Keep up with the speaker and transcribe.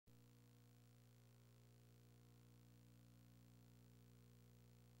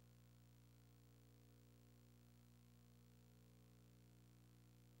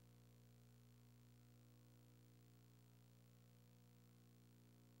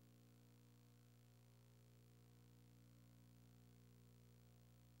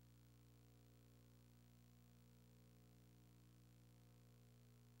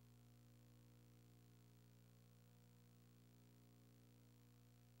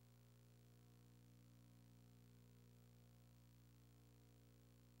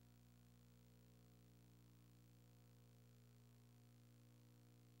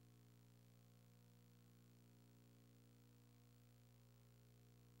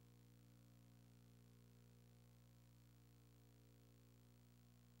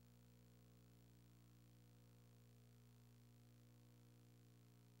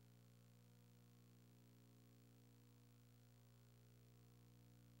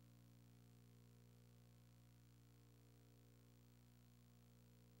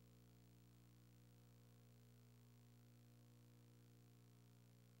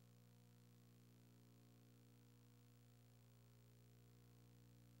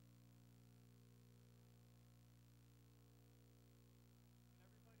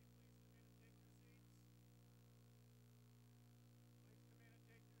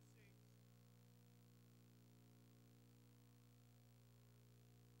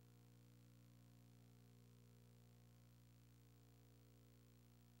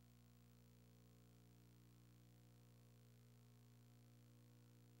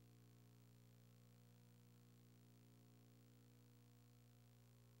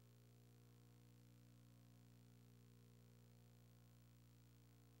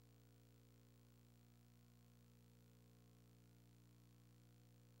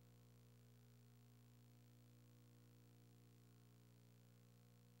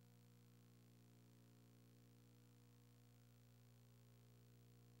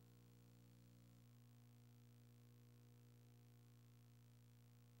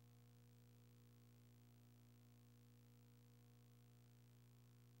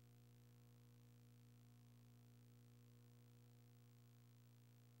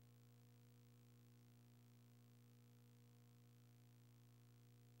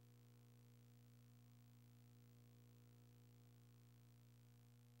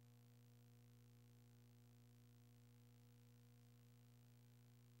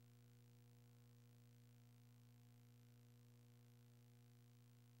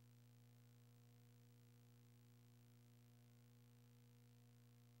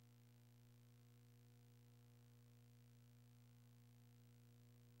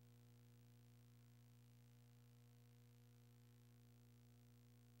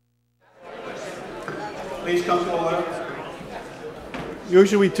Please come to order.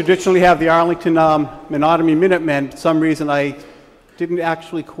 Usually we traditionally have the Arlington Monotony Minutemen. For some reason I didn't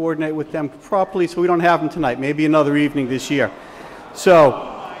actually coordinate with them properly, so we don't have them tonight. Maybe another evening this year. So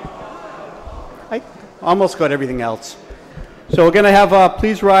I almost got everything else. So we're going to have,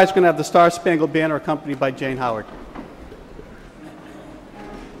 please rise, we're going to have the Star Spangled Banner accompanied by Jane Howard.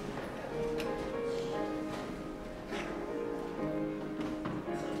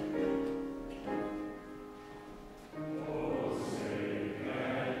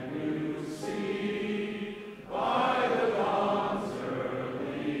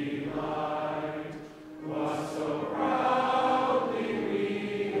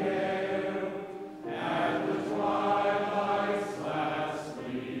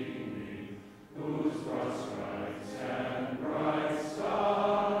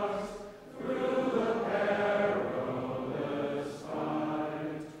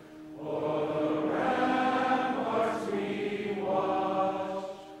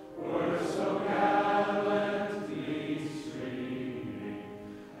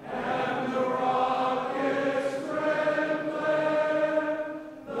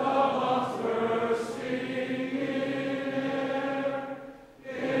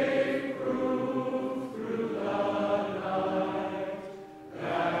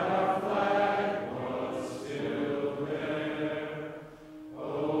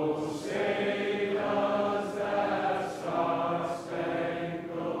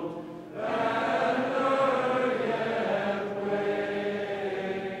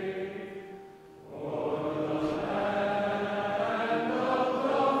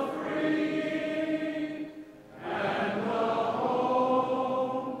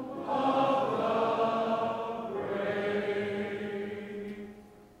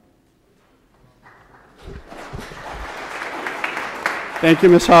 Thank you,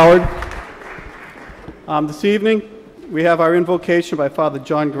 Ms. Howard. This evening, we have our invocation by Father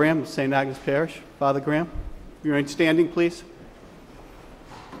John Graham of St. Agnes Parish. Father Graham, you remain standing, please.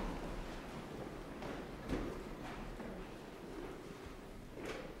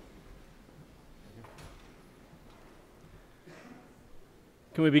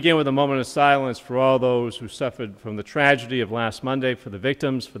 Can we begin with a moment of silence for all those who suffered from the tragedy of last Monday, for the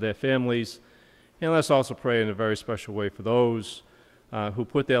victims, for their families, and let's also pray in a very special way for those who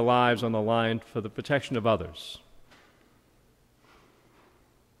put their lives on the line for the protection of others.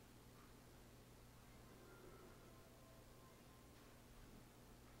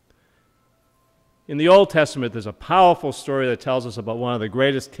 In the Old Testament, there's a powerful story that tells us about one of the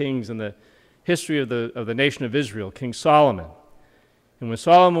greatest kings in the history of the nation of Israel, King Solomon. And when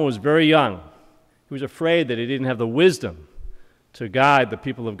Solomon was very young, he was afraid that he didn't have the wisdom to guide the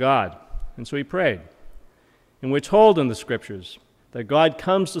people of God. And so he prayed. And we're told in the scriptures that God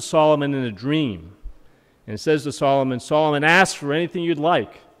comes to Solomon in a dream and says to Solomon, Solomon, ask for anything you'd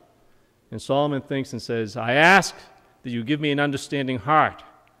like. And Solomon thinks and says, I ask that you give me an understanding heart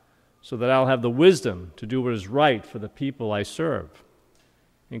so that I'll have the wisdom to do what is right for the people I serve.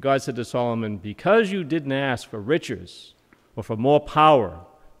 And God said to Solomon, because you didn't ask for riches or for more power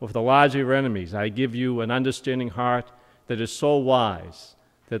or for the lives of your enemies, I give you an understanding heart that is so wise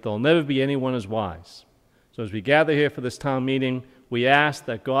that there'll never be anyone as wise. So as we gather here for this town meeting, we ask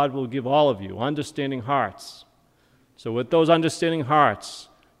that God will give all of you understanding hearts. So with those understanding hearts,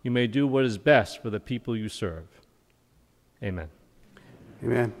 you may do what is best for the people you serve. Amen.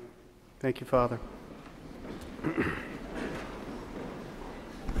 Amen. Thank you, Father.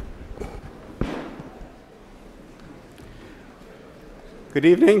 Good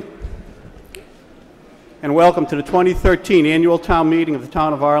evening, and welcome to the 2013 Annual Town Meeting of the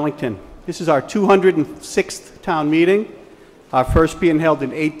Town of Arlington. This is our 206th town meeting, our first being held in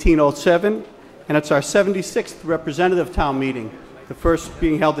 1807, and it's our 76th representative town meeting, the first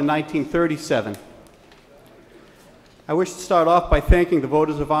being held in 1937. I wish to start off by thanking the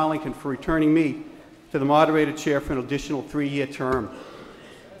voters of Arlington for returning me to the moderator chair for an additional 3-year term.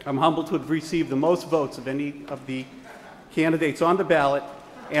 I'm humbled to have received the most votes of any of the candidates on the ballot,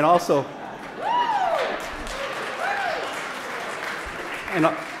 and also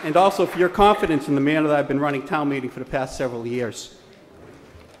for your confidence in the manner that I've been running town meeting for the past several years.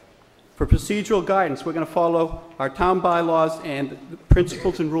 For procedural guidance, we're going to follow our town bylaws and the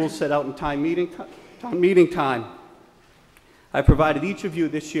principles and rules set out in town meeting time. I provided each of you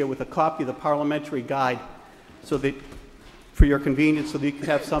this year with a copy of the parliamentary guide so that, for your convenience, so that you can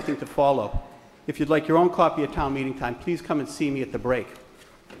have something to follow. If you'd like your own copy of town meeting time, please come and see me at the break.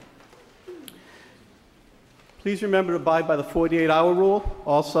 Please remember to abide by the 48-hour rule.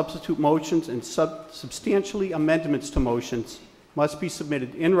 All substitute motions and substantially amendments to motions must be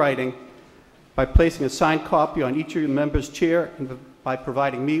submitted in writing by placing a signed copy on each of your members' chair and by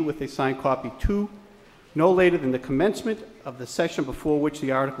providing me with a signed copy too, no later than the commencement of the session before which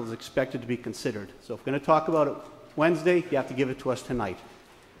the article is expected to be considered. So if we're going to talk about it Wednesday, you have to give it to us tonight.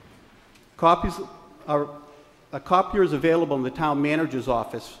 A copier is available in the town manager's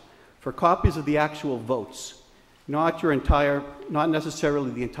office for copies of the actual votes, not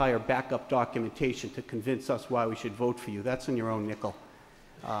necessarily the entire backup documentation to convince us why we should vote for you. That's in your own nickel.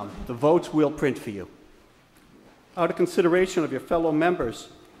 The votes we'll print for you. Out of consideration of your fellow members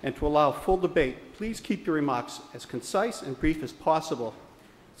and to allow full debate, please keep your remarks as concise and brief as possible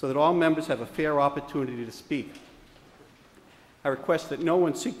so that all members have a fair opportunity to speak. I request that no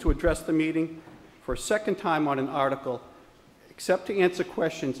one seek to address the meeting for a second time on an article except to answer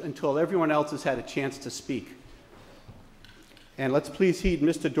questions until everyone else has had a chance to speak. And let's please heed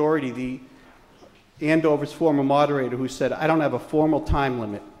Mr. Doherty, the Andover's former moderator, who said, I don't have a formal time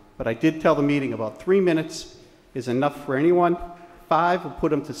limit, but I did tell the meeting about 3 minutes is enough for anyone. 5 will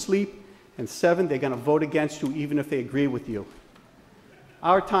put them to sleep, and 7, they're going to vote against you even if they agree with you.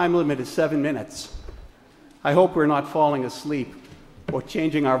 Our time limit is 7 minutes. I hope we're not falling asleep or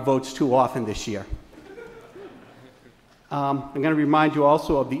changing our votes too often this year. I'm going to remind you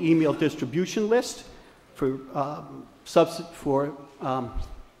also of the email distribution list for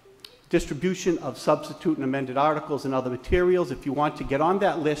distribution of substitute and amended articles and other materials. If you want to get on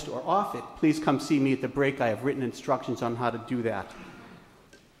that list or off it, please come see me at the break. I have written instructions on how to do that.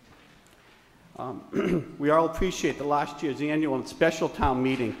 We all appreciate that last year's annual and special town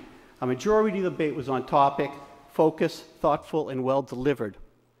meeting, a majority of the debate was on topic, focused, thoughtful, and well delivered,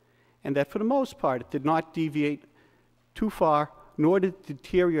 and that for the most part it did not deviate too far, nor did it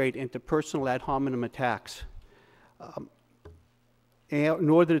deteriorate into personal ad hominem attacks.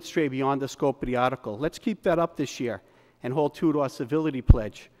 Nor did it stray beyond the scope of the article. Let's keep that up this year and hold true to our civility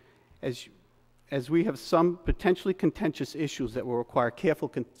pledge, as we have some potentially contentious issues that will require careful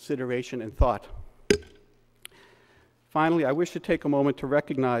consideration and thought. Finally, I wish to take a moment to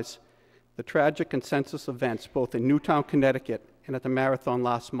recognize the tragic and senseless events both in Newtown, Connecticut and at the Marathon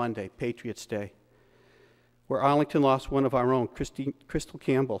last Monday, Patriots' Day, where Arlington lost one of our own, Crystal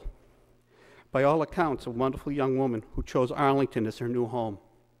Campbell. By all accounts, a wonderful young woman who chose Arlington as her new home.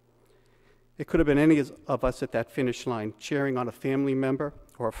 It could have been any of us at that finish line, cheering on a family member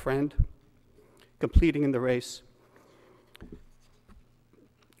or a friend, completing in the race.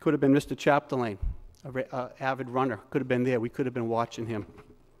 Could have been Mr. Chapdelaine, an avid runner. Could have been there. We could have been watching him.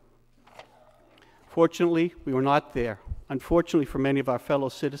 Fortunately, we were not there. Unfortunately, for many of our fellow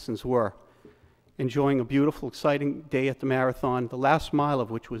citizens were, enjoying a beautiful, exciting day at the marathon, the last mile of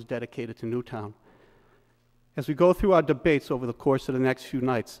which was dedicated to Newtown. As we go through our debates over the course of the next few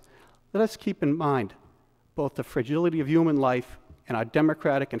nights, let us keep in mind both the fragility of human life and our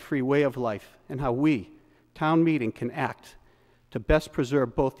democratic and free way of life, and how we, town meeting, can act to best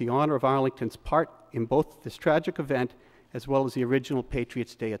preserve both the honor of Arlington's part in both this tragic event as well as the original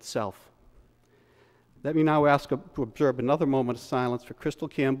Patriots' Day itself. Let me now ask to observe another moment of silence for Crystal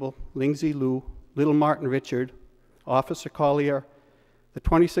Campbell, Lingzi Liu, Little Martin Richard, Officer Collier, the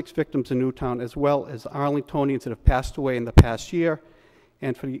 26 victims in Newtown, as well as Arlingtonians that have passed away in the past year,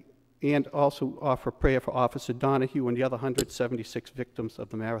 and also offer prayer for Officer Donahue and the other 176 victims of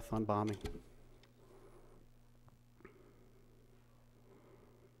the marathon bombing.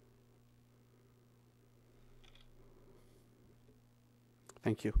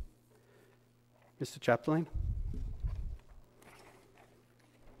 Thank you. Mr. Chapdelaine?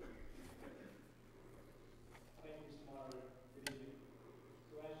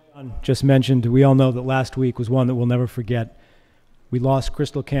 Just mentioned, we all know that last week was one that we'll never forget. We lost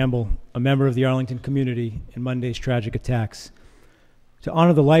Crystal Campbell, a member of the Arlington community, in Monday's tragic attacks. To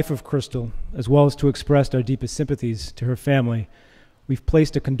honor the life of Crystal, as well as to express our deepest sympathies to her family, we've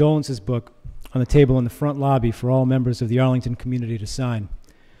placed a condolences book on the table in the front lobby for all members of the Arlington community to sign.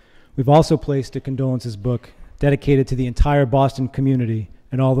 We've also placed a condolences book dedicated to the entire Boston community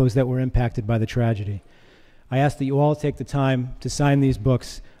and all those that were impacted by the tragedy. I ask that you all take the time to sign these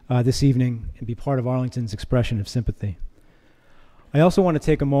books this evening and be part of Arlington's expression of sympathy. I also want to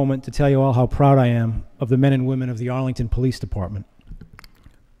take a moment to tell you all how proud I am of the men and women of the Arlington Police Department.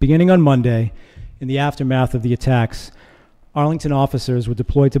 Beginning on Monday, in the aftermath of the attacks, Arlington officers were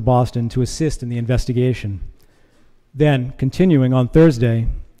deployed to Boston to assist in the investigation. Then, continuing on Thursday,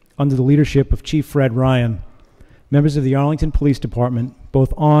 under the leadership of Chief Fred Ryan, members of the Arlington Police Department,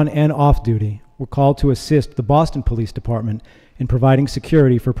 both on and off duty, were called to assist the Boston Police Department in providing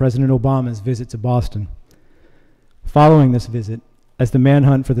security for President Obama's visit to Boston. Following this visit, as the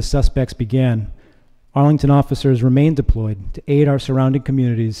manhunt for the suspects began, Arlington officers remained deployed to aid our surrounding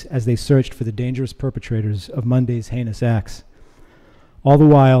communities as they searched for the dangerous perpetrators of Monday's heinous acts. All the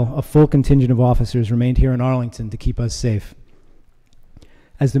while, a full contingent of officers remained here in Arlington to keep us safe.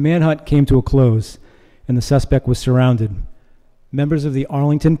 As the manhunt came to a close and the suspect was surrounded, members of the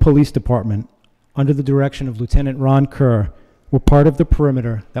Arlington Police Department, under the direction of Lieutenant Ron Kerr, were part of the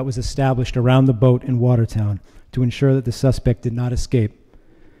perimeter that was established around the boat in Watertown to ensure that the suspect did not escape.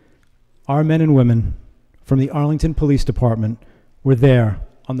 Our men and women from the Arlington Police Department were there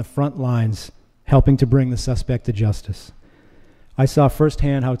on the front lines helping to bring the suspect to justice. I saw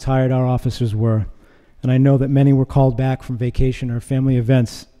firsthand how tired our officers were, and I know that many were called back from vacation or family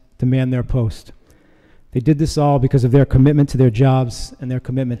events to man their post. They did this all because of their commitment to their jobs and their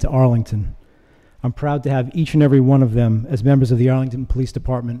commitment to Arlington. I'm proud to have each and every one of them as members of the Arlington Police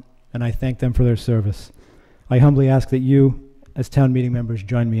Department, and I thank them for their service. I humbly ask that you, as town meeting members,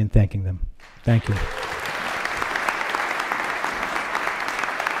 join me in thanking them. Thank you.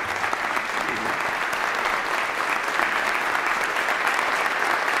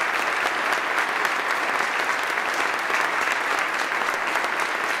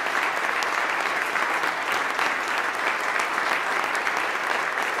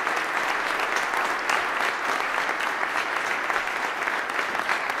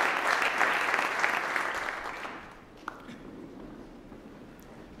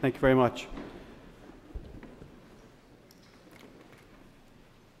 Thank you very much.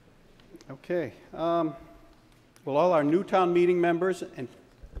 Okay. Will all our new town meeting members and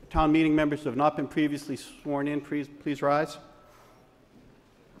town meeting members who have not been previously sworn in, please rise?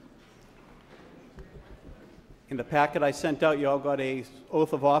 In the packet I sent out, you all got a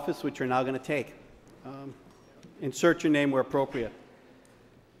oath of office, which you're now going to take. Insert your name where appropriate.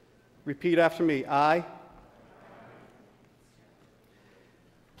 Repeat after me. I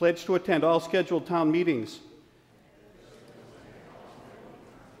pledge to attend all scheduled town meetings,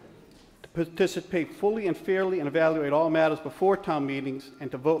 to participate fully and fairly and evaluate all matters before town meetings, and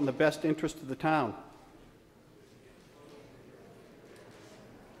to vote in the best interest of the town.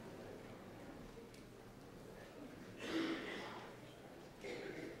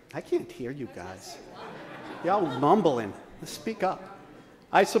 I can't hear you guys. Y'all mumbling. Speak up.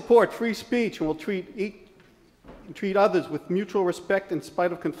 I support free speech and will treat others with mutual respect in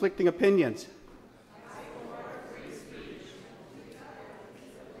spite of conflicting opinions.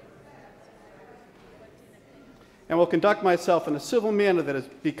 And will conduct myself in a civil manner that is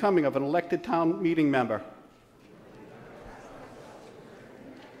becoming of an elected town meeting member.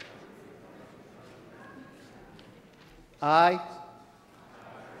 I,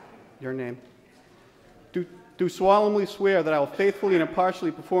 your name, do solemnly swear that I will faithfully and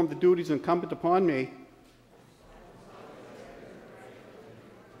impartially perform the duties incumbent upon me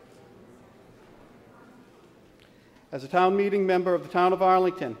as a town meeting member of the town of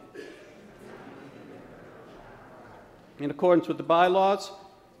Arlington, in accordance with the bylaws,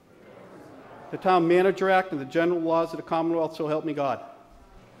 the Town Manager Act, and the general laws of the Commonwealth, so help me God.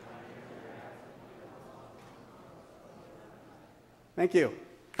 Thank you.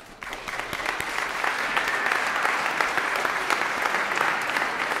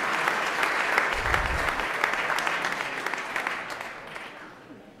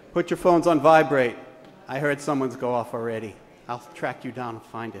 Put your phones on vibrate. I heard someone's go off already. I'll track you down and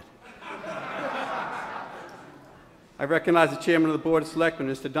find it. I recognize the Chairman of the Board of Selectmen,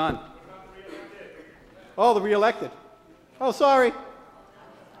 Mr. Dunn. Oh, the re-elected. Oh, sorry.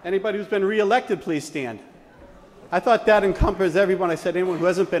 Anybody who's been re-elected, please stand. I thought that encompassed everyone. I said anyone who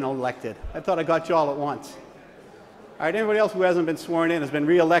hasn't been elected. I thought I got you all at once. All right, anybody else who hasn't been sworn in, has been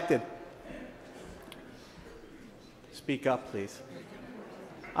re-elected? Speak up, please.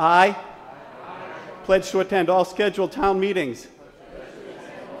 I pledge to attend all scheduled town meetings,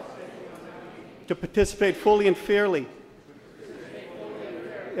 to participate fully and fairly,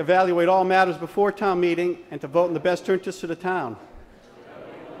 evaluate all matters before town meeting, and to vote in the best interest of the town.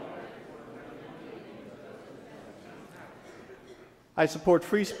 I support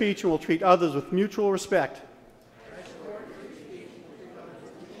free speech and will treat others with mutual respect,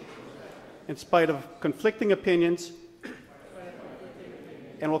 in spite of conflicting opinions,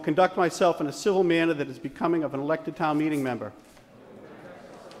 and will conduct myself in a civil manner that is becoming of an elected town meeting member.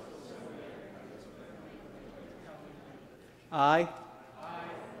 I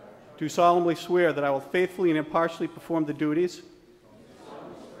do solemnly swear that I will faithfully and impartially perform the duties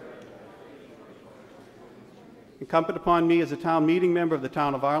incumbent upon me as a town meeting member of the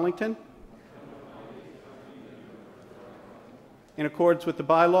town of Arlington, in accordance with the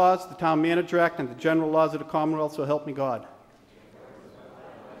bylaws, the Town Manager Act, and the general laws of the Commonwealth, so help me God.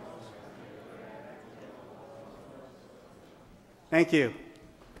 Thank you.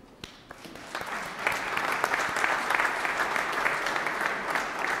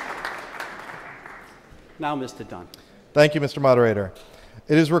 Now, Mr. Dunn. Thank you, Mr. Moderator.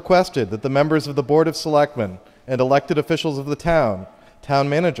 It is requested that the members of the Board of Selectmen and elected officials of the town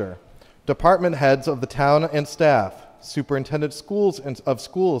manager, department heads of the town and staff, superintendent of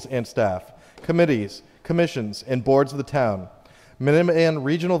schools and staff, committees, commissions, and boards of the town, Minuteman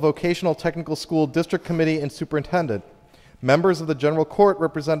Regional Vocational Technical School District Committee and Superintendent, members of the General Court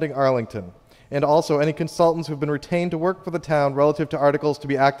representing Arlington, and also any consultants who have been retained to work for the town relative to articles to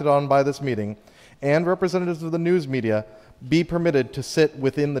be acted on by this meeting, and representatives of the news media be permitted to sit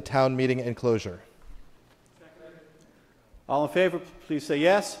within the town meeting enclosure. All in favor, please say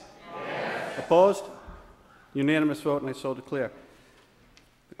yes. Yes. Opposed? Unanimous vote, and I so declare.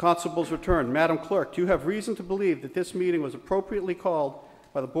 The constable's return. Madam Clerk, do you have reason to believe that this meeting was appropriately called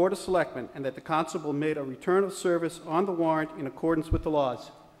by the Board of Selectmen and that the constable made a return of service on the warrant in accordance with the laws?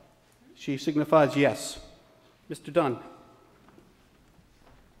 She signifies yes. Mr. Dunn.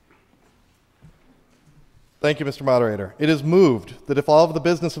 Thank you, Mr. Moderator. It is moved that if all of the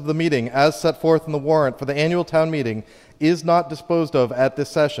business of the meeting as set forth in the warrant for the annual town meeting is not disposed of at this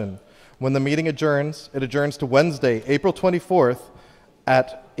session, when the meeting adjourns, it adjourns to Wednesday, April 24th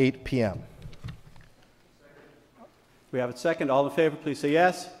at 8 p.m. We have it second. All in favor, please say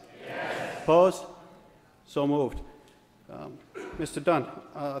yes. Yes. Opposed? So moved. Mr. Dunn,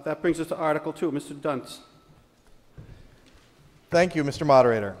 that brings us to Article 2. Mr. Dunn. Thank you, Mr.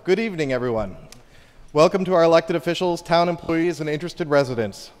 Moderator. Good evening, everyone. Welcome to our elected officials, town employees, and interested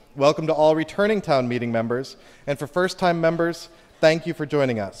residents. Welcome to all returning town meeting members. And for first-time members, thank you for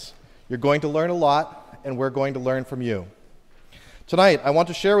joining us. You're going to learn a lot, and we're going to learn from you. Tonight, I want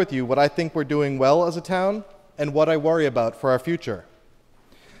to share with you what I think we're doing well as a town and what I worry about for our future.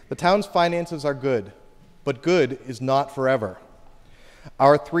 The town's finances are good, but good is not forever.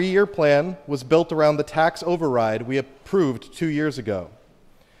 Our 3-year plan was built around the tax override we approved 2 years ago.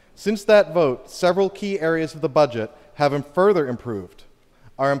 Since that vote, several key areas of the budget have further improved.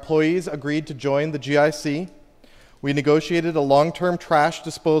 Our employees agreed to join the GIC. We negotiated a long-term trash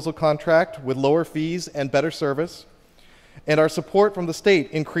disposal contract with lower fees and better service. And our support from the state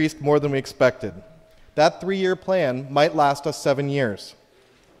increased more than we expected. That 3-year plan might last us 7 years.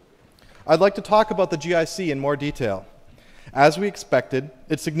 I'd like to talk about the GIC in more detail. As we expected,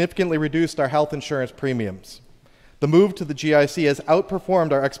 it significantly reduced our health insurance premiums. The move to the GIC has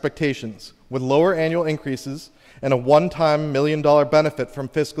outperformed our expectations, with lower annual increases and a one-time $1 million benefit from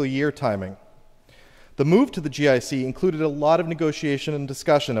fiscal year timing. The move to the GIC included a lot of negotiation and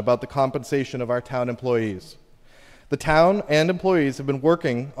discussion about the compensation of our town employees. The town and employees have been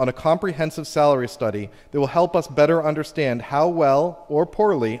working on a comprehensive salary study that will help us better understand how well or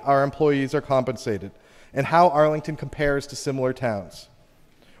poorly our employees are compensated and how Arlington compares to similar towns.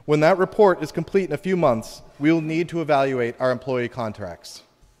 When that report is complete in a few months, we will need to evaluate our employee contracts.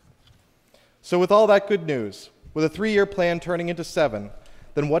 So with all that good news, with a 3-year plan turning into 7,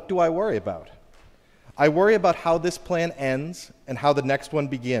 then what do I worry about? I worry about how this plan ends and how the next one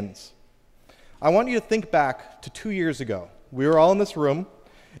begins. I want you to think back to 2 years ago. We were all in this room.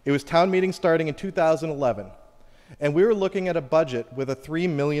 It was town meeting starting in 2011, and we were looking at a budget with a $3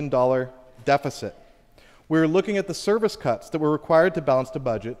 million deficit. We were looking at the service cuts that were required to balance the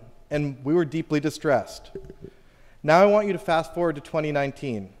budget, and we were deeply distressed. Now I want you to fast forward to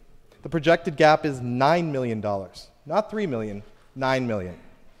 2019. The projected gap is $9 million, not $3 million, $9 million.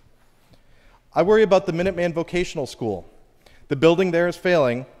 I worry about the Minuteman Vocational School. The building there is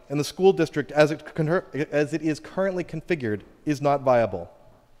failing, and the school district, as it is currently configured, is not viable.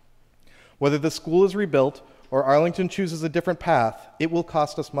 Whether the school is rebuilt or Arlington chooses a different path, it will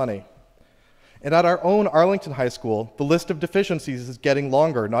cost us money. And at our own Arlington High School, the list of deficiencies is getting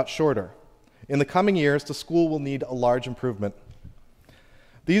longer, not shorter. In the coming years, the school will need a large improvement.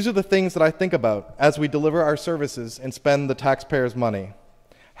 These are the things that I think about as we deliver our services and spend the taxpayers' money.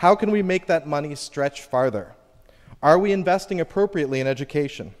 How can we make that money stretch farther? Are we investing appropriately in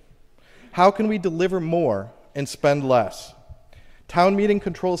education? How can we deliver more and spend less? Town meeting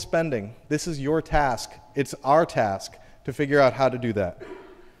controls spending. This is your task. It's our task to figure out how to do that.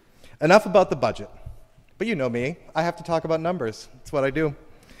 Enough about the budget. But you know me, I have to talk about numbers. That's what I do.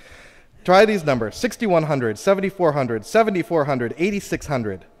 Try these numbers: 6,100, 7,400, 7,400,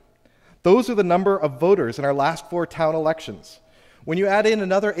 8,600. Those are the number of voters in our last 4 town elections. When you add in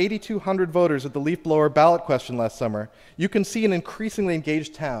another 8,200 voters at the leaf blower ballot question last summer, you can see an increasingly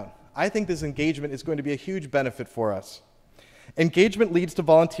engaged town. I think this engagement is going to be a huge benefit for us. Engagement leads to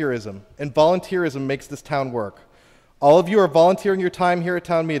volunteerism, and volunteerism makes this town work. All of you are volunteering your time here at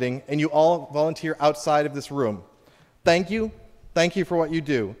town meeting, and you all volunteer outside of this room. Thank you, Thank you for what you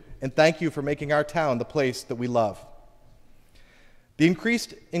do, and thank you for making our town the place that we love. The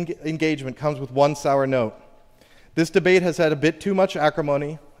increased engagement comes with one sour note. This debate has had a bit too much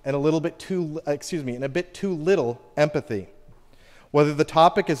acrimony and a bit too little empathy. Whether the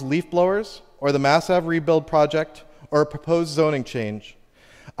topic is leaf blowers or the Mass Ave rebuild project or a proposed zoning change,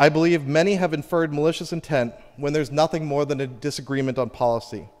 I believe many have inferred malicious intent when there's nothing more than a disagreement on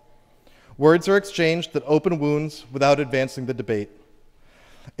policy. Words are exchanged that open wounds without advancing the debate.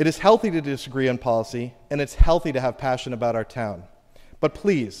 It is healthy to disagree on policy, and it's healthy to have passion about our town. But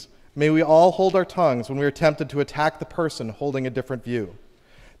please, may we all hold our tongues when we are tempted to attack the person holding a different view.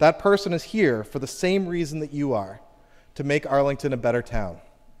 That person is here for the same reason that you are, to make Arlington a better town.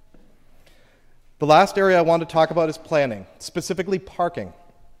 The last area I want to talk about is planning, specifically parking.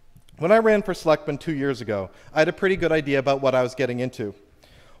 When I ran for selectman 2 years ago, I had a pretty good idea about what I was getting into.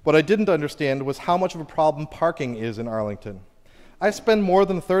 What I didn't understand was how much of a problem parking is in Arlington. I spend more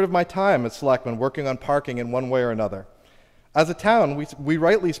than a third of my time as selectman working on parking in one way or another. As a town, we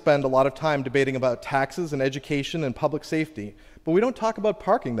rightly spend a lot of time debating about taxes and education and public safety, but we don't talk about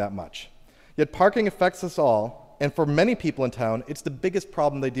parking that much. Yet parking affects us all, and for many people in town, it's the biggest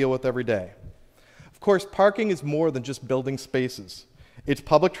problem they deal with every day. Of course, parking is more than just building spaces. It's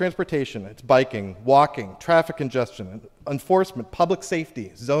public transportation, it's biking, walking, traffic congestion, enforcement, public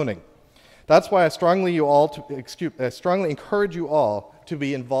safety, zoning. That's why I strongly encourage you all to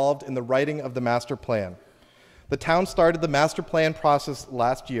be involved in the writing of the master plan. The town started the master plan process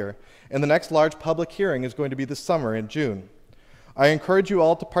last year, and the next large public hearing is going to be this summer in June. I encourage you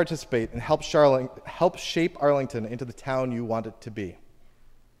all to participate and help shape Arlington into the town you want it to be.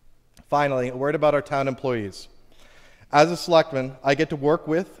 Finally, a word about our town employees. As a selectman, I get to work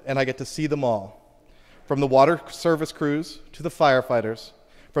with and I get to see them all. From the water service crews to the firefighters,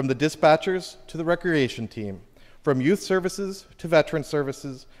 from the dispatchers to the recreation team, from youth services to veteran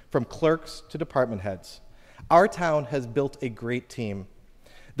services, from clerks to department heads. Our town has built a great team.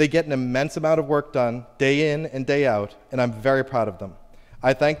 They get an immense amount of work done day in and day out, and I'm very proud of them.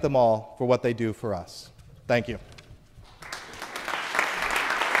 I thank them all for what they do for us. Thank you.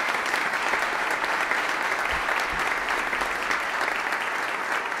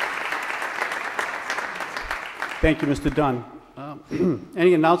 Thank you, Mr. Dunn.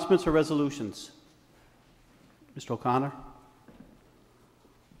 Any announcements or resolutions? Mr. O'Connor?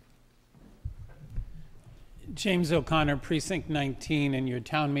 James O'Connor, Precinct 19, and your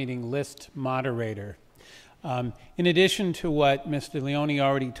town meeting list moderator. In addition to what Mr. Leone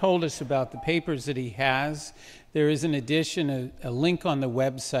already told us about the papers that he has, there is in addition a link on the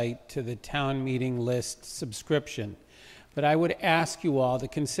website to the town meeting list subscription. But I would ask you all to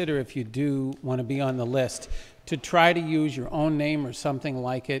consider, if you do want to be on the list, to try to use your own name or something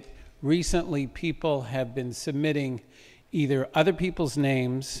like it. Recently, people have been submitting either other people's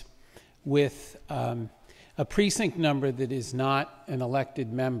names with a precinct number that is not an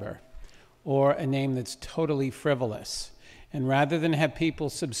elected member, or a name that's totally frivolous. And rather than have people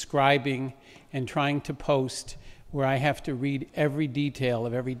subscribing and trying to post where I have to read every detail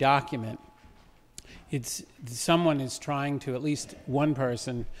of every document, someone is trying to, at least one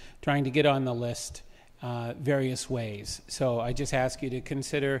person, trying to get on the list various ways. So I just ask you to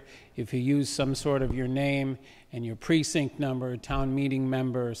consider, if you use some sort of your name and your precinct number, town meeting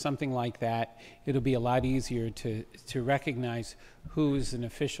member, or something like that, it'll be a lot easier to recognize who's an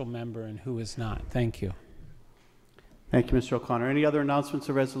official member and who is not. Thank you. Thank you, Mr. O'Connor. Any other announcements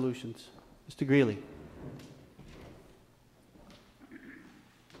or resolutions? Mr. Greeley.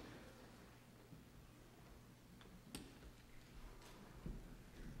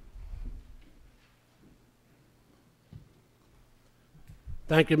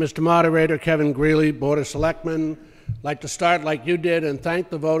 Thank you, Mr. Moderator. Kevin Greeley, Board of Selectmen. I'd like to start like you did and thank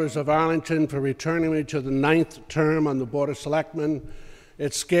the voters of Arlington for returning me to the 9th term on the Board of Selectmen.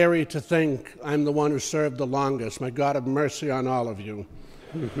 It's scary to think I'm the one who served the longest. May God have mercy on all of you.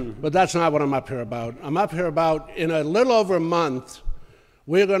 But that's not what I'm up here about. I'm up here about, in a little over a month,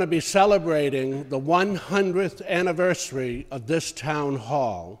 we're going to be celebrating the 100th anniversary of this town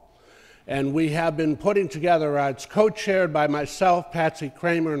hall. And we have been putting together, it's co-chaired by myself, Patsy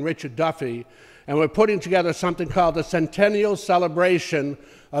Kramer, and Richard Duffy, and we're putting together something called the Centennial Celebration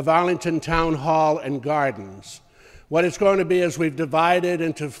of Arlington Town Hall and Gardens. What it's going to be is we've divided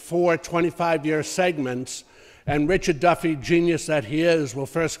into 4 25-year segments, and Richard Duffy, genius that he is, will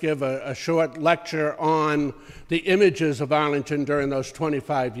first give a short lecture on the images of Arlington during those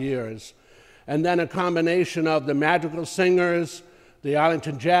 25 years. And then a combination of the Madrigal Singers, the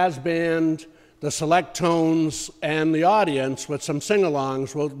Arlington Jazz Band, the Select Tones, and the audience with some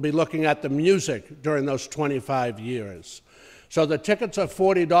sing-alongs will be looking at the music during those 25 years. So the tickets are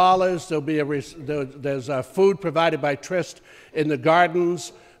 $40. There's food provided by Trist in the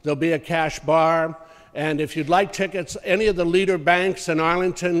gardens. There'll be a cash bar. And if you'd like tickets, any of the leader banks in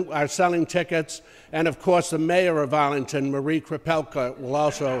Arlington are selling tickets. And of course, the mayor of Arlington, Marie Kripelka, will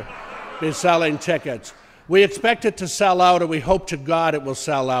also be selling tickets. We expect it to sell out, or we hope to God it will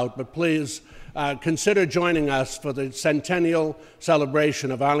sell out, but please consider joining us for the centennial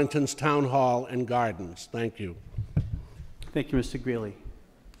celebration of Arlington's Town Hall and Gardens. Thank you. Thank you, Mr. Greeley.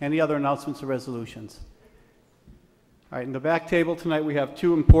 Any other announcements or resolutions? All right, in the back table tonight we have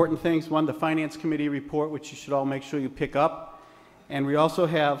two important things. One, the Finance Committee report, which you should all make sure you pick up. And we also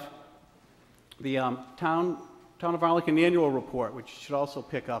have the Town of Arlington annual report, which you should also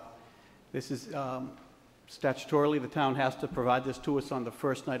pick up. This is statutorily, the town has to provide this to us on the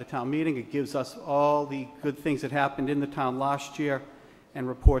first night of town meeting. It gives us all the good things that happened in the town last year and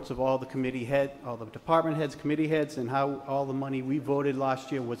reports of all the committee head, all the department heads, committee heads, and how all the money we voted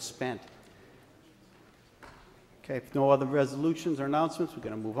last year was spent. Okay, if no other resolutions or announcements, we're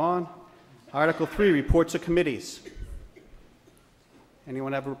going to move on. Article 3, reports of committees.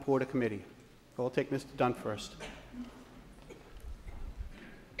 Anyone have a report of committee? We'll take Mr. Dunn first.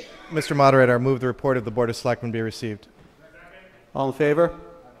 Mr. Moderator, I move the report of the Board of Selectmen be received. All in favor?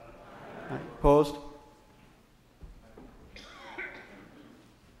 Opposed?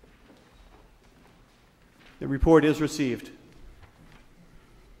 The report is received.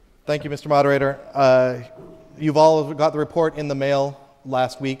 Thank you, Mr. Moderator. You've all got the report in the mail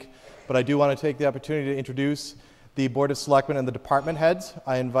last week, but I do want to take the opportunity to introduce the Board of Selectmen and the department heads.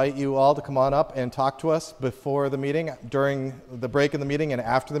 I invite you all to come on up and talk to us before the meeting, during the break in the meeting, and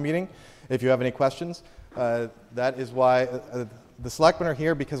after the meeting, if you have any questions. That is why the Selectmen are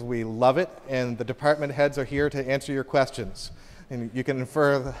here, because we love it, and the department heads are here to answer your questions. And you can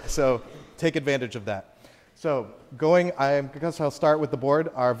infer, so take advantage of that. So I guess I'll start with the board.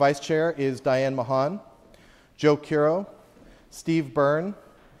 Our vice chair is Diane Mahan, Joe Curo, Steve Byrne,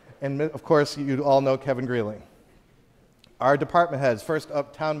 and of course you all know Kevin Greeley. Our department heads, first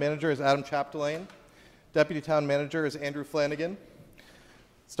up, town manager is Adam Chapdelaine, deputy town manager is Andrew Flanagan.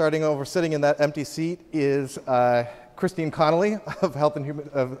 Sitting in that empty seat is Christine Connolly of Health and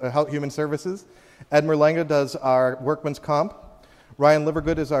Human Services. Ed Merlenga does our workman's comp. Ryan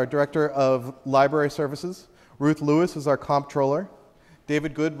Livergood is our director of library services. Ruth Lewis is our comptroller.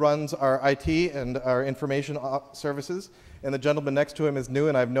 David Good runs our IT and our information services. And the gentleman next to him is new,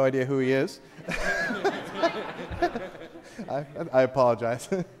 and I have no idea who he is. I apologize.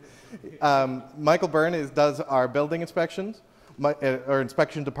 Michael Byrne does our building inspections, or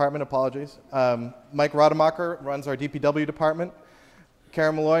inspection department, apologies. Mike Rademacher runs our DPW department.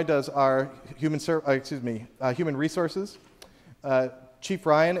 Karen Malloy does our human resources. Chief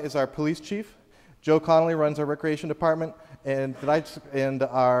Ryan is our police chief. Joe Connolly runs our recreation department, and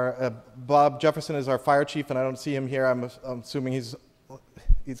our Bob Jefferson is our fire chief. And I don't see him here. I'm assuming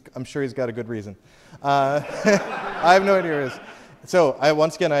I'm sure he's got a good reason. I have no idea who it is. So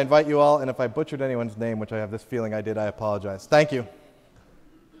once again, I invite you all, and if I butchered anyone's name, which I have this feeling I did, I apologize. Thank you.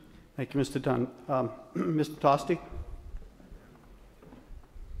 Thank you, Mr. Dunn. Mr. Tosti?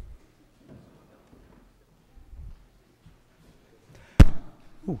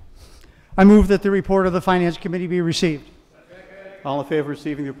 I move that the report of the Finance Committee be received. All in favor of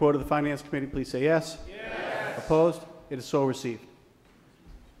receiving the report of the Finance Committee, please say yes. Yes. Opposed? It is so received.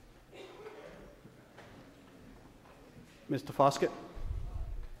 Mr. Foskett?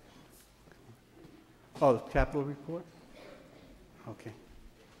 Oh, the capital report? Okay.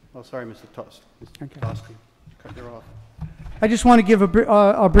 Oh, sorry, Mr. Tosti. Mr. Tosti, cut you off. I just want to give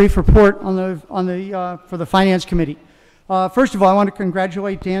a brief report for the Finance Committee. First of all, I want to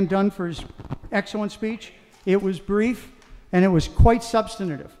congratulate Dan Dunn for his excellent speech. It was brief, and it was quite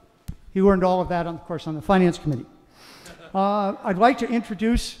substantive. He earned all of that, of course, on the Finance Committee. I'd like to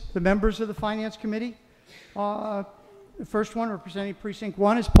introduce the members of the Finance Committee. The first one, representing Precinct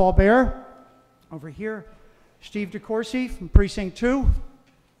 1, is Paul Baer. Over here, Steve DeCourcy from Precinct 2.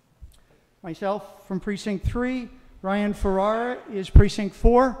 Myself from Precinct 3. Ryan Ferrara is Precinct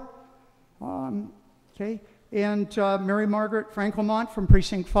 4. Okay. And Mary Margaret Frankelmont from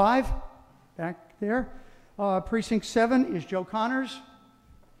Precinct 5, back there. Precinct 7 is Joe Connors, in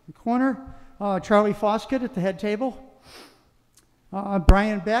the corner. Charlie Foskett at the head table.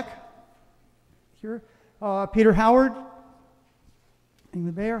 Brian Beck, here. Peter Howard,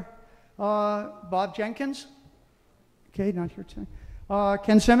 in there. Bob Jenkins, okay, not here tonight.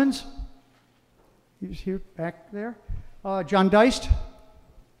 Ken Simmons, he's here, back there. John Deist,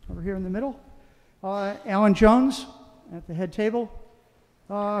 over here in the middle. Alan Jones at the head table.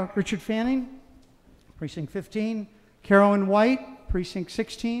 Richard Fanning, Precinct 15. Carolyn White, Precinct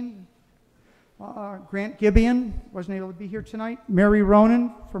 16. Grant Gibeon, wasn't able to be here tonight. Mary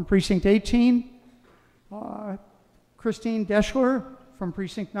Ronan from Precinct 18. Christine Deschler from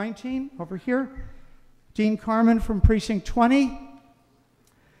Precinct 19, over here. Dean Carmen from Precinct 20.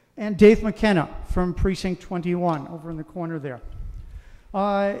 And Dave McKenna from Precinct 21, over in the corner there.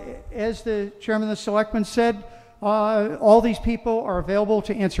 As the Chairman of the Selectmen said, all these people are available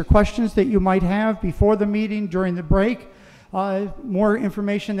to answer questions that you might have before the meeting, during the break. More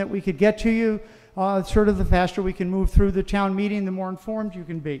information that we could get to you, sort of the faster we can move through the town meeting, the more informed you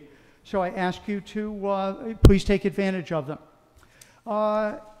can be. So I ask you to please take advantage of them.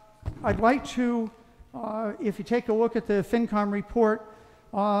 I'd like to, if you take a look at the FinCom report,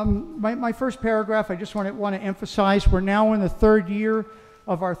 my first paragraph, I just want to emphasize we're now in the third year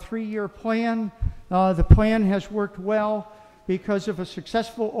of our 3-year plan. The plan has worked well because of a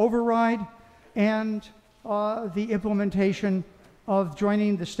successful override and the implementation of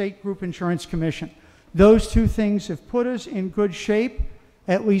joining the State Group Insurance Commission. Those two things have put us in good shape,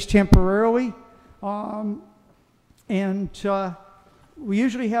 at least temporarily. We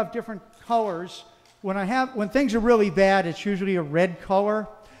usually have different colors. When things are really bad, it's usually a red color.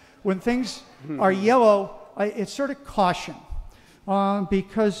 When things are yellow, it's sort of caution.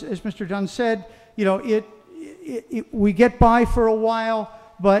 Because, as Mr. Dunn said, you know, we get by for a while,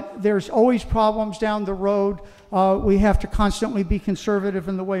 but there's always problems down the road. We have to constantly be conservative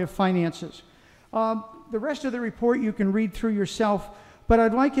in the way of finances. The rest of the report you can read through yourself, but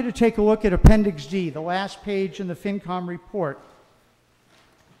I'd like you to take a look at Appendix D, the last page in the FinCom report.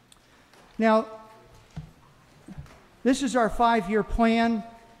 Now, this is our 5-year plan,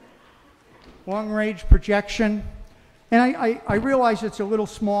 long-range projection, and I realize it's a little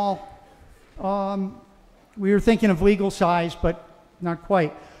small. We were thinking of legal size, but not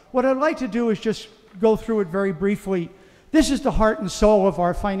quite. What I'd like to do is just go through it very briefly. This is the heart and soul of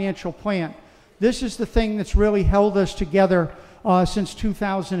our financial plan. This is the thing that's really held us together since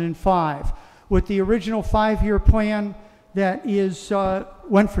 2005. With the original 5-year plan that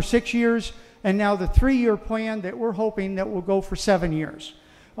went for 6 years, and now the 3-year plan that we're hoping that will go for 7 years.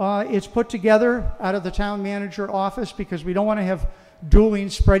 It's put together out of the town manager office because we don't want to have dueling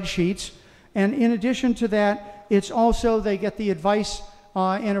spreadsheets. And in addition to that, it's also, they get the advice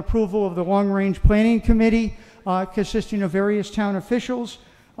and approval of the Long Range Planning Committee, consisting of various town officials.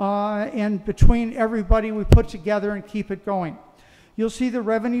 And between everybody, we put together and keep it going. You'll see the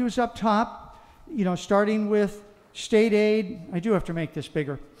revenues up top, you know, starting with state aid. I do have to make this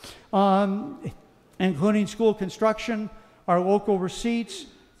bigger. Including school construction, our local receipts,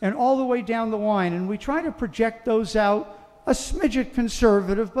 and all the way down the line. And we try to project those out a smidget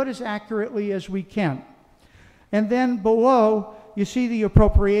conservative, but as accurately as we can. And then below, you see the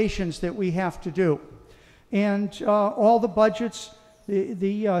appropriations that we have to do. And all the budgets,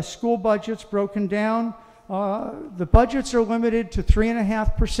 the school budgets broken down, the budgets are limited to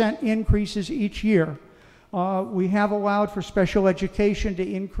 3.5% increases each year. We have allowed for special education to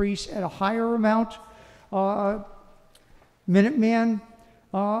increase at a higher amount. Minuteman,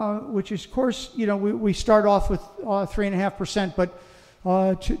 which is, of course, you know, we start off with 3.5%, but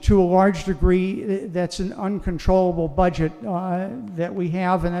to a large degree, that's an uncontrollable budget that we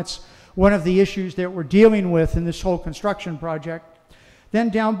have, and that's one of the issues that we're dealing with in this whole construction project. Then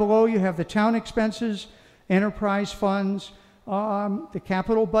down below, you have the town expenses, enterprise funds, the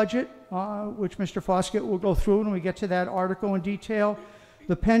capital budget, which Mr. Foskett will go through when we get to that article in detail,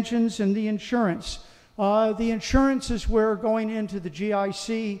 the pensions, and the insurance. The insurance is where going into the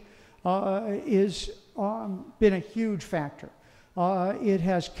GIC is been a huge factor. It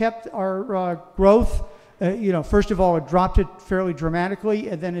has kept our growth, you know, first of all, it dropped it fairly dramatically,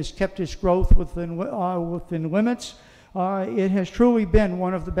 and then has kept its growth within limits. It has truly been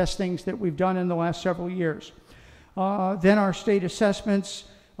one of the best things that we've done in the last several years. Then our state assessments,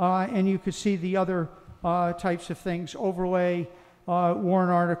 and you could see the other types of things, overlay,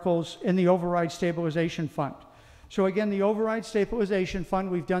 warrant articles, and the override stabilization fund. So again, the override stabilization fund,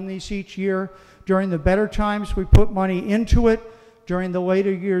 we've done these each year. During the better times, we put money into it. During the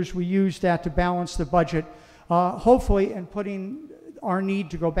later years, we use that to balance the budget, hopefully, and putting our need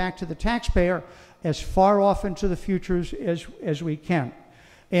to go back to the taxpayer as far off into the futures as we can.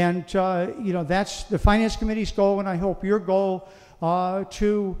 And, you know, that's the Finance Committee's goal, and I hope your goal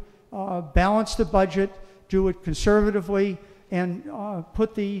to balance the budget, do it conservatively, and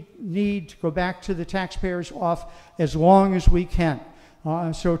put the need to go back to the taxpayers off as long as we can.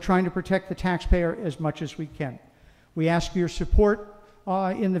 So trying to protect the taxpayer as much as we can. We ask your support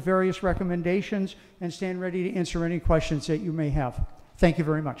in the various recommendations and stand ready to answer any questions that you may have. Thank you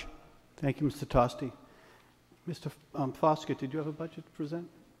very much. Thank you, Mr. Tosti. Mr. Foskett, did you have a budget to present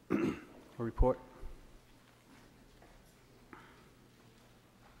or report?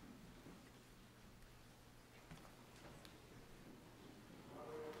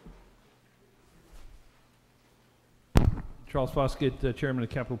 Charles Foskett, Chairman of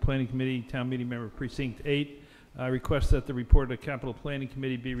the Capital Planning Committee, Town Meeting Member, Precinct 8. I request that the report of the Capital Planning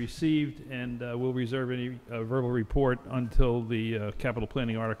Committee be received, and we'll reserve any verbal report until the Capital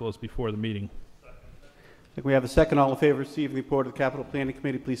Planning article is before the meeting. I think we have a second. All in favor of receiving the report of the Capital Planning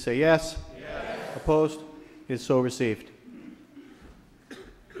Committee, please say yes. Yes. Opposed? It is so received.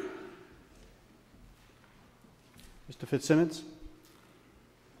 Mr. Fitzsimmons?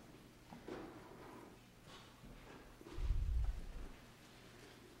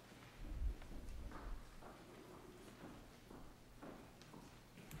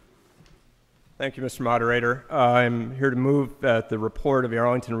 Thank you, Mr. Moderator. I'm here to move that the report of the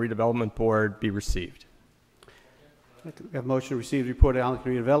Arlington Redevelopment Board be received. We have a motion to receive the report of the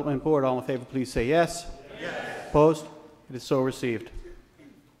Arlington Redevelopment Board. All in favor, please say yes. Yes. Opposed? It is so received.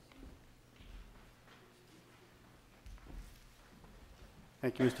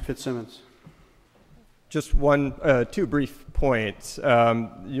 Thank you, Mr. Fitzsimmons. Just two brief points.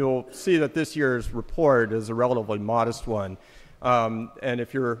 You'll see that this year's report is a relatively modest one. And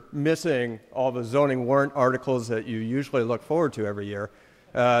if you're missing all the zoning warrant articles that you usually look forward to every year,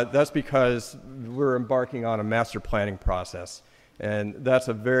 that's because we're embarking on a master planning process. And that's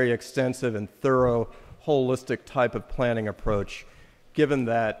a very extensive and thorough, holistic type of planning approach, given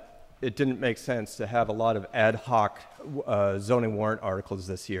that it didn't make sense to have a lot of ad hoc zoning warrant articles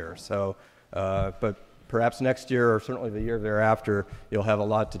this year. So, but perhaps next year, or certainly the year thereafter, you'll have a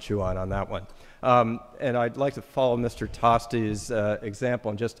lot to chew on that one. And I'd like to follow Mr. Tosti's example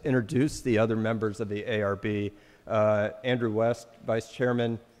and just introduce the other members of the ARB. Andrew West, Vice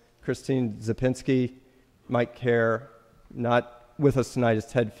Chairman, Christine Zapinski, Mike Kerr. Not with us tonight is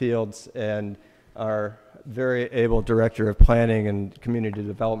Ted Fields, and our very able Director of Planning and Community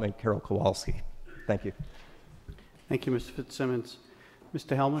Development, Carol Kowalski. Thank you. Thank you, Mr. Fitzsimmons.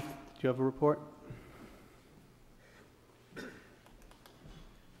 Mr. Helmuth, do you have a report?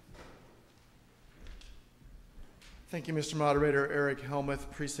 Thank you, Mr. Moderator. Eric Helmuth,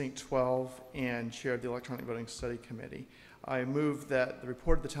 Precinct 12, and Chair of the Electronic Voting Study Committee. I move that the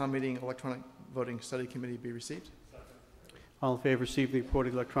report of the Town Meeting Electronic Voting Study Committee be received. All in favor of receiving the report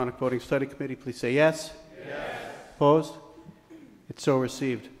of the Electronic Voting Study Committee, please say yes. Yes. Opposed? It's so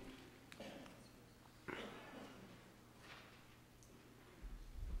received.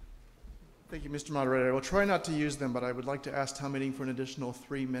 Thank you, Mr. Moderator. I will try not to use them, but I would like to ask Town Meeting for an additional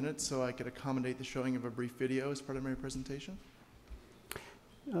 3 minutes so I could accommodate the showing of a brief video as part of my presentation.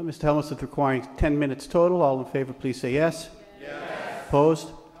 Mr. Helmuth is requiring 10 minutes total. All in favor, please say yes. Yes. Opposed?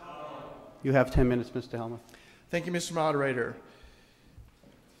 No. You have 10 minutes, Mr. Helmuth. Thank you, Mr. Moderator.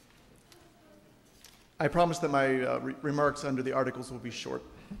 I promise that my remarks under the articles will be short.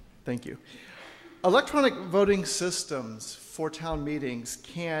 Thank you. Electronic voting systems for town meetings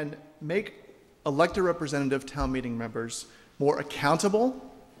can make elected representative town meeting members more accountable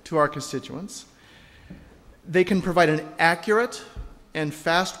to our constituents. They can provide an accurate and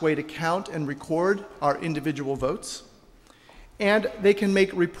fast way to count and record our individual votes. And they can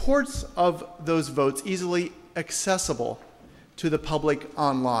make reports of those votes easily accessible to the public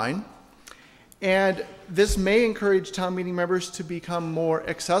online. And this may encourage town meeting members to become more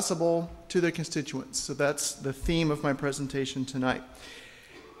accessible to their constituents. So that's the theme of my presentation tonight.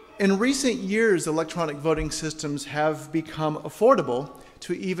 In recent years, electronic voting systems have become affordable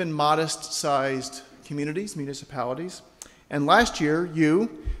to even modest-sized communities, municipalities. And last year,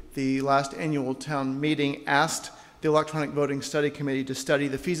 you, the last annual town meeting, asked the Electronic Voting Study Committee to study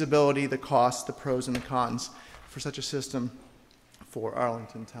the feasibility, the costs, the pros and the cons for such a system for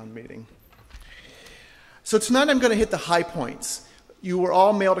Arlington Town Meeting. So tonight I'm going to hit the high points. You were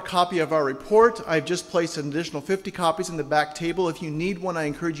all mailed a copy of our report. I've just placed an additional 50 copies in the back table. If you need one, I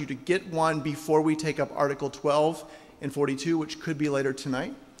encourage you to get one before we take up Article 12 and 42, which could be later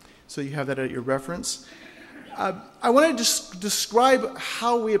tonight. So you have that at your reference. I want to just describe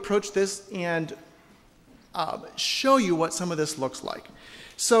how we approach this and show you what some of this looks like.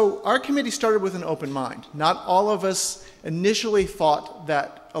 So our committee started with an open mind. Not all of us initially thought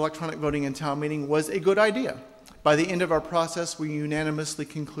that electronic voting in town meeting was a good idea. By the end of our process, we unanimously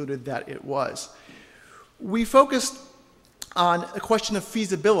concluded that it was. We focused on a question of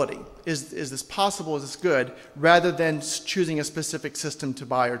feasibility. Is this possible? Is this good? Rather than choosing a specific system to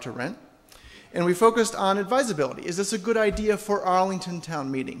buy or to rent. And we focused on advisability. Is this a good idea for Arlington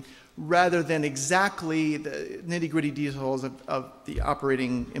Town Meeting? Rather than exactly the nitty-gritty details of the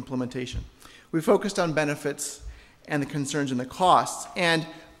operating implementation. We focused on benefits and the concerns and the costs, and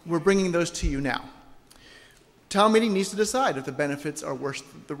we're bringing those to you now. Town meeting needs to decide if the benefits are worth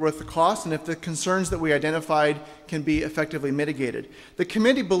the cost and if the concerns that we identified can be effectively mitigated. The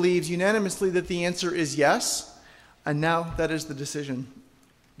committee believes unanimously that the answer is yes, and now that is the decision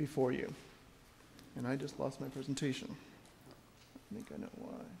before you. And I just lost my presentation. I think I know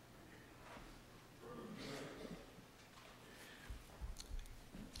why.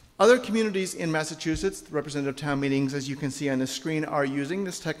 Other communities in Massachusetts, representative town meetings, as you can see on the screen, are using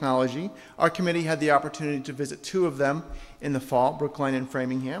this technology. Our committee had the opportunity to visit 2 of them in the fall, Brookline and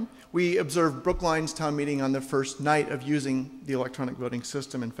Framingham. We observed Brookline's town meeting on the first night of using the electronic voting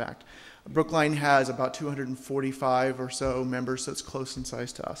system, in fact. Brookline has about 245 or so members, so it's close in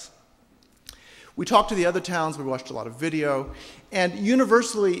size to us. We talked to the other towns, we watched a lot of video, and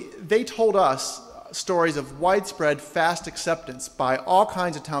universally, they told us stories of widespread, fast acceptance by all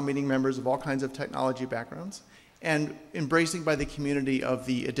kinds of town meeting members of all kinds of technology backgrounds, and embracing by the community of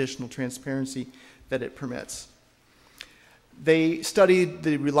the additional transparency that it permits. They studied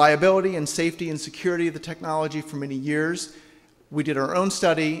the reliability and safety and security of the technology for many years. We did our own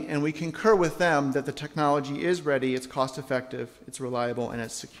study, and we concur with them that the technology is ready, it's cost-effective, it's reliable, and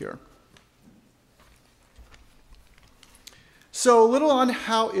it's secure. So a little on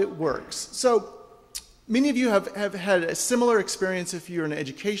how it works. So many of you have had a similar experience if you're in an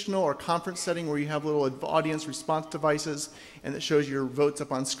educational or conference setting where you have little audience response devices and it shows your votes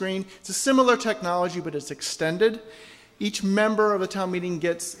up on screen. It's a similar technology, but it's extended. Each member of the town meeting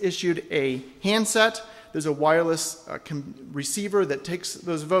gets issued a handset. There's a wireless receiver that takes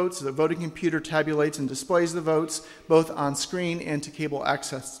those votes. The voting computer tabulates and displays the votes, both on screen and to cable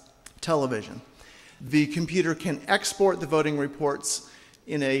access television. The computer can export the voting reports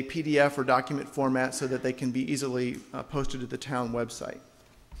in a PDF or document format so that they can be easily posted to the town website.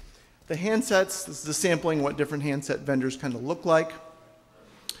 The handsets, this is a sampling what different handset vendors kind of look like.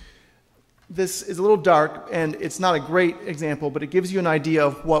 This is a little dark, and it's not a great example, but it gives you an idea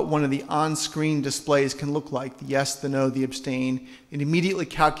of what one of the on-screen displays can look like, the yes, the no, the abstain. It immediately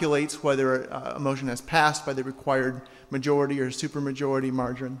calculates whether a motion has passed by the required majority or supermajority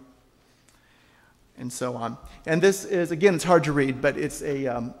margin, and so on. And this is, again, it's hard to read, but it's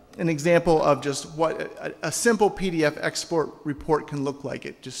an example of just what a simple PDF export report can look like.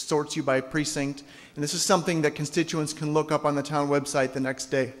 It just sorts you by precinct, and this is something that constituents can look up on the town website the next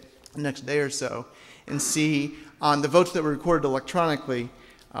day or so, and see on the votes that were recorded electronically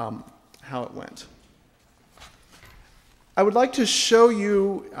how it went. I would like to show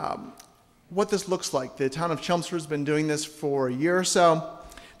you what this looks like. The town of Chelmsford has been doing this for a year or so.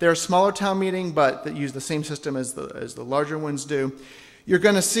 They're a smaller town meeting, but that use the same system as the larger ones do. You're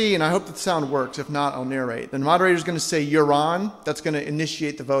going to see, and I hope the sound works. If not, I'll narrate. The moderator is going to say, "You're on." That's going to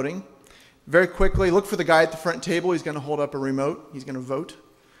initiate the voting. Very quickly, look for the guy at the front table. He's going to hold up a remote. He's going to vote.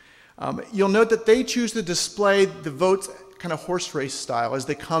 You'll note that they choose to display the votes kind of horse race style as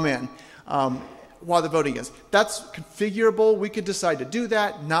they come in while the voting is. That's configurable. We could decide to do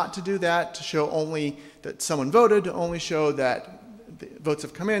that, not to do that, to show only that someone voted, to only show that the votes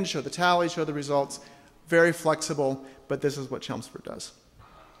have come in, show the tally, show the results. Very flexible, but this is what Chelmsford does.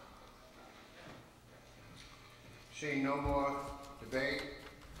 Seeing no more debate,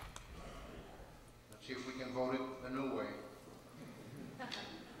 let's see if we can vote it the new way.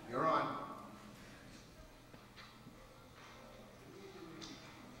 You're on.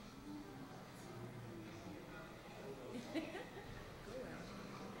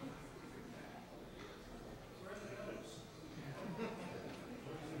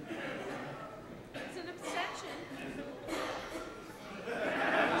 It's an abstention.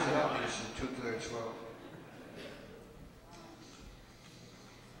 It's obvious, a 2/3 vote.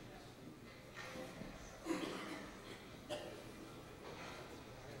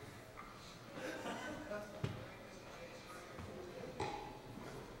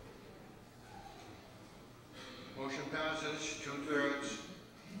 Motion passes, 2/3.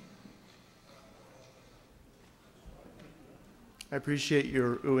 I appreciate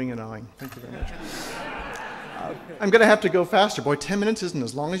your oohing and ahhing. Thank you very much. I'm going to have to go faster. Boy, 10 minutes isn't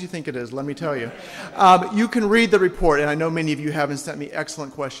as long as you think it is, let me tell you. You can read the report, and I know many of you have and sent me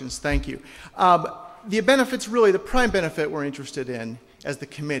excellent questions. Thank you. The benefits, really, the prime benefit we're interested in as the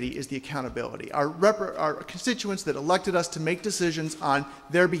committee is the accountability. Our constituents that elected us to make decisions on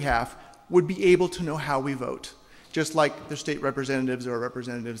their behalf would be able to know how we vote, just like their state representatives or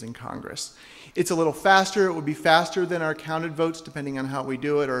representatives in Congress. It's a little faster. It would be faster than our counted votes, depending on how we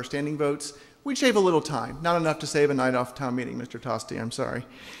do it, or our standing votes. We'd shave a little time. Not enough to save a night off town meeting, Mr. Tosti, I'm sorry.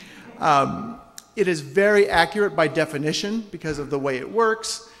 It is very accurate by definition because of the way it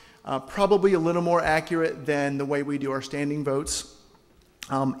works. probably a little more accurate than the way we do our standing votes.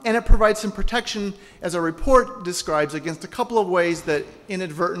 And it provides some protection, as our report describes, against a couple of ways that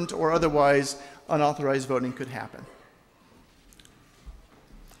inadvertent or otherwise unauthorized voting could happen.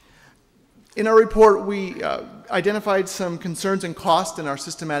 In our report, we identified some concerns and costs in our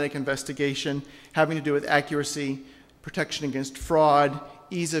systematic investigation having to do with accuracy, protection against fraud,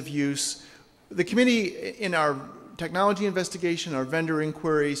 ease of use. The committee, in our technology investigation, our vendor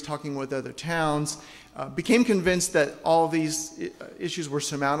inquiries, talking with other towns, became convinced that all of these issues were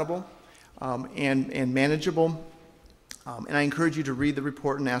surmountable and manageable. And I encourage you to read the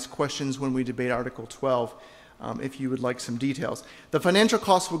report and ask questions when we debate Article 12 if you would like some details. The financial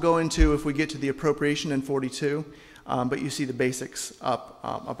costs will go into if we get to the appropriation in 42, but you see the basics up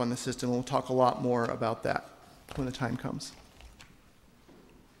on the system. We'll talk a lot more about that when the time comes.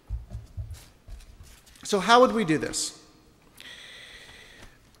 So how would we do this?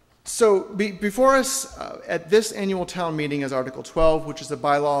 So before us at this annual town meeting is Article 12, which is a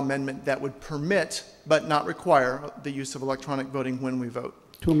bylaw amendment that would permit but not require the use of electronic voting when we vote.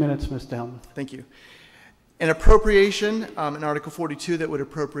 2 minutes, Mr. Helmuth. Thank you. An appropriation in Article 42 that would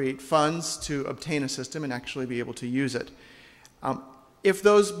appropriate funds to obtain a system and actually be able to use it. If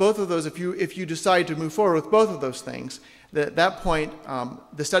you decide to move forward with both of those things, at that point,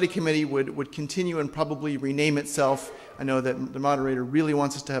 the study committee would continue and probably rename itself. I know that the moderator really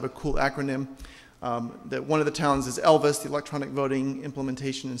wants us to have a cool acronym. That one of the towns is ELVIS, the Electronic Voting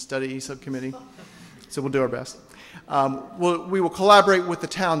Implementation and Study Subcommittee. So we'll do our best. We will collaborate with the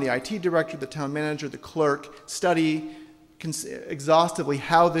town, the IT director, the town manager, the clerk, study exhaustively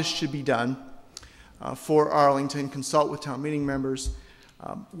how this should be done for Arlington, consult with town meeting members,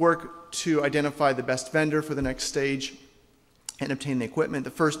 work to identify the best vendor for the next stage, and obtain the equipment. The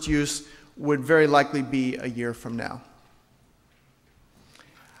first use would very likely be a year from now.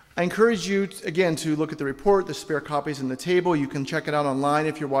 I encourage you, again, to look at the report. The spare copies in the table. You can check it out online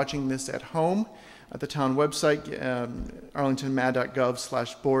if you're watching this at home at the town website,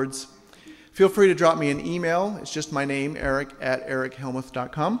 arlingtonmad.gov/boards. Feel free to drop me an email. It's just my name,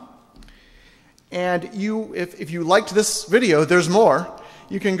 eric@erichelmuth.com. And if you liked this video, there's more.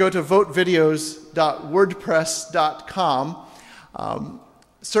 You can go to votevideos.wordpress.com.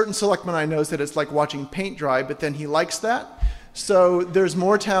 Certain selectmen I know said it's like watching paint dry, but then he likes that. So there's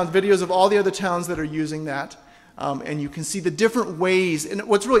more videos of all the other towns that are using that. And you can see the different ways, and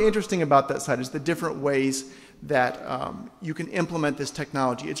what's really interesting about that site is the different ways that you can implement this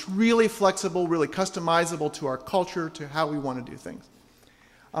technology. It's really flexible, really customizable to our culture, to how we want to do things.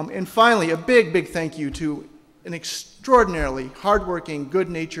 And finally, a big, big thank you to an extraordinarily hardworking,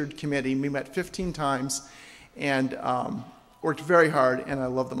 good-natured committee. We met 15 times and worked very hard, and I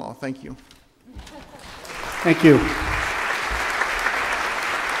love them all. Thank you. Thank you.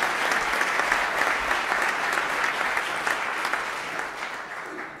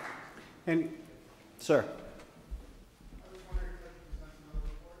 And, sir.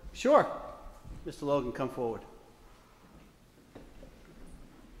 Sure. Mr. Logan, come forward.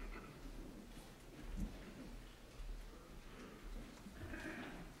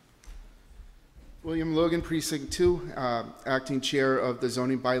 William Logan, Precinct 2, acting chair of the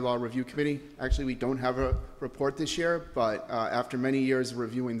Zoning Bylaw Review Committee. Actually, we don't have a report this year, but after many years of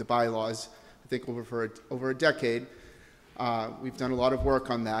reviewing the bylaws, I think over a decade, we've done a lot of work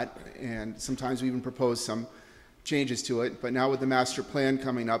on that, and sometimes we even propose some changes to it. But now with the master plan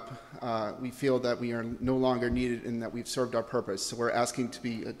coming up, we feel that we are no longer needed and that we've served our purpose. So we're asking to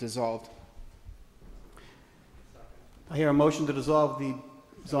be dissolved. I hear a motion to dissolve the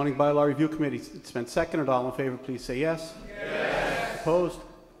Zoning Bylaw Review Committee. It's been seconded. All in favor, please say yes. Yes. Opposed?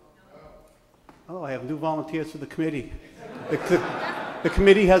 Oh, I have new volunteers for the committee. The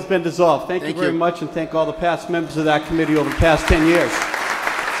committee has been dissolved. Thank you very much, and thank all the past members of that committee over the past 10 years.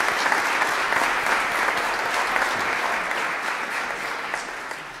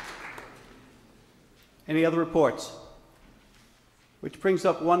 Any other reports? Which brings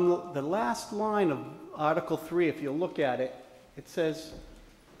up the last line of Article 3. If you look at it, it says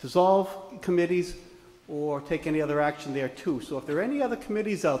dissolve committees or take any other action there too. So if there are any other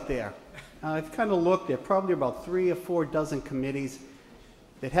committees out there, I've kind of looked, there are probably about 3 or 4 dozen committees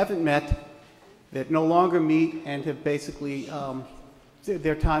that haven't met, that no longer meet, and have basically,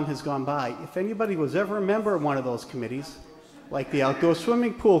 their time has gone by. If anybody was ever a member of one of those committees, like the Outdoor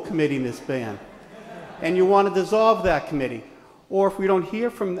Swimming Pool Committee, Ms. Ban, and you want to dissolve that committee, or if we don't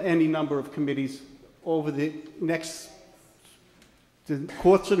hear from any number of committees over the next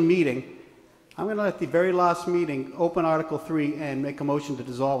course of the meeting, I'm going to, at the very last meeting, open Article 3 and make a motion to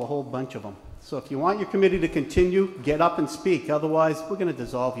dissolve a whole bunch of them. So if you want your committee to continue, get up and speak. Otherwise, we're going to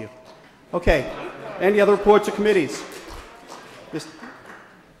dissolve you. Okay. Any other reports of committees?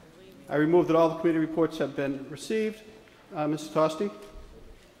 I removed that all the committee reports have been received. Mr. Tosti?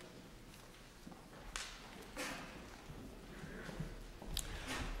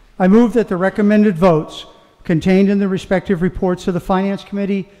 I move that the recommended votes contained in the respective reports of the Finance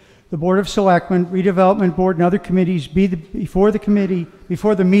Committee, the Board of Selectmen, Redevelopment Board, and other committees be before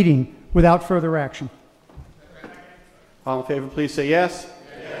the meeting without further action. All in favor, please say yes.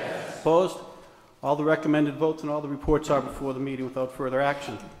 Yes. Opposed? All the recommended votes and all the reports are before the meeting without further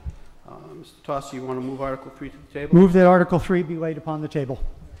action. Mr. Tosti, you want to move Article 3 to the table? Move that Article 3 be laid upon the table.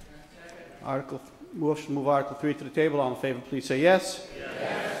 Motion to move Article 3 to the table. All in favor, please say yes.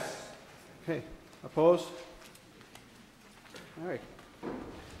 Yes. Okay. Opposed? All right. I'm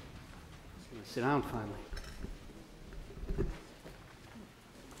going to sit down finally.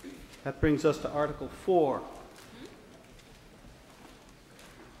 That brings us to Article 4.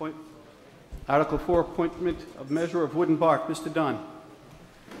 Article 4, appointment of measure of wood and bark. Mr. Dunn.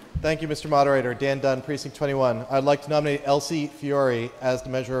 Thank you, Mr. Moderator. Dan Dunn, Precinct 21. I'd like to nominate Elsie Fiore as the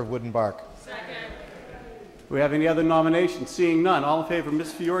measure of wood and bark. Second. Do we have any other nominations? Seeing none. All in favor of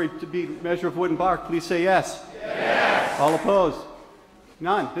Ms. Fiore to be measure of wood and bark, please say yes. Yes. All opposed?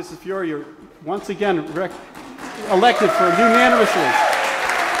 None. Mrs. Fiore, you're once again elected for unanimously.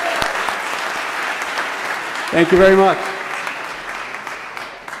 Thank you very much.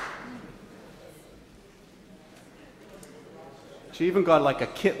 She even got like a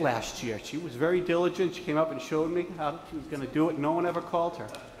kit last year. She was very diligent. She came up and showed me how she was going to do it. No one ever called her.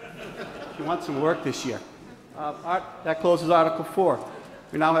 She wants some work this year. That closes Article 4.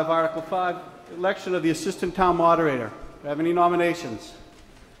 We now have Article 5, election of the Assistant Town Moderator. Do we have any nominations?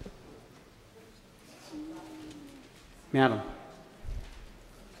 Madam.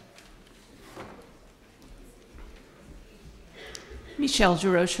 Michelle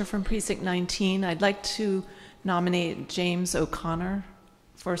Jerosha from Precinct 19. I'd like to nominate O'Connor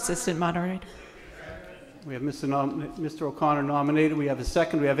for Assistant Moderator. We have Mr. O'Connor nominated. We have a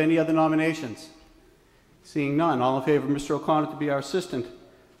second. Do we have any other nominations? Seeing none. All in favor of Mr. O'Connor to be our assistant,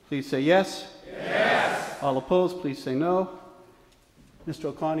 please say yes. Yes. All opposed, please say no. Mr.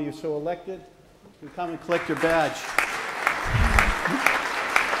 O'Connor, you're so elected. You can come and collect your badge.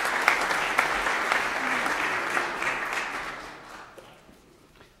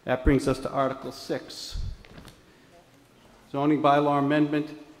 That brings us to Article 6. Zoning bylaw amendment,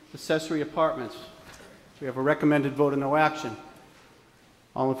 accessory apartments. We have a recommended vote of no action.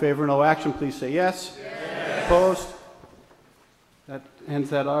 All in favor of no action, please say yes. Yes. Opposed? That ends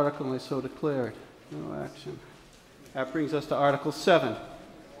that article, and I so declared. No action. That brings us to Article 7.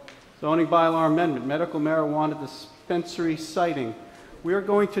 Zoning bylaw amendment, medical marijuana dispensary siting. We are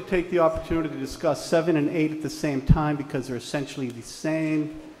going to take the opportunity to discuss 7 and 8 at the same time because they're essentially the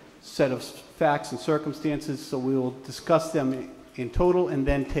same set of facts and circumstances, so we will discuss them in total and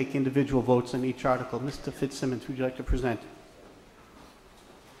then take individual votes on each article. Mr. Fitzsimmons, would you like to present?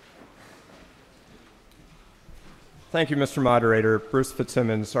 Thank you, Mr. Moderator. Bruce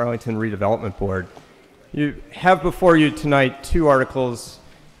Fitzsimmons, Arlington Redevelopment Board. You have before you tonight 2 articles,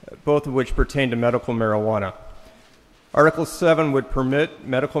 both of which pertain to medical marijuana. Article 7 would permit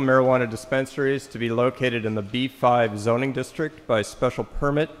medical marijuana dispensaries to be located in the B5 zoning district by special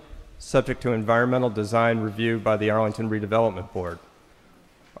permit, subject to environmental design review by the Arlington Redevelopment Board.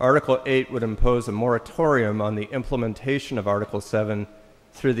 Article 8 would impose a moratorium on the implementation of Article 7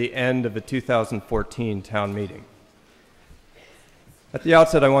 through the end of the 2014 town meeting. At the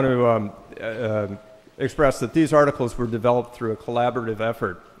outset, I want to express that these articles were developed through a collaborative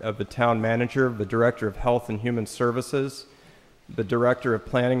effort of the town manager, the director of health and human services, the director of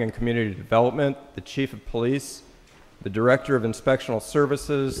planning and community development, the chief of police, the director of inspectional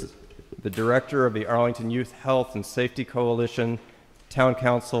services, the director of the Arlington Youth Health and Safety Coalition, town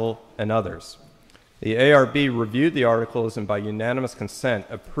council, and others. The ARB reviewed the articles and by unanimous consent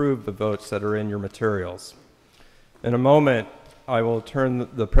approved the votes that are in your materials. In a moment, I will turn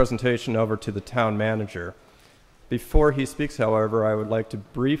the presentation over to the town manager. Before he speaks, however, I would like to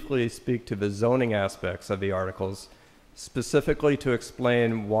briefly speak to the zoning aspects of the articles, specifically to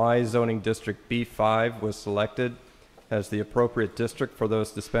explain why zoning district B5 was selected as the appropriate district for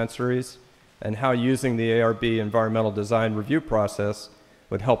those dispensaries, and how using the ARB environmental design review process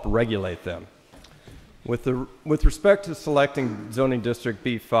would help regulate them. With respect to selecting zoning district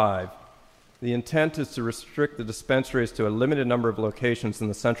B5, the intent is to restrict the dispensaries to a limited number of locations in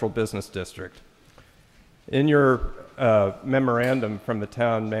the central business district. In your memorandum from the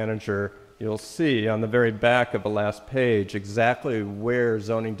town manager, you'll see on the very back of the last page exactly where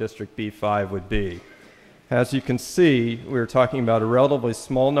zoning district B5 would be. As you can see, we're talking about a relatively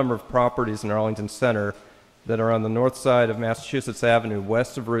small number of properties in Arlington Center that are on the north side of Massachusetts Avenue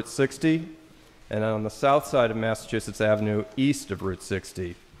west of Route 60 and on the south side of Massachusetts Avenue east of Route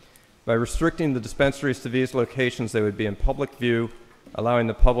 60. By restricting the dispensaries to these locations, they would be in public view, allowing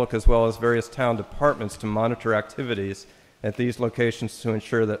the public as well as various town departments to monitor activities at these locations to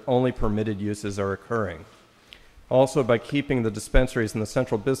ensure that only permitted uses are occurring. Also, by keeping the dispensaries in the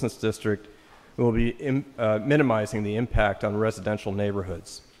central business district, we will be minimizing the impact on residential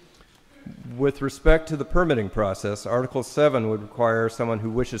neighborhoods. With respect to the permitting process, Article 7 would require someone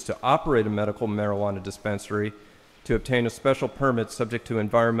who wishes to operate a medical marijuana dispensary to obtain a special permit subject to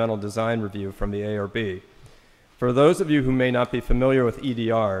environmental design review from the ARB. For those of you who may not be familiar with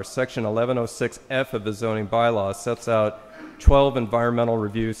EDR, Section 1106F of the zoning bylaw sets out 12 environmental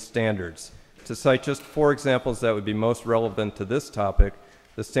review standards. To cite just 4 examples that would be most relevant to this topic,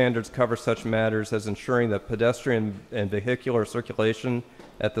 the standards cover such matters as ensuring that pedestrian and vehicular circulation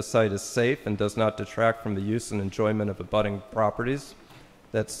at the site is safe and does not detract from the use and enjoyment of abutting properties,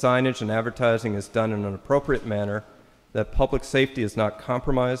 that signage and advertising is done in an appropriate manner, that public safety is not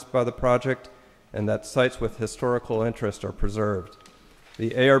compromised by the project, and that sites with historical interest are preserved.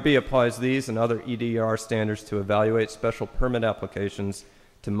 The ARB applies these and other EDR standards to evaluate special permit applications,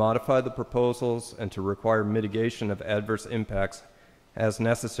 to modify the proposals, and to require mitigation of adverse impacts as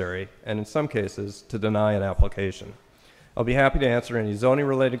necessary, and in some cases, to deny an application. I'll be happy to answer any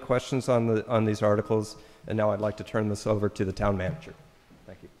zoning-related questions on these articles, and now I'd like to turn this over to the town manager.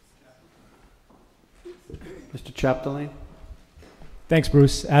 Thank you. Mr. Chapdelaine. Thanks,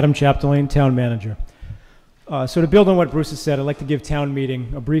 Bruce. Adam Chapdelaine, Town Manager. So to build on what Bruce has said, I'd like to give town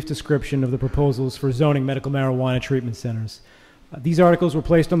meeting a brief description of the proposals for zoning medical marijuana treatment centers. These articles were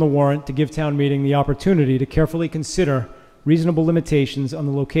placed on the warrant to give town meeting the opportunity to carefully consider reasonable limitations on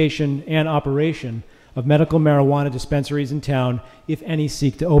the location and operation of medical marijuana dispensaries in town, if any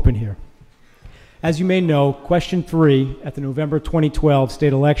seek to open here. As you may know, question 3 at the November 2012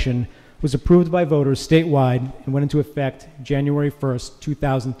 state election was approved by voters statewide and went into effect January 1st,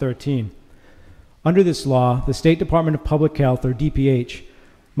 2013. Under this law, the State Department of Public Health, or DPH,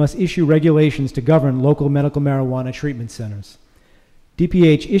 must issue regulations to govern local medical marijuana treatment centers.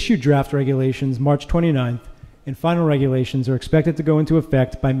 DPH issued draft regulations March 29th, and final regulations are expected to go into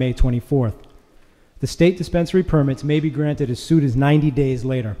effect by May 24th. The state dispensary permits may be granted as soon as 90 days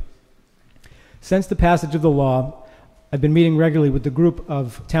later. Since the passage of the law, I've been meeting regularly with the group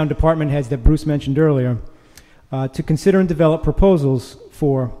of town department heads that Bruce mentioned earlier to consider and develop proposals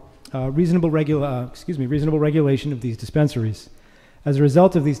for reasonable regulation of these dispensaries. As a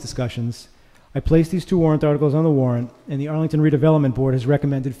result of these discussions, I placed these 2 warrant articles on the warrant, and the Arlington Redevelopment Board has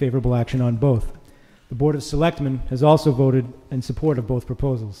recommended favorable action on both. The Board of Selectmen has also voted in support of both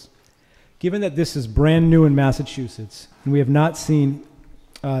proposals. Given that this is brand new in Massachusetts, and we have not seen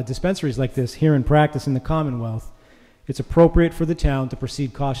dispensaries like this here in practice in the Commonwealth, it's appropriate for the town to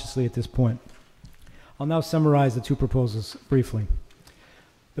proceed cautiously at this point. I'll now summarize the 2 proposals briefly.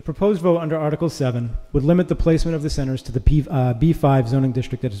 The proposed vote under Article 7 would limit the placement of the centers to the B5 zoning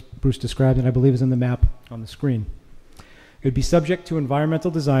district that Bruce described, and I believe is in the map on the screen. It would be subject to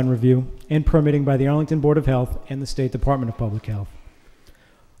environmental design review and permitting by the Arlington Board of Health and the State Department of Public Health.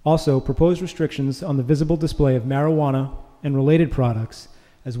 Also, proposed restrictions on the visible display of marijuana and related products,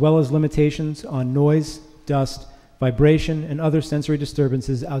 as well as limitations on noise, dust, vibration, and other sensory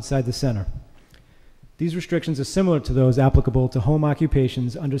disturbances outside the center. These restrictions are similar to those applicable to home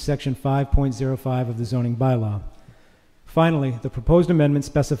occupations under Section 5.05 of the zoning bylaw. Finally, the proposed amendment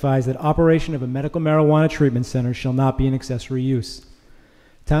specifies that operation of a medical marijuana treatment center shall not be an accessory use.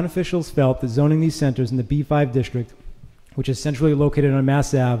 Town officials felt that zoning these centers in the B5 district, which is centrally located on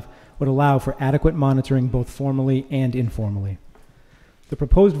Mass Ave, would allow for adequate monitoring both formally and informally. The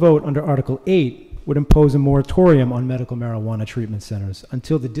proposed vote under Article 8 would impose a moratorium on medical marijuana treatment centers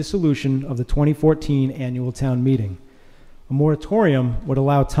until the dissolution of the 2014 annual town meeting. A moratorium would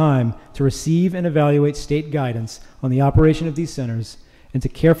allow time to receive and evaluate state guidance on the operation of these centers and to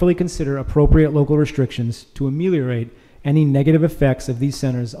carefully consider appropriate local restrictions to ameliorate any negative effects of these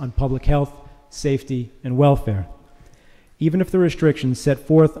centers on public health, safety, and welfare. Even if the restrictions set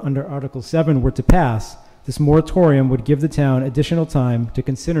forth under Article 7 were to pass, this moratorium would give the town additional time to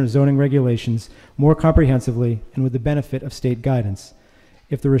consider zoning regulations more comprehensively and with the benefit of state guidance.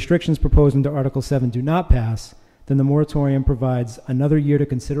 If the restrictions proposed under Article 7 do not pass, then the moratorium provides another year to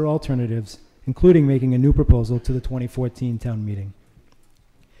consider alternatives, including making a new proposal to the 2014 town meeting.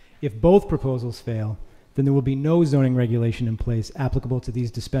 If both proposals fail, then there will be no zoning regulation in place applicable to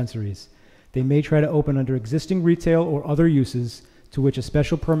these dispensaries, They may try to open under existing retail or other uses to which a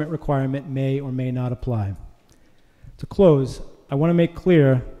special permit requirement may or may not apply. To close, I want to make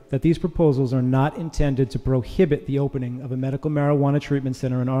clear that these proposals are not intended to prohibit the opening of a medical marijuana treatment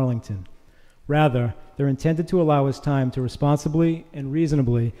center in Arlington. Rather, they're intended to allow us time to responsibly and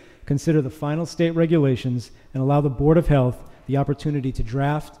reasonably consider the final state regulations and allow the Board of Health the opportunity to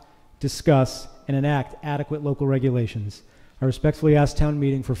draft, discuss, and enact adequate local regulations. I respectfully ask town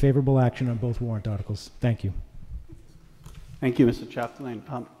meeting for favorable action on both warrant articles. Thank you. Thank you, Mr. Chapdelaine.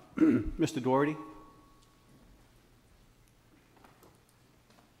 Mr. Doherty?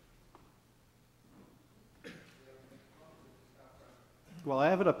 Well, I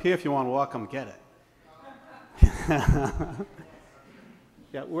have it up here if you want to walk, come get it.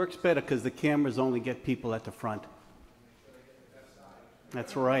 Yeah, it works better because the cameras only get people at the front.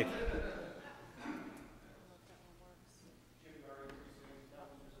 That's right.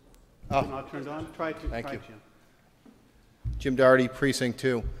 Oh. Not turned on? Try to. Thank you. Jim. Jim Doherty, Precinct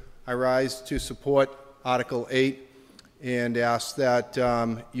 2. I rise to support Article 8 and ask that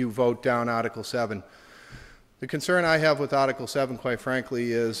you vote down Article 7. The concern I have with Article 7, quite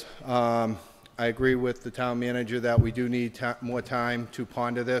frankly, is I agree with the town manager that we do need more time to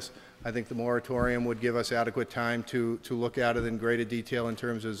ponder this. I think the moratorium would give us adequate time to look at it in greater detail in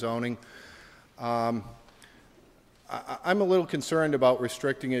terms of zoning. I'm a little concerned about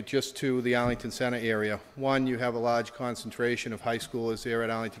restricting it just to the Arlington Center area. One, you have a large concentration of high schoolers there at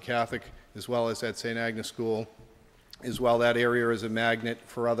Arlington Catholic, as well as at St. Agnes School. As well, that area is a magnet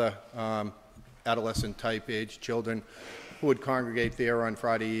for other adolescent-type age children who would congregate there on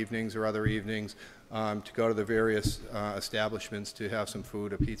Friday evenings or other evenings to go to the various establishments to have some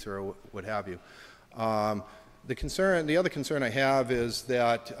food, a pizza, or what have you. The other concern I have is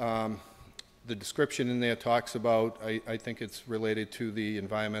that the description in there talks about, I think it's related to the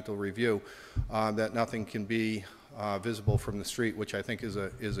environmental review, that nothing can be visible from the street, which I think is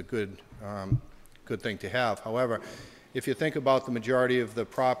a good thing to have. However, if you think about the majority of the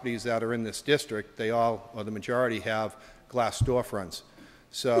properties that are in this district, they all, or the majority, have glass storefronts.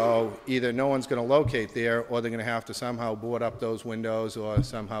 So either no one's going to locate there, or they're going to have to somehow board up those windows or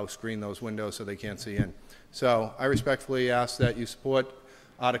somehow screen those windows so they can't see in. So I respectfully ask that you support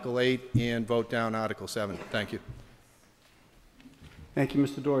Article 8 and vote down Article 7. Thank you. Thank you,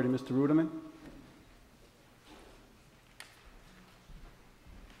 Mr. Doherty. Mr. Ruderman?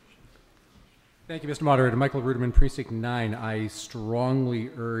 Thank you, Mr. Moderator. Michael Ruderman, Precinct 9. I strongly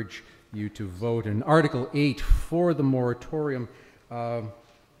urge you to vote in Article 8 for the moratorium.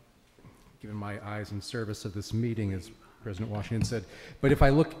 Given my eyes in service of this meeting, as President Washington said. But if I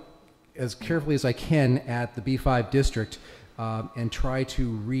look as carefully as I can at the B5 district and try to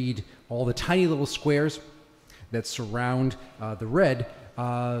read all the tiny little squares that surround the red,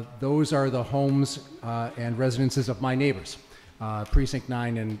 those are the homes and residences of my neighbors. Precinct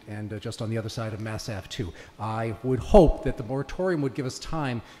 9 and just on the other side of Mass Ave 2. I would hope that the moratorium would give us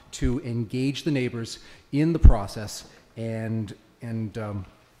time to engage the neighbors in the process and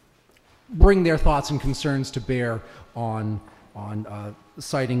bring their thoughts and concerns to bear on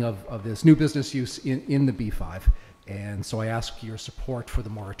citing of this new business use in the B5. And so I ask your support for the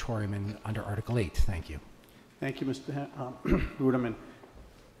moratorium under Article 8. Thank you. Thank you, Mr. Ruderman.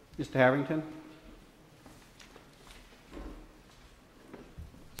 Mr. Harrington?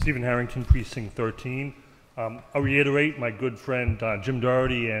 Stephen Harrington, Precinct 13. I'll reiterate my good friend Jim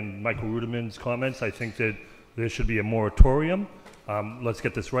Doherty and Michael Ruderman's comments. I think that there should be a moratorium. Let's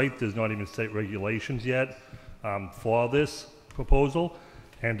get this right. There's not even state regulations yet for this proposal.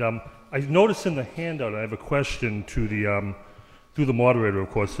 And I noticed in the handout, I have a question to the, through the moderator, of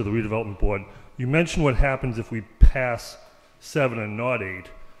course, to the redevelopment board. You mentioned what happens if we pass 7 and not 8.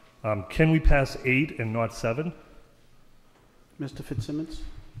 Can we pass 8 and not 7? Mr. Fitzsimmons?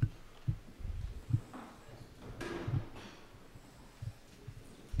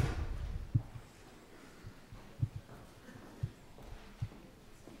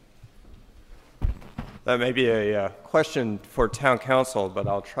 That may be a question for town council, but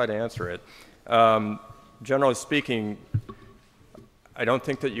I'll try to answer it. Generally speaking, I don't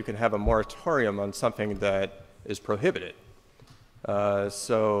think that you can have a moratorium on something that is prohibited.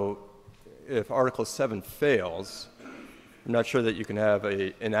 So if Article 7 fails, I'm not sure that you can have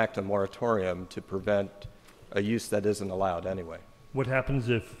enact a moratorium to prevent a use that isn't allowed anyway. What happens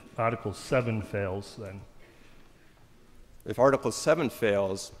if Article 7 fails then? If Article 7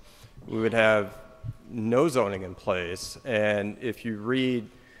 fails, we would have no zoning in place, and if you read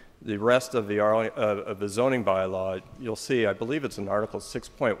the rest of the zoning bylaw, you'll see, I believe it's in Article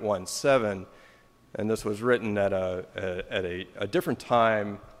 6.17, and this was written at a different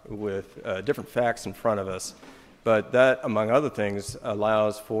time with different facts in front of us. But that, among other things,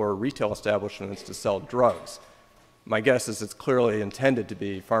 allows for retail establishments to sell drugs. My guess is it's clearly intended to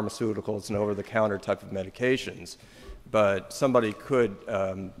be pharmaceuticals and over-the-counter type of medications, but somebody could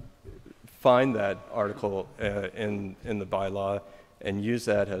find that article in the bylaw and use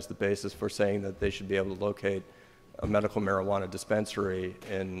that as the basis for saying that they should be able to locate a medical marijuana dispensary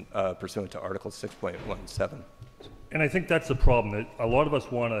in pursuant to Article 6.17. And I think that's the problem, that a lot of us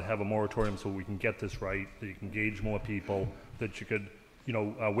want to have a moratorium so we can get this right, that you can engage more people, that you could,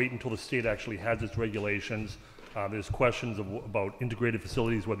 wait until the state actually has its regulations. There's questions about integrated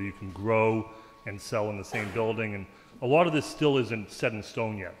facilities, whether you can grow and sell in the same building, and a lot of this still isn't set in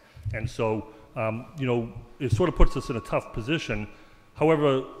stone yet. And so, it sort of puts us in a tough position.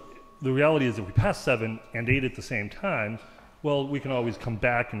 However, the reality is if we pass 7 and 8 at the same time, well, we can always come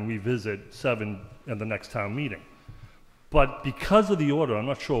back and revisit 7 at the next town meeting. But because of the order, I'm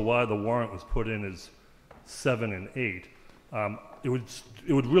not sure why the warrant was put in as 7 and 8. It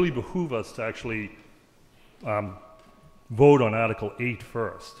would really behoove us to actually vote on Article 8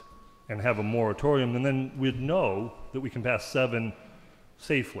 first and have a moratorium, and then we'd know that we can pass 7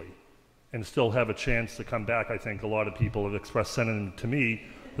 safely and still have a chance to come back. I think a lot of people have expressed sentiment to me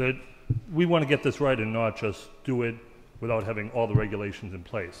that we want to get this right and not just do it without having all the regulations in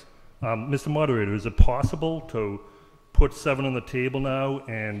place. Mr. Moderator, is it possible to put 7 on the table now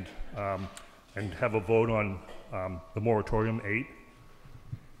and have a vote on the moratorium 8?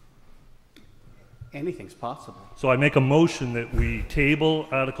 Anything's possible. So I make a motion that we table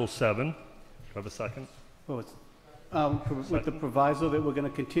Article 7. Do you have a second? Oh, it's, with the proviso that we're going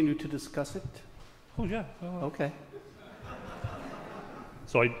to continue to discuss it? Oh, yeah. Okay.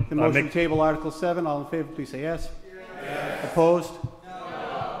 So the motion to table Article 7. All in favor, please say yes. Yes. Opposed?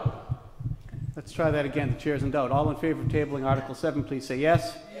 No. Let's try that again. The chair's in doubt. All in favor of tabling Article 7, please say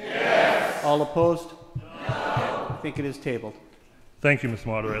yes. Yes. All opposed? No. I think it is tabled. Thank you, Mr.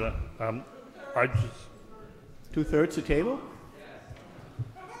 Moderator. I just... 2/3 to table?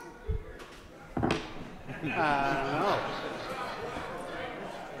 No.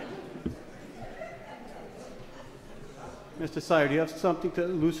 Mr. Sire, do you have something to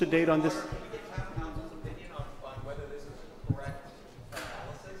elucidate on this?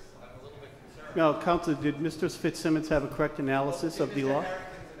 No, Councilor, did Mr. Fitzsimmons have a correct analysis of the law?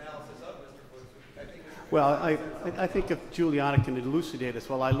 Well, I think if Juliana can elucidate us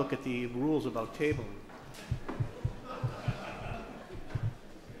while I look at the rules about tabling.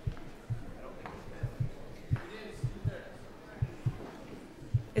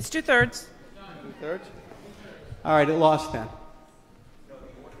 It's 2/3. 2/3? All right, it lost then.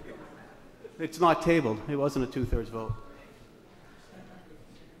 It's not tabled. It wasn't a 2/3 vote.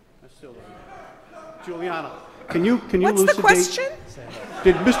 Juliana, can you What's elucidate? the question?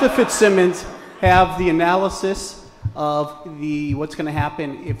 Did Mr. Fitzsimmons have the analysis of what's going to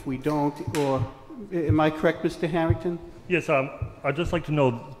happen if we don't, or am I correct, Mr. Harrington? Yes, I'd just like to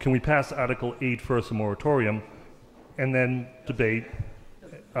know, can we pass Article 8 first, a moratorium, and then debate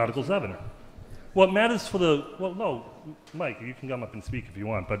Article 7? Well, it matters for well, no, Mike, you can come up and speak if you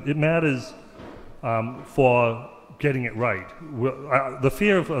want, but it matters for getting it right. The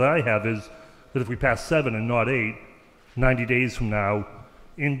fear that I have is that if we pass 7 and not 8, 90 days from now,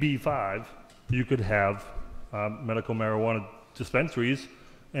 in B5, you could have medical marijuana dispensaries,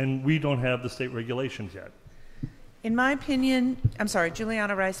 and we don't have the state regulations yet. In my opinion, I'm sorry,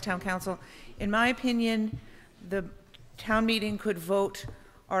 Juliana Rice, Town Council. In my opinion, the town meeting could vote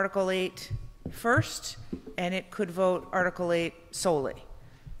Article 8 first, and it could vote Article 8 solely.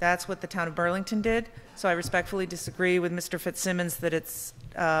 That's what the town of Burlington did. So I respectfully disagree with Mr. Fitzsimmons that it's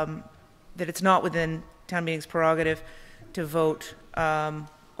not within town meeting's prerogative to vote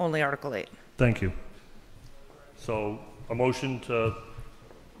only Article 8. Thank you. So a motion to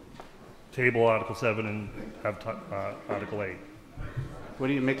table Article 7 and have Article 8. What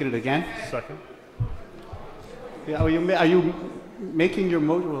are you making it again? Second. Yeah, are you making your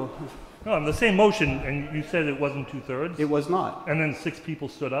motion? No, I'm the same motion, and you said it wasn't 2/3. It was not. And then 6 people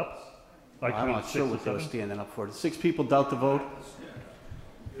stood up. I'm not sure what they were standing up for. 6 people doubt the vote.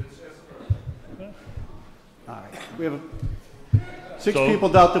 All right. We have 6 people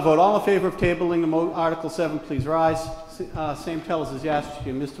doubt the vote. All in favor of tabling the Article 7, please rise. Same tells as yes.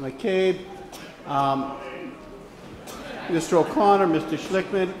 Mr. McCabe, Mr. O'Connor, Mr.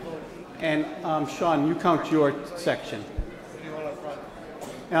 Schlickman, and Sean, you count your section.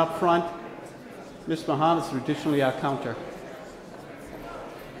 Out front, Ms. Mahan is traditionally our counter.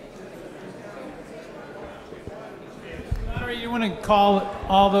 You want to call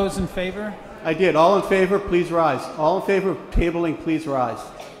all those in favor? I did. All in favor, please rise. All in favor of tabling, please rise.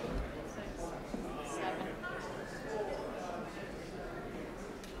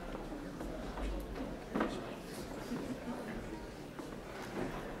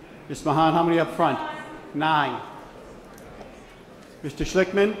 Ms. Mahan, how many up front? 9. Mr.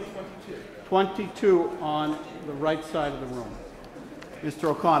 Schlickman? 22 on the right side of the room. Mr.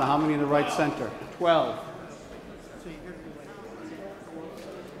 O'Connor, how many in the right center? 12.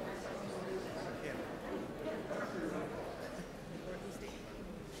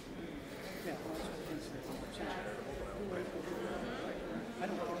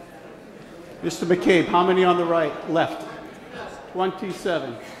 Mr. McCabe, how many on the right, left?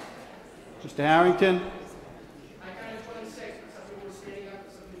 27. Mr. Harrington?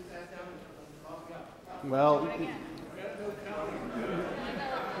 Well,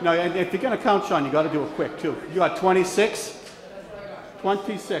 no, if you're going to count, Sean, you got to do it quick, too. You got 26?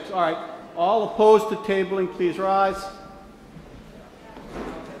 26, all right. All opposed to tabling, please rise.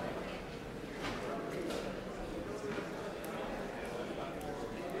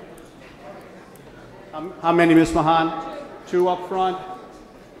 How many, Ms. Mahan? 2 up front.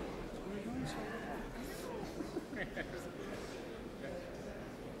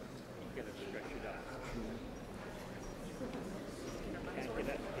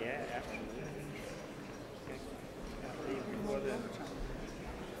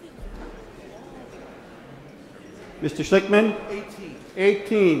 Mr. Schlickman? 18.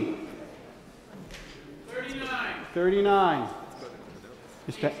 18. 39. 39.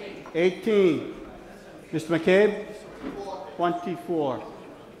 Mr. 18. Mr. McCabe? 24.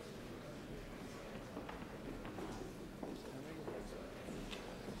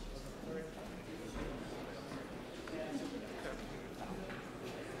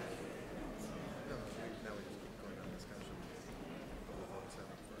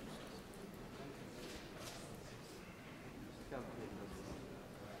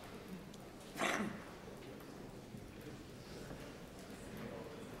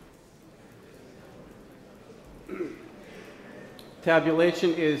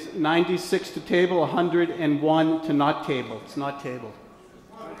 Tabulation is 96 to table, 101 to not table. It's not tabled.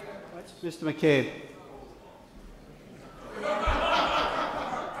 Mr. McCabe.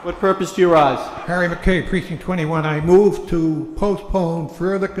 What purpose do you rise? Harry McCabe, Precinct 21. I move to postpone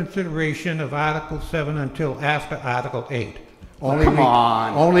further consideration of Article 7 until after Article 8. Come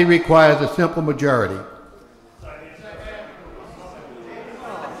on. Only requires a simple majority.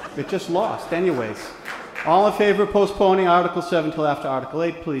 It just lost anyways. All in favor of postponing Article 7 till after Article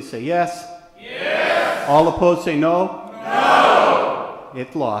 8, please say yes. Yes. All opposed say no. No.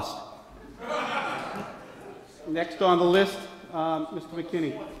 It lost. Next on the list, Mr.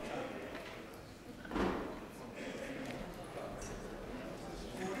 McKinney.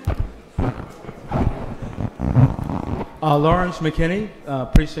 Lawrence McKinney,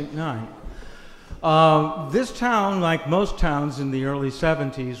 Precinct 9. This town, like most towns in the early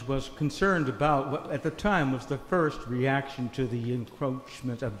 70s, was concerned about what at the time was the first reaction to the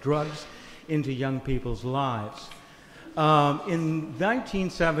encroachment of drugs into young people's lives. In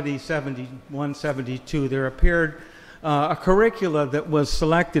 1970, 71, 72, there appeared a curricula that was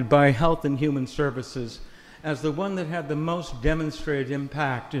selected by Health and Human Services as the one that had the most demonstrated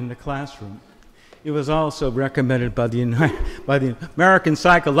impact in the classroom. It was also recommended by the American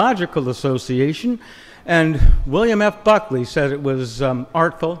Psychological Association, and William F. Buckley said it was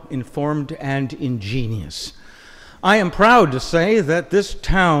artful, informed, and ingenious. I am proud to say that this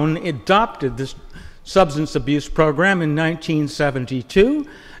town adopted this substance abuse program in 1972,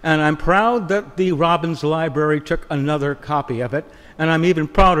 and I'm proud that the Robbins Library took another copy of it, and I'm even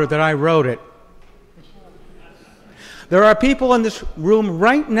prouder that I wrote it. There are people in this room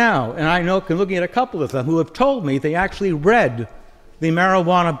right now, and I know, looking at a couple of them, who have told me they actually read the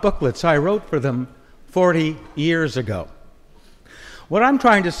marijuana booklets I wrote for them 40 years ago. What I'm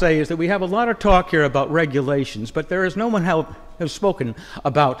trying to say is that we have a lot of talk here about regulations, but there is no one who has spoken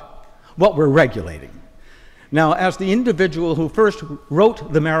about what we're regulating. Now, as the individual who first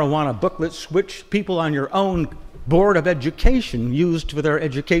wrote the marijuana booklets, which people on your own Board of Education used for their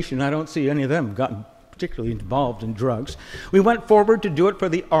education, I don't see any of them gotten particularly involved in drugs. We went forward to do it for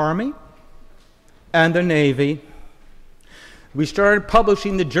the Army and the Navy. We started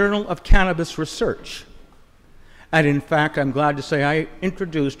publishing the Journal of Cannabis Research. And in fact, I'm glad to say I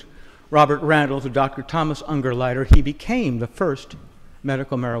introduced Robert Randall to Dr. Thomas Ungerleider. He became the first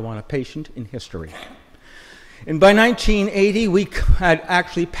medical marijuana patient in history. And by 1980, we had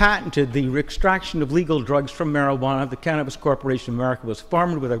actually patented the extraction of legal drugs from marijuana. The Cannabis Corporation of America was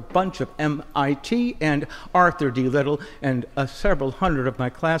formed with a bunch of MIT and Arthur D. Little and several hundred of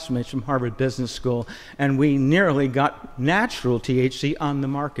my classmates from Harvard Business School, and we nearly got natural THC on the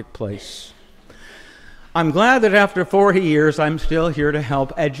marketplace. I'm glad that after 40 years, I'm still here to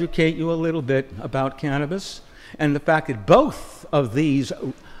help educate you a little bit about cannabis and the fact that both of these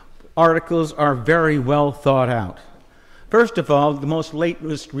articles are very well thought out. First of all, the most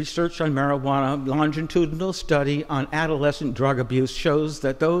latest research on marijuana, longitudinal study on adolescent drug abuse, shows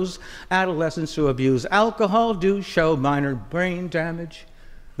that those adolescents who abuse alcohol do show minor brain damage.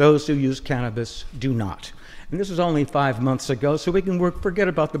 Those who use cannabis do not. And this was only 5 months ago, so we can forget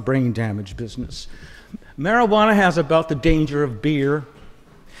about the brain damage business. Marijuana has about the danger of beer.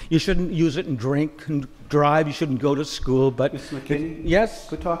 You shouldn't use it and drink and drive. You shouldn't go to school, but... Mr. McKinney?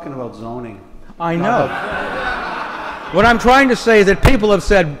 Yes? We're talking about zoning. I know. What I'm trying to say is that people have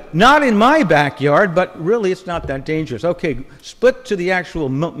said, not in my backyard, but really it's not that dangerous. Okay, split to the actual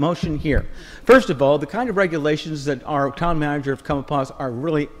motion here. First of all, the kind of regulations that our town manager have come upon are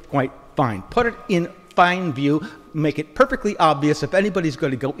really quite fine. Put it in fine view, make it perfectly obvious. If anybody's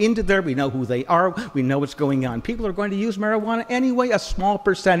going to go into there, we know who they are, we know what's going on. People are going to use marijuana anyway. A small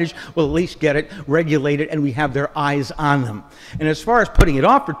percentage will at least get it regulated, and we have their eyes on them. And as far as putting it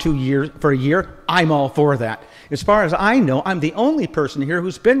off for a year, I'm all for that. As far as I know, I'm the only person here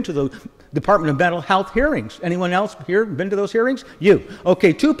who's been to the Department of Mental Health hearings. Anyone else here been to those hearings? You.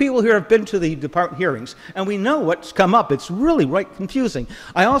 Okay, 2 people here have been to the department hearings, and we know what's come up. It's really right confusing.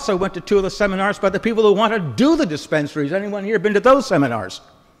 I also went to 2 of the seminars by the people who want to do the dispensaries. Anyone here been to those seminars?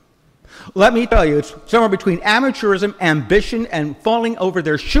 Let me tell you, it's somewhere between amateurism, ambition, and falling over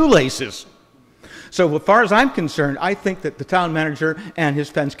their shoelaces. So as far as I'm concerned, I think that the town manager and his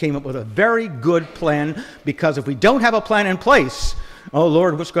friends came up with a very good plan, because if we don't have a plan in place, oh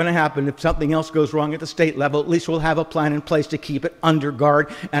Lord, what's going to happen if something else goes wrong at the state level? At least we'll have a plan in place to keep it under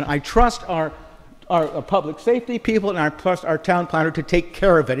guard. And I trust our public safety people, and I trust our town planner to take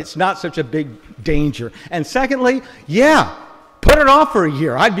care of it. It's not such a big danger. And secondly, yeah, put it off for a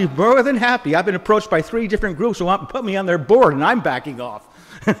year. I'd be more than happy. I've been approached by 3 different groups who want to put me on their board, and I'm backing off.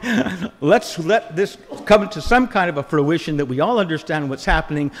 Let's let this come to some kind of a fruition that we all understand what's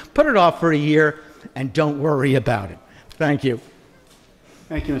happening. Put it off for a year, and don't worry about it. Thank you.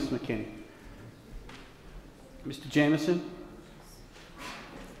 Thank you, Mr. McKinney. Mr. Jameson?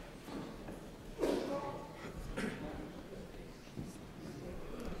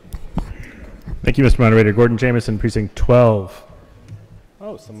 Thank you, Mr. Moderator. Gordon Jameson, Precinct 12.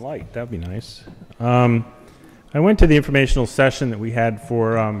 Oh, some light. That would be nice. I went to the informational session that we had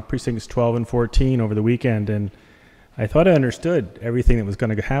for Precincts 12 and 14 over the weekend, and I thought I understood everything that was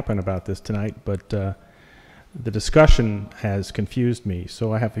going to happen about this tonight, but the discussion has confused me,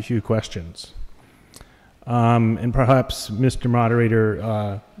 so I have a few questions. And perhaps, Mr.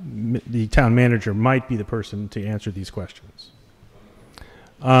 Moderator, the town manager might be the person to answer these questions.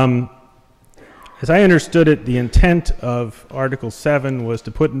 As I understood it, the intent of Article 7 was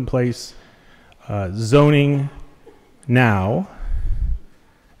to put in place zoning now,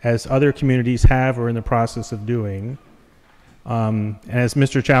 as other communities have or in the process of doing. As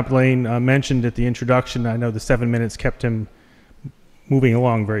Mr. Chapelain mentioned at the introduction, I know the 7 minutes kept him moving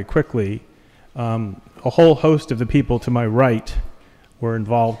along very quickly. A whole host of the people to my right were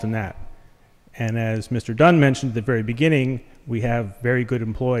involved in that. And as Mr. Dunn mentioned at the very beginning, we have very good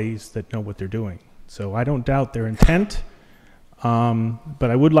employees that know what they're doing. So I don't doubt their intent,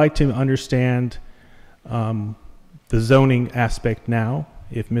 but I would like to understand the zoning aspect now,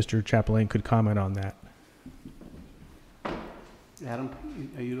 if Mr. Chapelain could comment on that. Adam,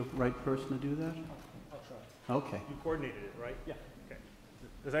 are you the right person to do that? I'll try. Okay. You coordinated it, right? Yeah. Okay.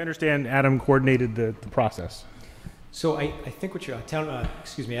 As I understand, Adam coordinated the process. So I think what you're Adam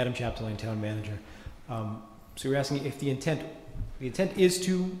Chapelain, town manager. So you're asking if the intent is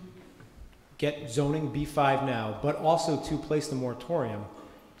to get zoning B5 now, but also to place the moratorium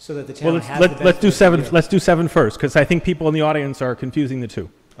so that the town has the benefit. Let's do 7 first, because I think people in the audience are confusing the two.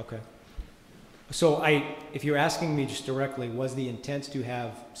 Okay. So if you're asking me just directly, was the intent to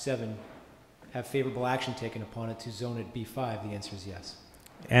have 7 have favorable action taken upon it to zone it B5? The answer is yes.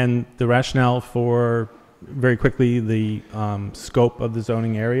 And the rationale for, very quickly, the scope of the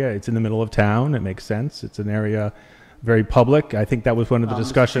zoning area? It's in the middle of town. It makes sense. It's an area very public. I think that was one of the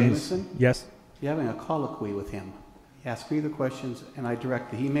discussions. Mr. Jameson, yes? You're having a colloquy with him. He asks me the questions, and I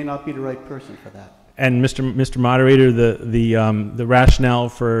direct it. He may not be the right person for that. And Mr. Moderator, the rationale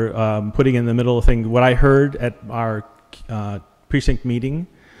for putting in the middle of things, what I heard at our precinct meeting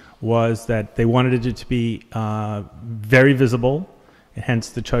was that they wanted it to be very visible, and hence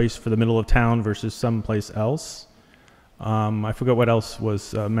the choice for the middle of town versus someplace else. I forgot what else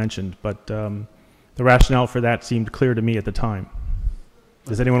was mentioned, but the rationale for that seemed clear to me at the time.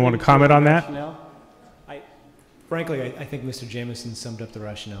 Does anyone want to comment on that? Frankly, I think Mr. Jameson summed up the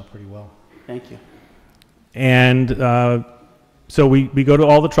rationale pretty well. Thank you. And So we go to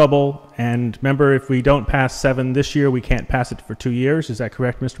all the trouble, and remember, if we don't pass 7 this year, we can't pass it for 2 years. Is that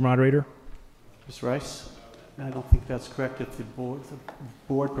correct, Mr. Moderator? Ms. Rice? I don't think that's correct. If the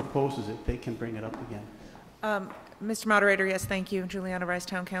board proposes it, they can bring it up again. Mr. Moderator, yes, thank you. Juliana Rice,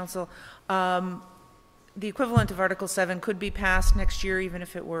 Town Council. The equivalent of Article 7 could be passed next year, even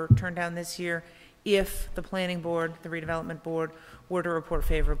if it were turned down this year, if the Planning Board, the Redevelopment Board, were to report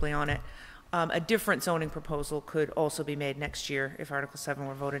favorably on it. A different zoning proposal could also be made next year if Article 7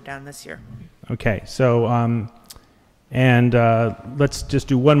 were voted down this year. Okay, so, let's just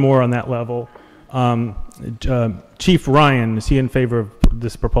do one more on that level. Chief Ryan, is he in favor of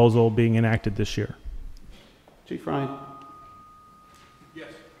this proposal being enacted this year? Chief Ryan? Yes.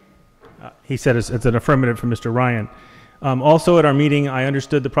 He said it's an affirmative from Mr. Ryan. Also at our meeting, I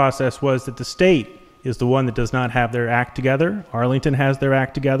understood the process was that the state is the one that does not have their act together. Arlington has their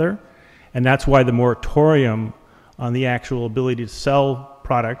act together, and that's why the moratorium on the actual ability to sell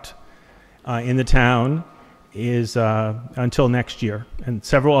product in the town is until next year. And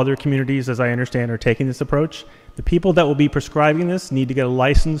several other communities, as I understand, are taking this approach. The people that will be prescribing this need to get a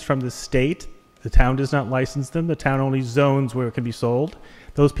license from the state. The town does not license them. The town only zones where it can be sold.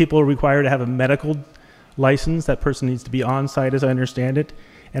 Those people are required to have a medical license. That person needs to be on site, as I understand it.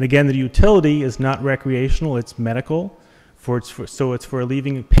 And again, the utility is not recreational, it's medical. So it's for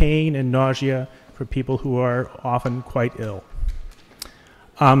relieving pain and nausea for people who are often quite ill.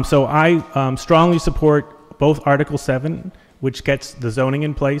 So I strongly support both Article 7, which gets the zoning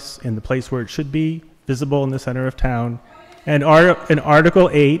in place the place where it should be, visible in the center of town, and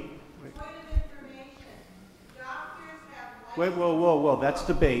Article 8. Wait, whoa, that's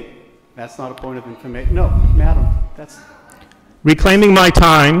debate. That's not a point of information. No, madam, that's... Reclaiming my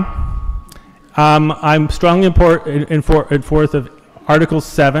time, I'm strongly in forth of Article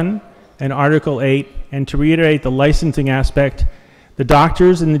 7 and Article 8, and to reiterate the licensing aspect, the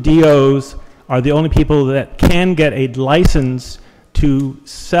doctors and the DOs are the only people that can get a license to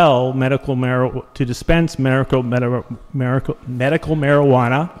sell to dispense medical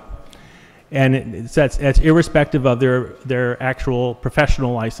marijuana, and that's irrespective of their actual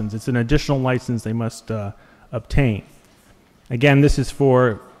professional license. It's an additional license they must obtain. Again, this is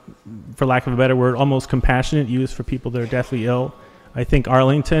for lack of a better word, almost compassionate use for people that are deathly ill. I think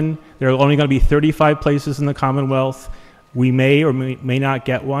Arlington, there are only going to be 35 places in the Commonwealth. We may or may not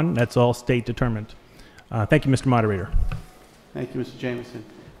get one. That's all state determined. Thank you, Mr. Moderator. Thank you, Mr. Jameson.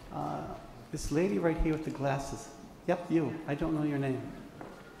 This lady right here with the glasses. Yep, you. I don't know your name.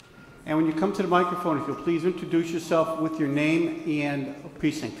 And when you come to the microphone, if you'll please introduce yourself with your name and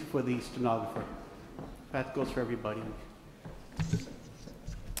precinct for the stenographer. That goes for everybody.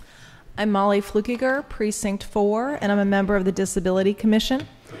 I'm Molly Flukiger, Precinct 4, and I'm a member of the Disability Commission.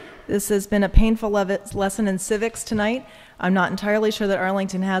 This has been a painful lesson in civics tonight. I'm not entirely sure that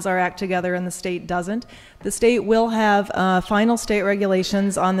Arlington has our act together and the state doesn't. The state will have final state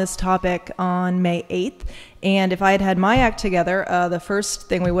regulations on this topic on May 8th, and if I had had my act together, the first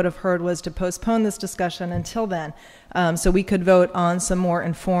thing we would have heard was to postpone this discussion until then, so we could vote on some more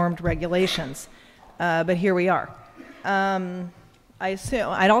informed regulations. But here we are.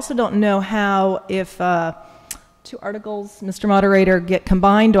 I also don't know how, if 2 articles, Mr. Moderator, get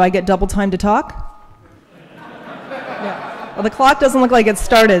combined, do I get double time to talk? Yeah. Well, the clock doesn't look like it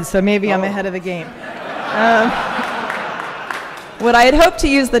started, so maybe I'm ahead of the game. What I had hoped to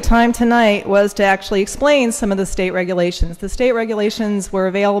use the time tonight was to actually explain some of the state regulations. The state regulations were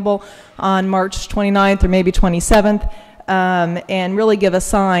available on March 29th or maybe 27th. And really give a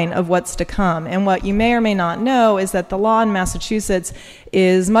sign of what's to come. And what you may or may not know is that the law in Massachusetts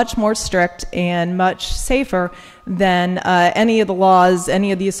is much more strict and much safer than any of the laws,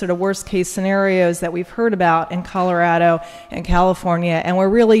 any of these sort of worst case scenarios that we've heard about in Colorado and California. And we're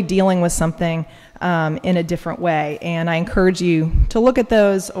really dealing with something in a different way. And I encourage you to look at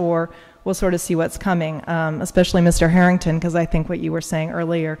those, or we'll sort of see what's coming, especially Mr. Harrington, because I think what you were saying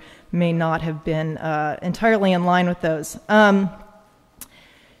earlier may not have been entirely in line with those.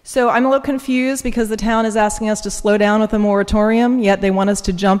 So I'm a little confused because the town is asking us to slow down with a moratorium, yet they want us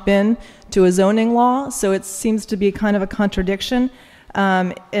to jump in to a zoning law, so it seems to be kind of a contradiction.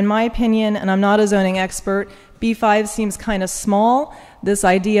 In my opinion, and I'm not a zoning expert, B5 seems kind of small. This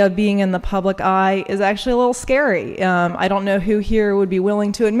idea of being in the public eye is actually a little scary. I don't know who here would be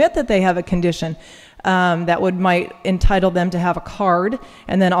willing to admit that they have a condition that might entitle them to have a card,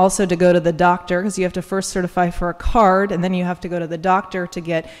 and then also to go to the doctor, because you have to first certify for a card, and then you have to go to the doctor to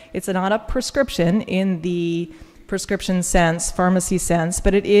get, it's not a prescription in the prescription sense, pharmacy sense,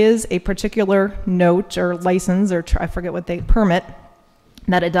 but it is a particular note or license, or I forget what they permit,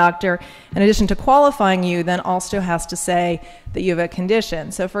 that a doctor, in addition to qualifying you, then also has to say that you have a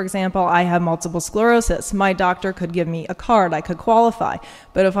condition. So for example, I have multiple sclerosis. My doctor could give me a card, I could qualify.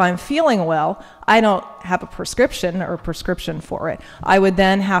 But if I'm feeling well, I don't have a prescription for it. I would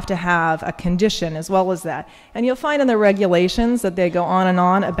then have to have a condition as well as that. And you'll find in the regulations that they go on and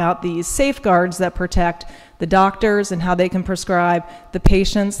on about these safeguards that protect the doctors and how they can prescribe the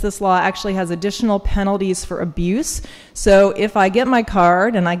patients. This law actually has additional penalties for abuse. So if I get my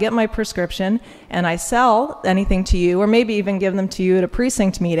card and I get my prescription and I sell anything to you, or maybe even give them to you at a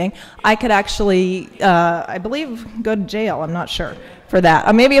precinct meeting, I could actually, I believe, go to jail. I'm not sure for that.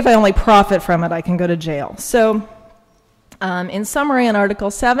 Or maybe if I only profit from it, I can go to jail. So in summary, on Article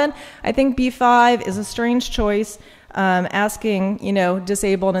 7, I think B5 is a strange choice. Asking,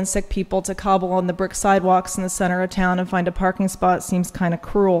 disabled and sick people to cobble on the brick sidewalks in the center of town and find a parking spot seems kind of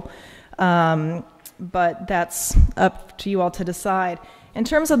cruel. But that's up to you all to decide. In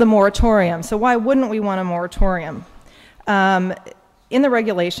terms of the moratorium, so why wouldn't we want a moratorium? In the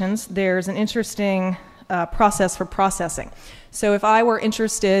regulations, there's an interesting process for processing. So if I were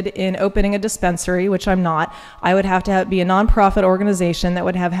interested in opening a dispensary, which I'm not, I would have to be a nonprofit organization that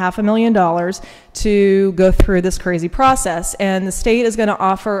would have $500,000 to go through this crazy process. And the state is going to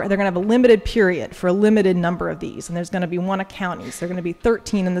offer, they're going to have a limited period for a limited number of these. And there's going to be one a county, so there are going to be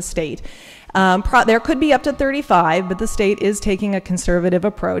 13 in the state. There could be up to 35, but the state is taking a conservative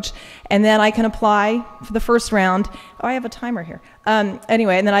approach. And then I can apply for the first round. Oh, I have a timer here.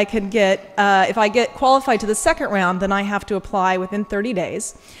 Anyway, and then I can get, if I get qualified to the second round, then I have to apply within 30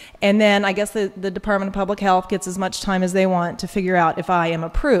 days. And then I guess the Department of Public Health gets as much time as they want to figure out if I am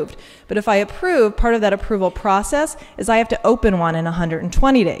approved. But if I approve, part of that approval process is I have to open one in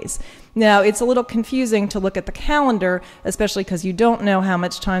 120 days. Now, it's a little confusing to look at the calendar, especially because you don't know how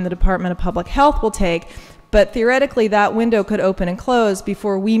much time the Department of Public Health will take, but theoretically that window could open and close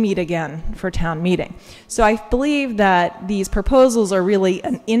before we meet again for town meeting. So I believe that these proposals are really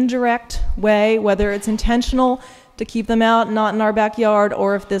an indirect way, whether it's intentional to keep them out, not in our backyard,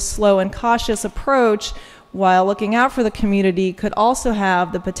 or if this slow and cautious approach, while looking out for the community, could also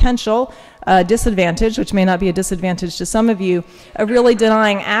have the potential disadvantage, which may not be a disadvantage to some of you, of really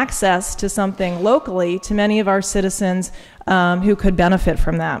denying access to something locally to many of our citizens who could benefit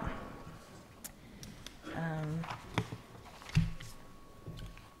from that.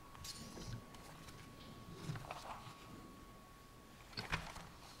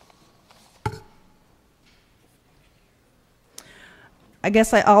 I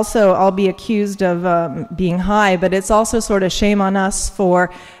guess I'll be accused of being high, but it's also sort of shame on us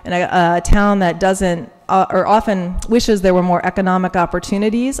for a town that doesn't, or often wishes there were more economic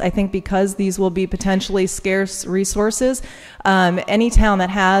opportunities. I think because these will be potentially scarce resources, any town that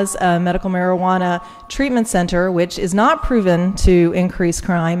has a medical marijuana treatment center, which is not proven to increase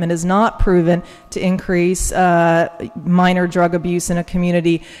crime and is not proven to increase minor drug abuse in a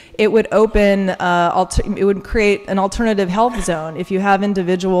community, it would open, it would create an alternative health zone. If you have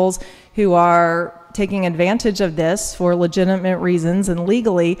individuals who are taking advantage of this for legitimate reasons and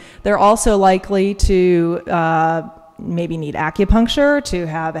legally, they're also likely to maybe need acupuncture, to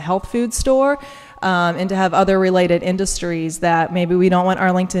have a health food store, and to have other related industries that maybe we don't want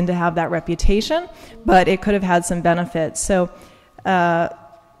Arlington to have that reputation, but it could have had some benefits. So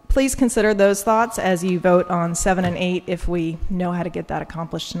please consider those thoughts as you vote on 7 and 8 if we know how to get that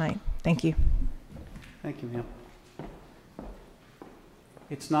accomplished tonight. Thank you. Thank you, ma'am.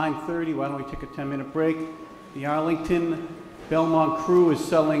 It's 9:30. Why don't we take a 10-minute break? The Arlington Belmont crew is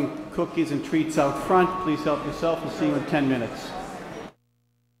selling cookies and treats out front. Please help yourself. We'll see you in 10 minutes.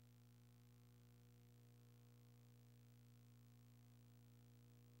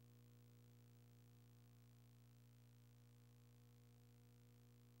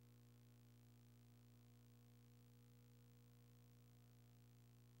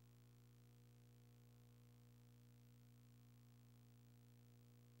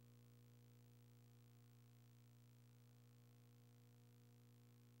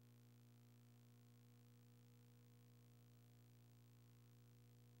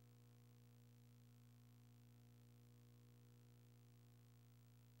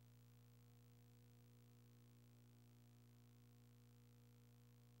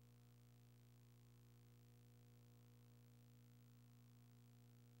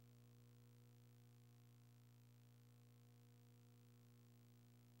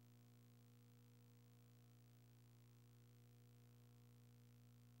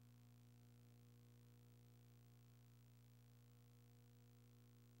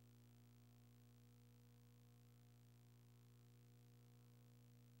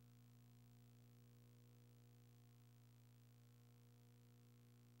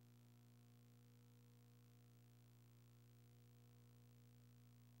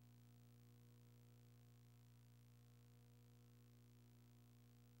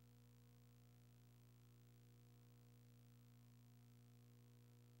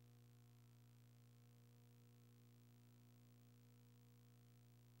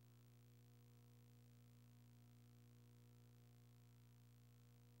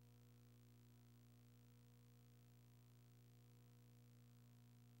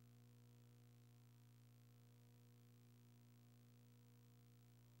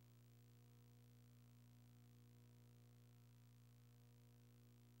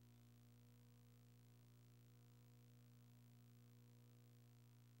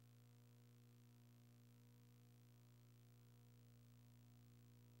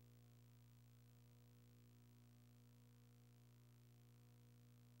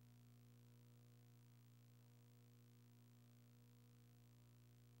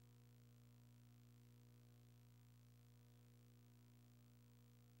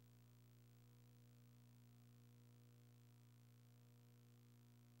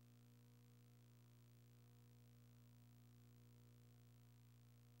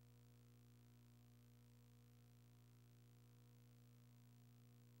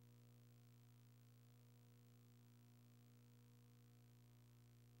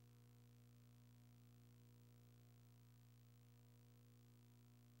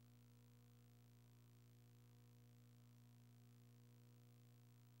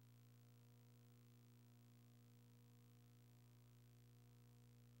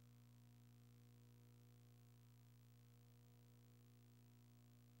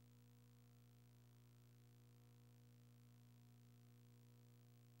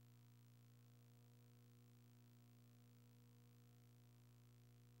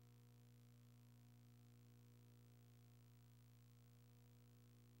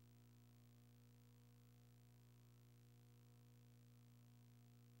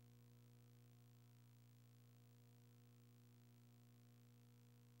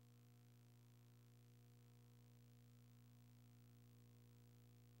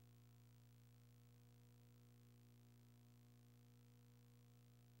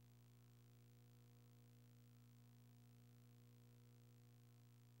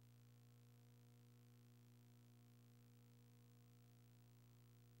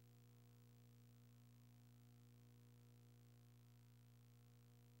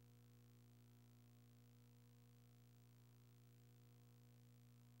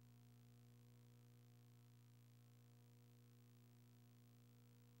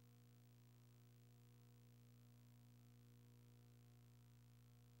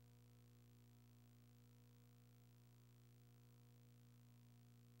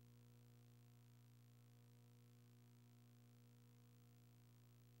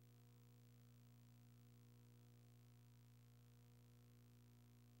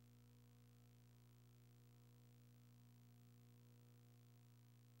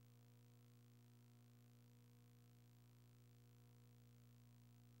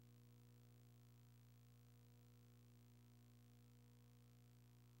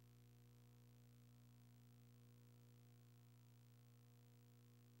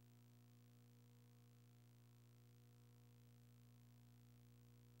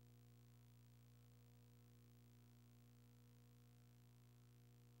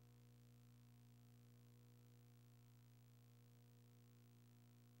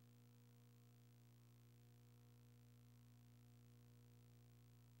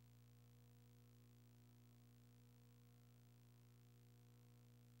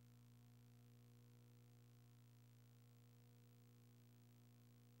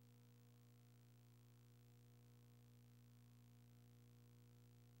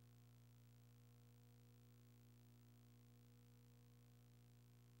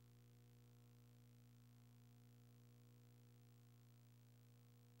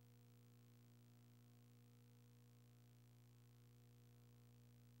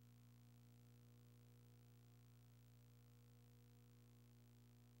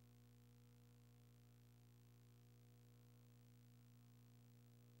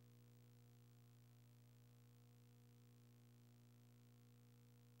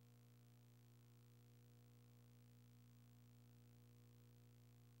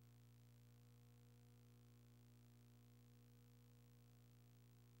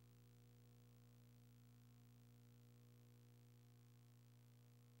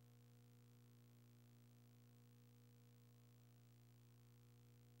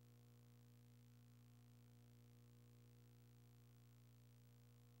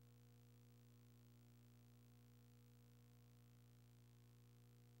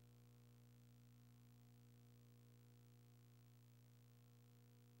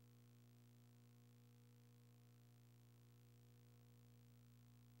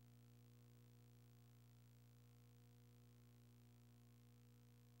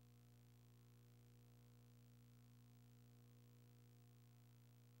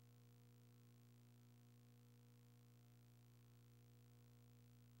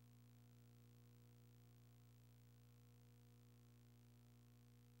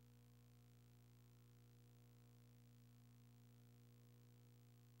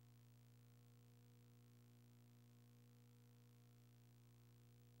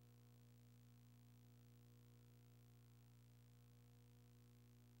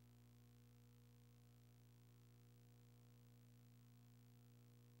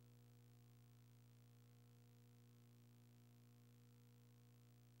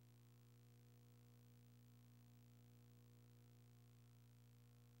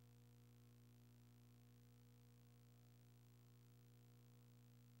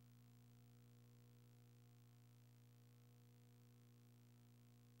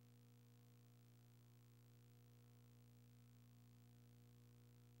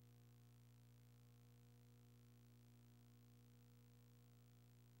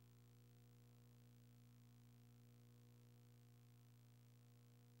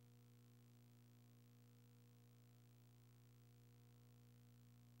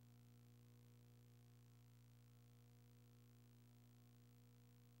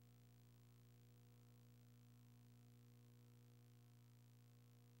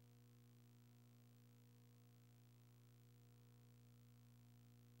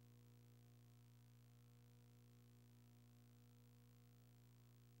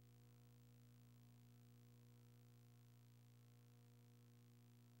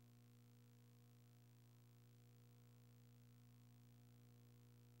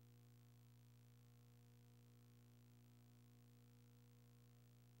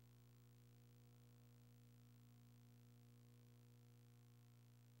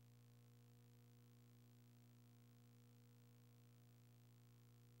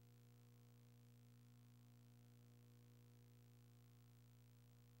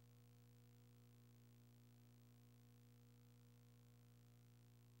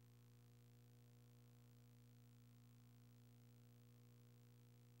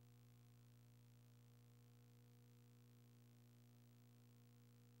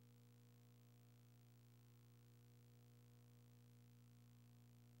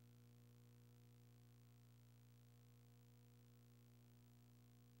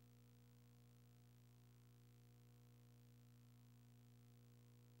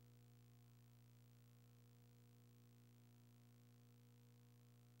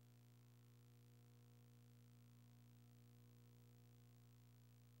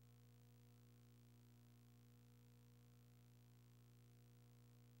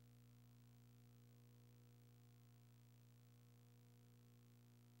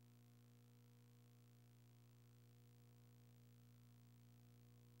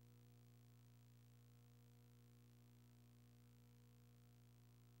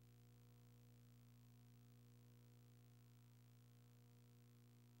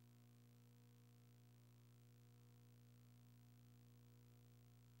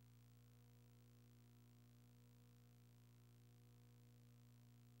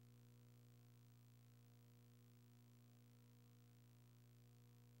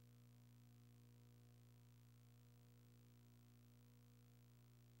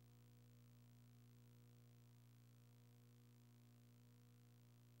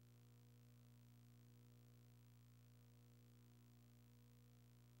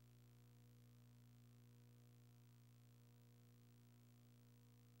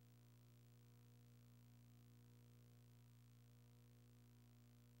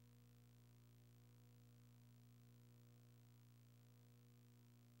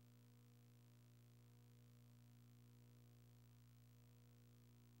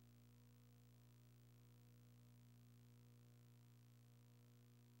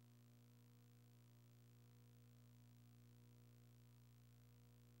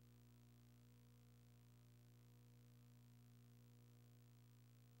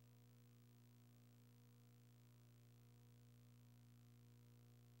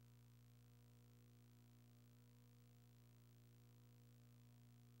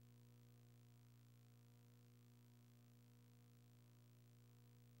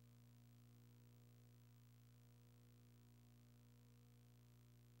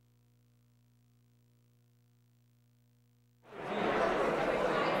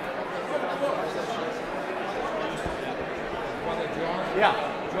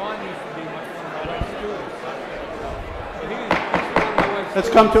 Let's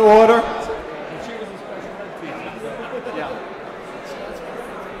come to order.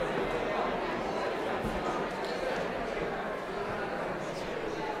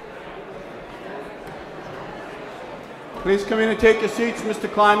 Please come in and take your seats. Mr.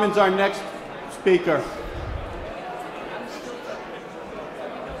 Kleinman's our next speaker.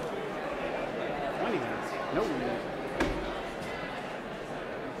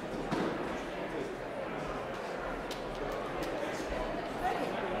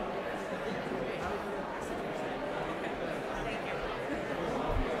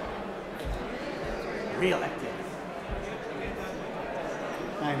 Re-elected.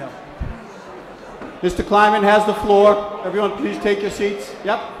 I know. Mr. Kleinman has the floor. Everyone, please take your seats.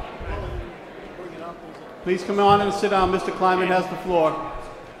 Yep. Please come on and sit down. Mr. Kleinman has the floor.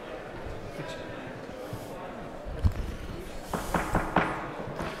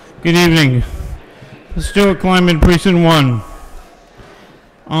 Good evening. Stuart Kleinman, Precinct 1.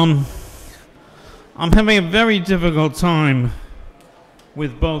 I'm having a very difficult time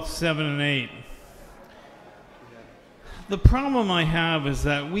with both 7 and 8. The problem I have is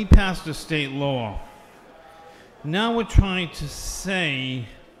that we passed a state law. Now we're trying to say,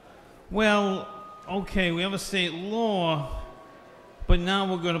 well, okay, we have a state law, but now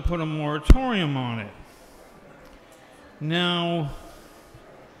we're going to put a moratorium on it. Now,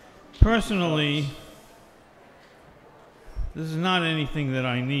 personally, this is not anything that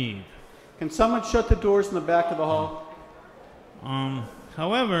I need. Can someone shut the doors in the back of the hall?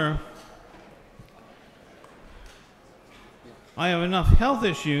 However, I have enough health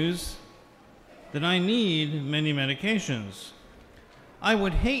issues that I need many medications. I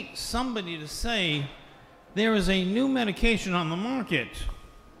would hate somebody to say there is a new medication on the market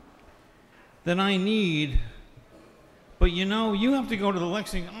that I need, but you know, you have to go to the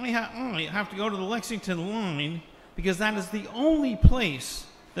Lexington, I have to go to the Lexington line because that is the only place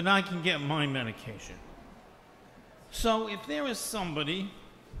that I can get my medication. So if there is somebody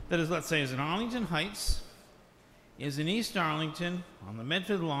that is, let's say, is in Arlington Heights, is in East Arlington on the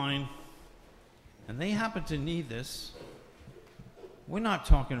Medford line, and they happen to need this, we're not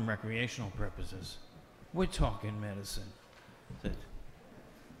talking recreational purposes. We're talking medicine. That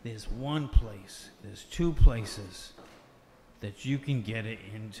there's one place, there's two places that you can get it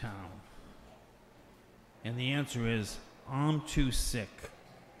in town. And the answer is, I'm too sick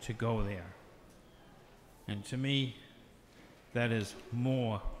to go there. And to me, that is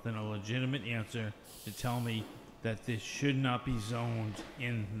more than a legitimate answer to tell me that this should not be zoned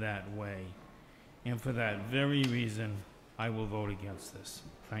in that way. And for that very reason, I will vote against this.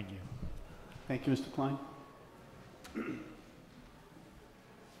 Thank you. Thank you, Mr. Klein.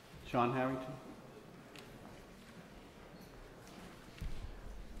 Sean Harrington.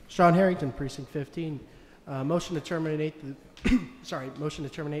 Sean Harrington, Precinct 15. Motion to terminate the motion to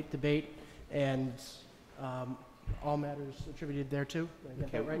terminate debate and all matters attributed thereto. Did I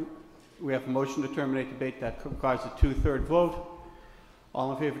get that right? We have a motion to terminate debate that requires a 2/3 vote.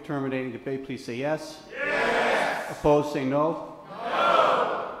 All in favor of terminating debate, please say yes. Yes. Opposed, say no.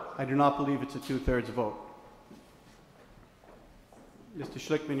 No. I do not believe it's a 2/3 vote. Mr.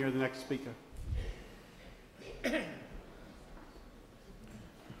 Schlickman, you're the next speaker.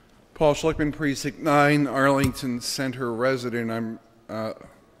 Paul Schlickman, Precinct 9, Arlington Center resident. I'm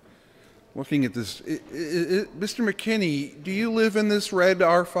looking at this. Mr. McKinney, do you live in this red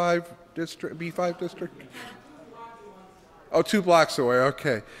R5 district, B5 district? Oh, 2 blocks away.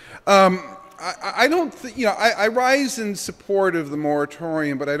 Okay. I don't think, you know, I rise in support of the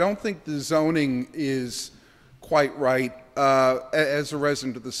moratorium, but I don't think the zoning is quite right as a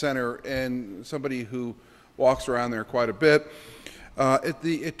resident of the center and somebody who walks around there quite a bit. At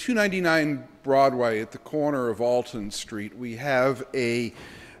 299 Broadway, at the corner of Alton Street, we have a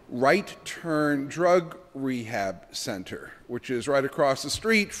right turn drug rehab center, which is right across the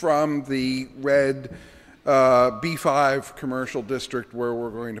street from the red B5 commercial district where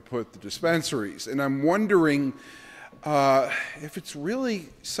we're going to put the dispensaries. And I'm wondering if it's really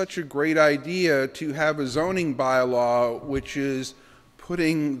such a great idea to have a zoning bylaw which is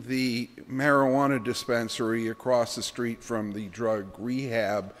putting the marijuana dispensary across the street from the drug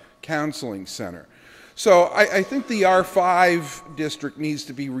rehab counseling center. So I think the R5 district needs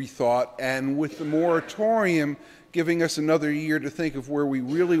to be rethought, and with the moratorium giving us another year to think of where we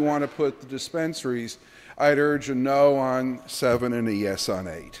really want to put the dispensaries, I'd urge a no on 7 and a yes on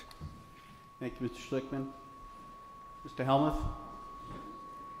 8. Thank you, Mr. Schlickman. Mr. Helmuth?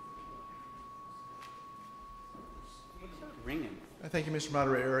 Ringing. Thank you, Mr.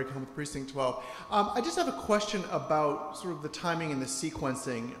 Moderator. Eric Helmuth, Precinct 12. I just have a question about sort of the timing and the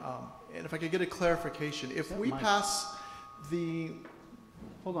sequencing, and if I could get a clarification. If we pass the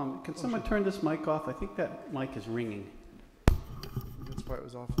Hold on, can someone turn this mic off? I think that mic is ringing. That's why it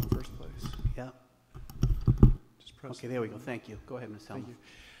was off in the first place. Yeah. Just press Okay, there we go. Thank you. Go ahead, Ms. Helm. Thank you.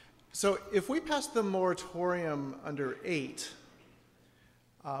 So if we pass the moratorium under 8,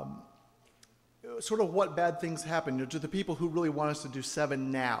 sort of what bad things happen? You know, to the people who really want us to do 7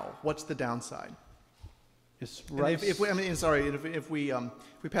 now, what's the downside? Yes, And right. if we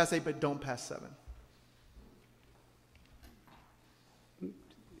pass 8 but don't pass 7. You're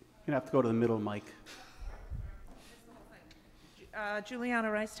going to have to go to the middle mic.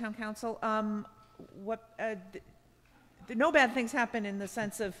 Juliana Rice, Town Council. No bad things happen in the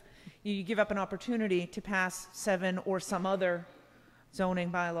sense of you give up an opportunity to pass 7 or some other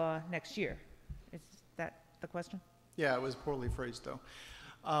zoning bylaw next year. Is that the question? Yeah, it was poorly phrased, though.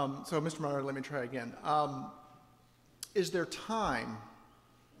 So, Mr. Moderator, let me try again. Is there time,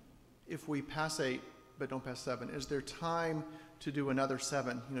 if we pass 8 but don't pass 7, is there time to do another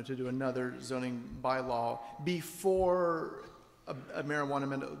 7, to do another zoning bylaw before a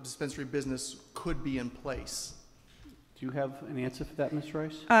marijuana dispensary business could be in place? Do you have an answer for that, Ms.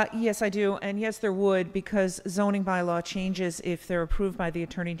 Rice? Yes, I do. And yes, there would, because zoning bylaw changes, if they're approved by the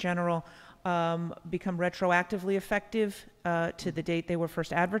Attorney General, become retroactively effective to the date they were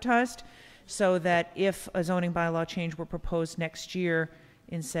first advertised, so that if a zoning bylaw change were proposed next year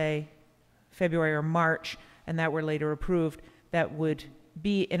in, say, February or March, and that were later approved, that would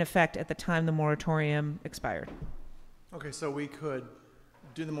be in effect at the time the moratorium expired. Okay, so we could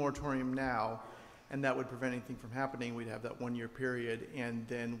do the moratorium now, and that would prevent anything from happening. We'd have that 1-year period, and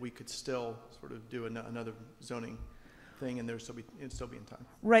then we could still sort of do another zoning thing, and it'd still be in time.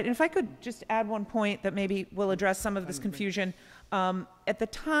 Right, and if I could just add one point that maybe will address some of this confusion. At the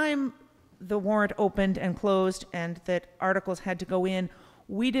time the warrant opened and closed and that articles had to go in,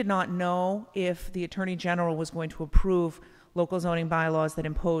 we did not know if the Attorney General was going to approve local zoning bylaws that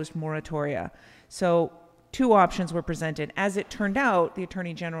imposed moratoria. So 2 options were presented. As it turned out, the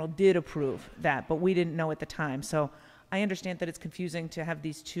Attorney General did approve that, but we didn't know at the time. So I understand that it's confusing to have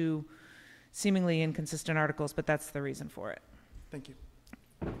these 2 seemingly inconsistent articles, but that's the reason for it. Thank you.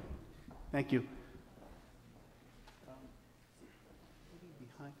 Thank you.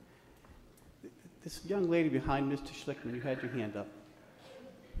 This young lady behind Mr. Schlickman, you had your hand up.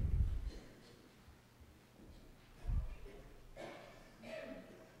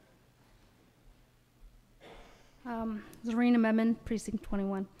 Zarina Memon, Precinct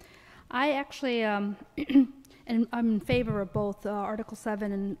 21. I actually, and I'm in favor of both Article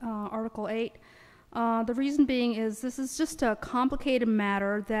 7 and Article 8. The reason being is this is just a complicated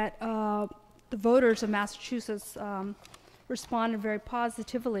matter that the voters of Massachusetts responded very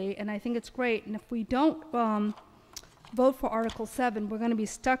positively, and I think it's great. And if we don't vote for Article 7, we're going to be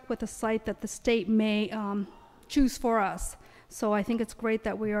stuck with a site that the state may choose for us. So I think it's great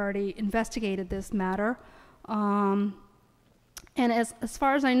that we already investigated this matter. And as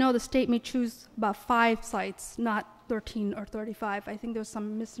far as I know, the state may choose about 5 sites, not 13 or 35. I think there's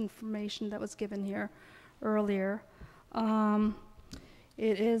some misinformation that was given here earlier.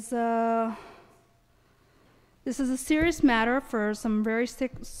 This is a serious matter for some very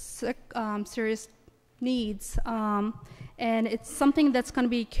serious needs, and it's something that's going to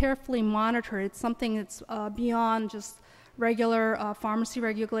be carefully monitored. It's something that's beyond just regular pharmacy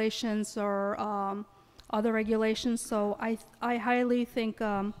regulations or other regulations, so I highly think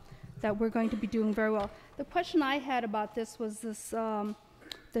that we're going to be doing very well. The question I had about this was this, the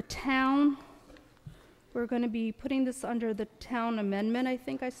town, we're going to be putting this under the town amendment, I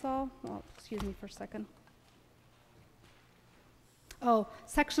think I saw. Oh, excuse me for a second. Oh,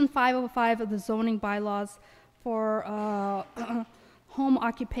 Section 505 of the zoning bylaws for home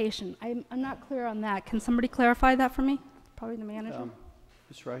occupation. I'm not clear on that. Can somebody clarify that for me? Probably the manager.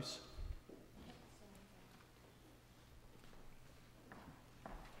 Ms. Rice?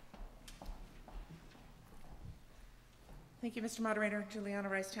 Thank you, Mr. Moderator. Juliana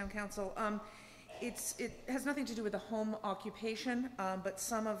Rice, Town Council. It has nothing to do with the home occupation, but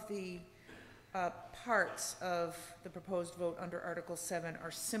some of the parts of the proposed vote under Article 7 are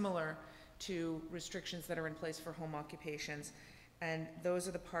similar to restrictions that are in place for home occupations. And those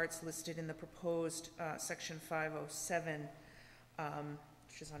are the parts listed in the proposed Section 507,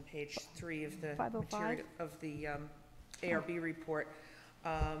 which is on page 3 of the material of the ARB report,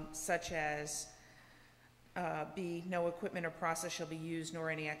 such as B, no equipment or process shall be used nor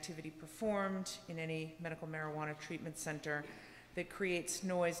any activity performed in any medical marijuana treatment center that creates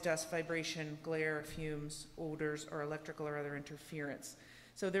noise, dust, vibration, glare, fumes, odors, or electrical or other interference.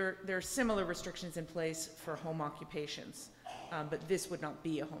 So there are similar restrictions in place for home occupations, but this would not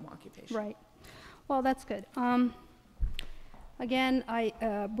be a home occupation. Right. Well, that's good. Again,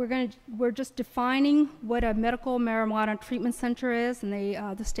 we're just defining what a medical marijuana treatment center is, and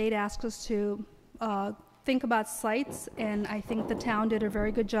the state asked us to think about sites, and I think the town did a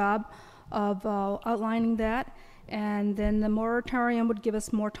very good job of outlining that. And then the moratorium would give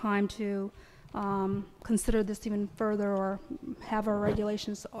us more time to consider this even further or have our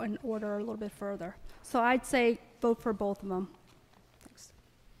regulations in order a little bit further. So I'd say vote for both of them. Thanks.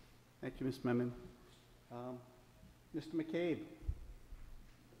 Thank you, Ms. Memon. Mr. McCabe.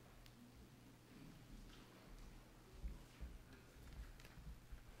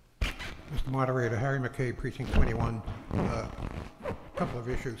 Mr. Moderator, Harry McCabe, Precinct 21. A couple of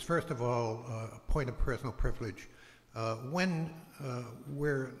issues. First of all, a point of personal privilege. When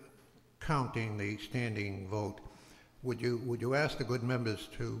we're counting the standing vote, would you ask the good members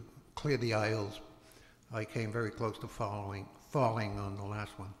to clear the aisles? I came very close to falling on the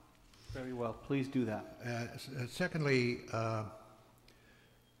last one. Very well. Please do that. Secondly,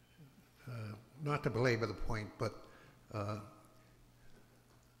 not to belabor the point, but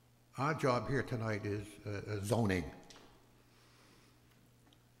our job here tonight is zoning.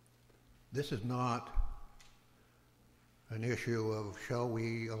 This is not an issue of shall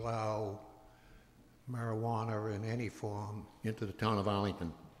we allow marijuana in any form into the town of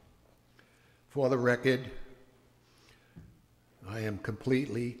Arlington. For the record, I am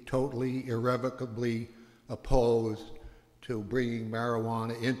completely, totally, irrevocably opposed to bringing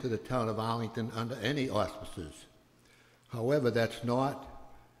marijuana into the town of Arlington under any auspices. However, that's not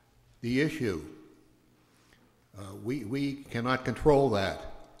the issue. We cannot control that.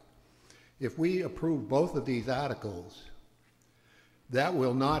 If we approve both of these articles, that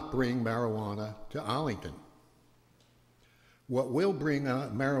will not bring marijuana to Arlington. What will bring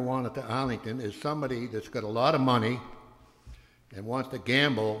marijuana to Arlington is somebody that's got a lot of money and wants to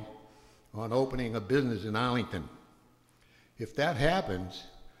gamble on opening a business in Arlington. If that happens,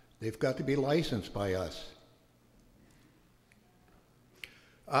 they've got to be licensed by us.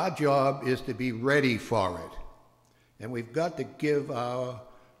 Our job is to be ready for it. And we've got to give our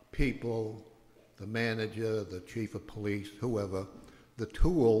people, the manager, the chief of police, whoever, the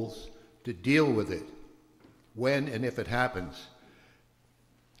tools to deal with it when and if it happens.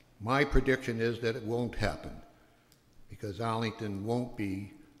 My prediction is that it won't happen because Arlington won't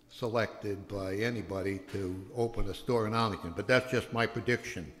be selected by anybody to open a store in Arlington, but that's just my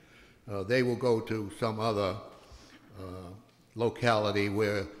prediction. They will go to some other locality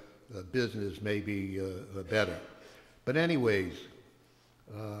where business may be better. But anyways,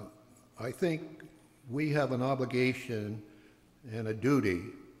 I think we have an obligation and a duty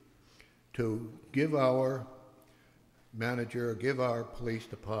to give our manager, give our police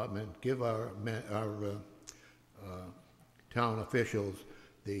department, give our town officials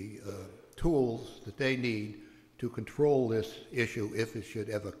the tools that they need to control this issue if it should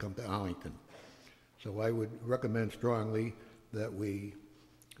ever come to Arlington. So I would recommend strongly that we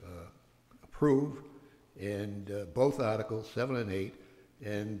approve and both articles 7 and 8,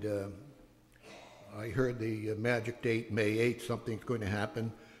 and I heard the magic date May 8th, something's going to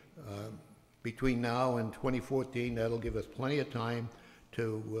happen. Between now and 2014, that'll give us plenty of time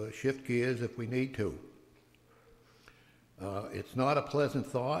to shift gears if we need to. It's not a pleasant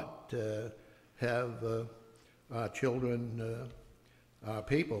thought to have our children, our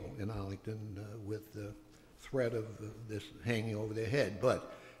people in Arlington with the threat of this hanging over their head,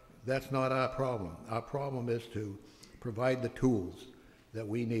 but that's not our problem. Our problem is to provide the tools that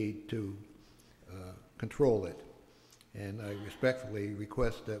we need to control it. And I respectfully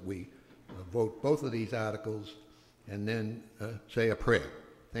request that we vote both of these articles and then say a prayer.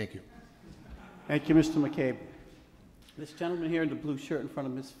 Thank you. Thank you, Mr. McCabe. This gentleman here in the blue shirt in front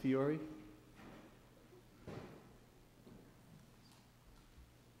of Ms. Fiore.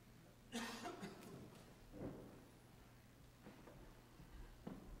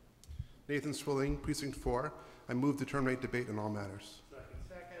 Nathan Swilling, Precinct 4. I move to terminate debate on all matters.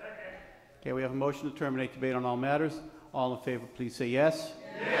 Okay, we have a motion to terminate debate on all matters. All in favor, please say yes.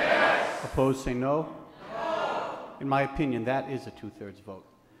 Yes. Opposed, say no. No. In my opinion, that is a 2/3 vote.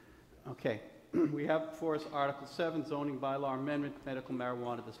 Okay, we have before us Article 7, Zoning Bylaw Amendment, Medical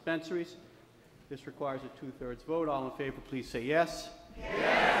Marijuana Dispensaries. This requires a 2/3 vote. All in favor, please say yes.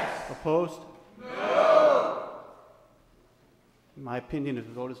 Yes. Opposed? No. In my opinion, the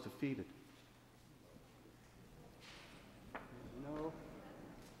vote is defeated. No.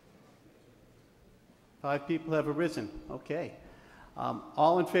 5 people have arisen. Okay.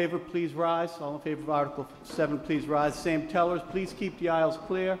 All in favor, please rise. All in favor of Article 7, please rise. Same tellers, please keep the aisles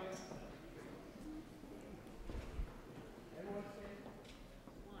clear.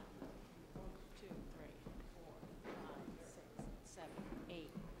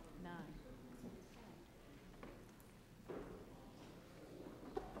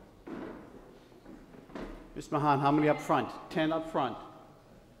 Ms. Mahan, how many up front? 10 up front.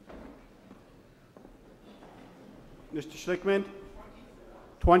 Mr. Schlickman?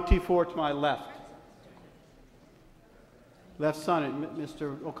 24 to my left. Left side,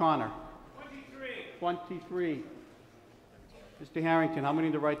 Mr. O'Connor? 23. Mr. Harrington, how many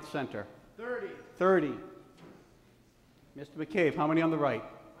in the right center? 30. Mr. McCabe, how many on the right?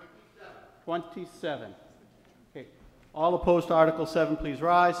 27. Okay. All opposed to Article 7, please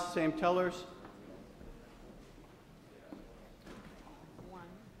rise. Same tellers.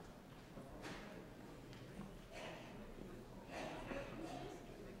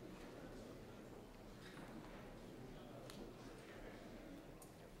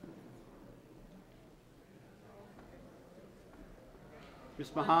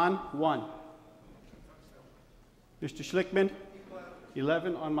 Ms. Mahan, 1. Mr. Schlickman,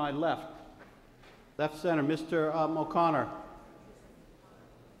 11 on my left. Left center, Mr. O'Connor.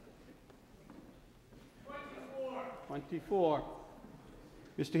 24.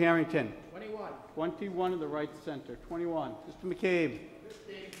 Mr. Harrington. 21 in the right center. 21. Mr. McCabe.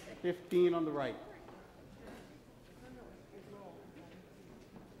 15 on the right.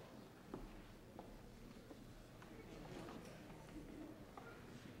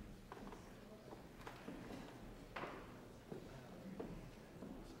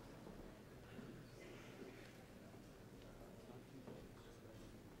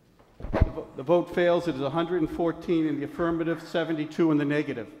 The vote fails. It is 114 in the affirmative, 72 in the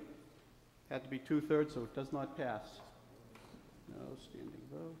negative. Had to be 2/3, so it does not pass. No standing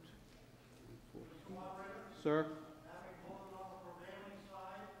vote. Sir?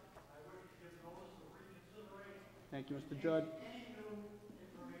 Thank you, Mr. Judd.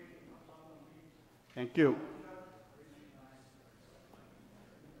 Thank you.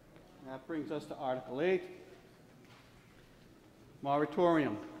 That brings us to Article 8.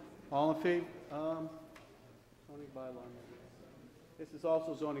 Moratorium. All in favor? Zoning bylaw. This is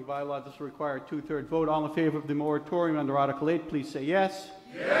also zoning bylaw. This will require a 2/3 vote. All in favor of the moratorium under Article 8, please say yes.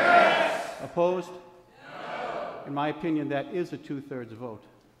 Yes. Opposed? No. In my opinion, that is a 2/3 vote.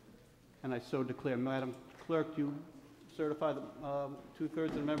 And I so declare. Madam Clerk, do you certify that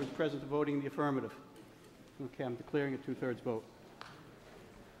 2/3 of the members present are voting in the affirmative? Okay, I'm declaring a 2/3 vote.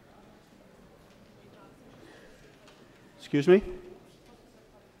 Excuse me?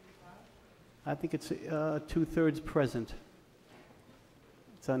 I think it's 2/3 present.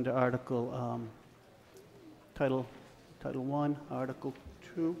 It's under Article Title 1, Article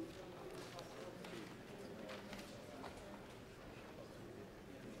 2.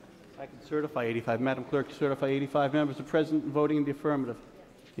 I can certify 85. Madam Clerk, certify 85 members are present and voting in the affirmative.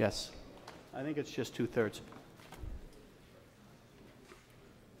 Yes. I think it's just 2/3.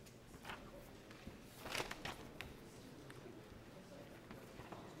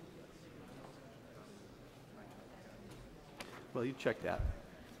 Well, you check that.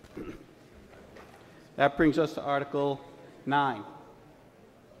 That brings us to Article 9.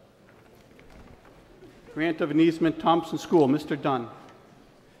 Grant of an easement, Thompson School. Mr. Dunn.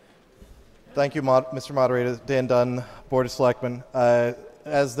 Thank you, Mr. Moderator. Dan Dunn, Board of Selectmen. I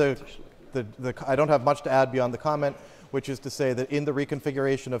don't have much to add beyond the comment, which is to say that in the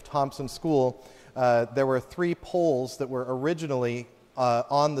reconfiguration of Thompson School, there were 3 poles that were originally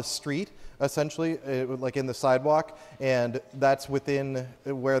on the street, essentially, like in the sidewalk, and that's within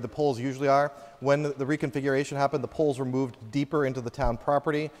where the poles usually are. When the reconfiguration happened, the poles were moved deeper into the town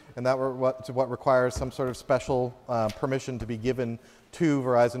property, and that what requires some sort of special permission to be given to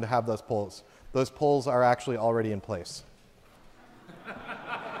Verizon to have those poles. Those poles are actually already in place.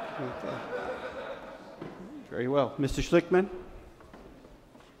 Okay. Very well. Mr. Schlickman?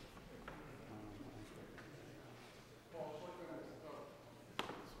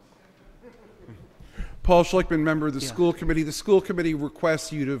 Paul Schlickman, member of the school committee. The school committee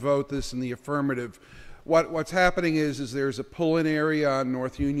requests you to vote this in the affirmative. What's happening is there's a pull-in area on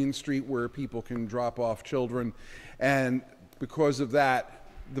North Union Street where people can drop off children, and because of that,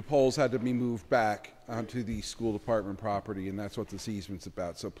 the poles had to be moved back onto the school department property, and that's what this easement's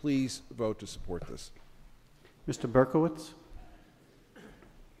about. So please vote to support this. Mr. Berkowitz?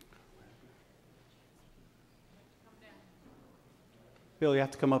 Bill, you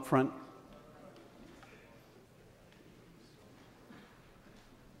have to come up front.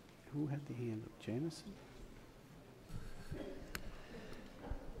 Who had the hand up? Jamison?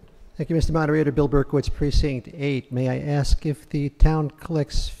 Thank you, Mr. Moderator. Bill Berkowitz, Precinct 8. May I ask if the town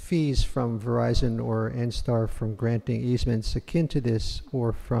collects fees from Verizon or NSTAR from granting easements akin to this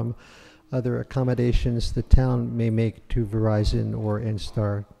or from other accommodations the town may make to Verizon or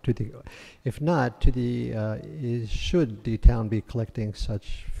NSTAR? If not, should the town be collecting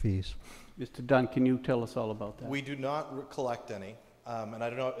such fees? Mr. Dunn, can you tell us all about that? We do not collect any, and I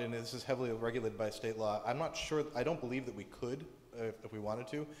don't know, and this is heavily regulated by state law. I'm not sure, I don't believe that we could if we wanted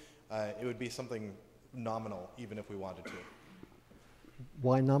to. It would be something nominal, even if we wanted to.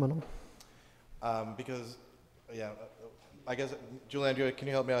 Why nominal? Because, yeah, I guess, Julianne, can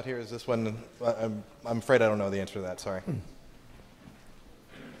you help me out here? Is this one, I'm afraid I don't know the answer to that, sorry.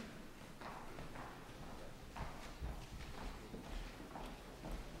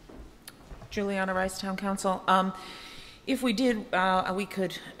 Juliana Rice, Town Council. If we did, we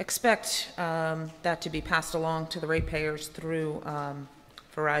could expect that to be passed along to the ratepayers through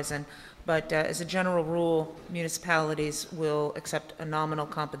Verizon. But as a general rule, municipalities will accept a nominal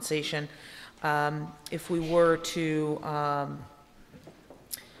compensation. If we were to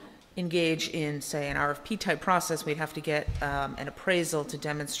engage in, say, an RFP type process, we'd have to get an appraisal to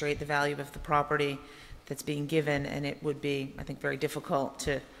demonstrate the value of the property that's being given, and it would be, I think, very difficult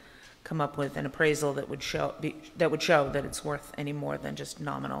to come up with an appraisal that would show that it's worth any more than just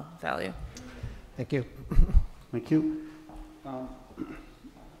nominal value. Thank you. Thank you.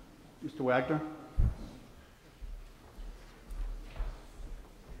 Mr. Wagner?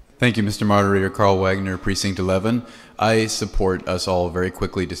 Thank you, Mr. Moderator. Carl Wagner, Precinct 11. I support us all very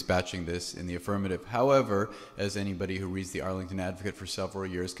quickly dispatching this in the affirmative. However, as anybody who reads the Arlington Advocate for several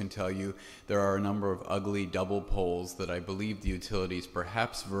years can tell you, there are a number of ugly double poles that I believe the utilities,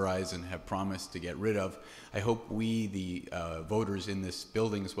 perhaps Verizon, have promised to get rid of. I hope we, the voters in this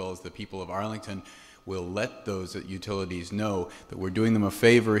building, as well as the people of Arlington, will let those utilities know that we're doing them a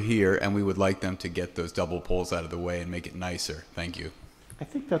favor here, and we would like them to get those double poles out of the way and make it nicer. Thank you. I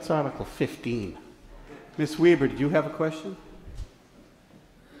think that's Article 15. Ms. Weber, did you have a question?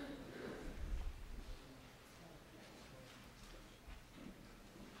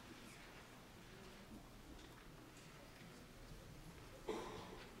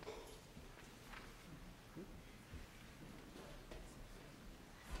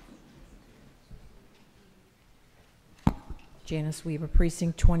 Janice Weaver,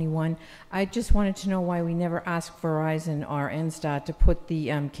 Precinct 21. I just wanted to know why we never asked Verizon or NSTAR to put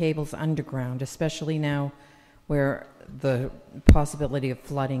the cables underground, especially now where the possibility of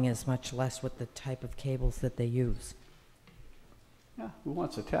flooding is much less with the type of cables that they use. Yeah, who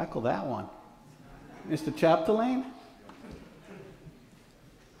wants to tackle that one? Mr. Chapdelaine?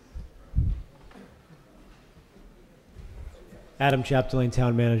 Adam Chapdelaine,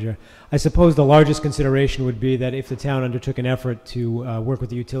 Town Manager. I suppose the largest consideration would be that if the town undertook an effort to work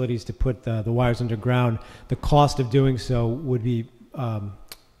with the utilities to put the wires underground, the cost of doing so would be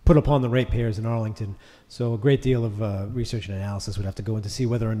put upon the ratepayers in Arlington. So a great deal of research and analysis would have to go in to see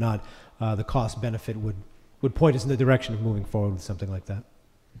whether or not the cost benefit would point us in the direction of moving forward with something like that.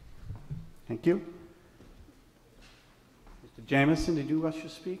 Thank you. Mr. Jamieson, did you wish to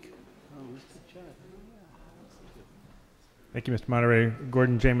speak? Oh, Mr. Chad. Thank you, Mr. Moderator.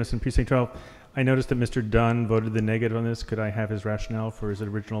 Gordon Jamieson, Precinct 12. I noticed that Mr. Dunn voted the negative on this. Could I have his rationale for his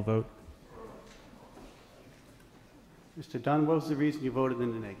original vote? Mr. Dunn, what was the reason you voted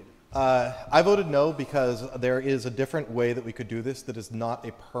in the negative? I voted no because there is a different way that we could do this that is not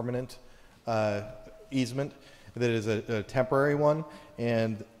a permanent easement, that is a temporary one,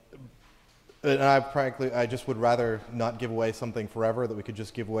 and I just would rather not give away something forever that we could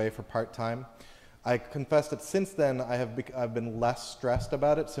just give away for part-time. I confess that since then I've been less stressed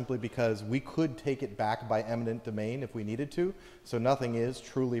about it simply because we could take it back by eminent domain if we needed to, so nothing is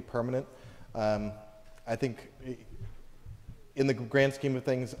truly permanent. I think in the grand scheme of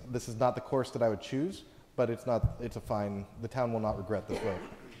things, this is not the course that I would choose, but the town will not regret this vote.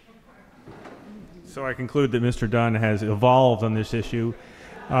 So I conclude that Mr. Dunn has evolved on this issue.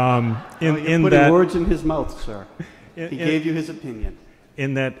 You're putting words in his mouth, sir. He gave you his opinion.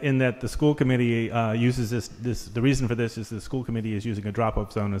 In that the school committee uses the reason for this is the school committee is using a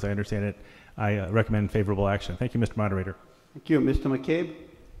drop-off zone, as I understand it. I recommend favorable action. Thank you, Mr. Moderator. Thank you. Mr. McCabe? Thank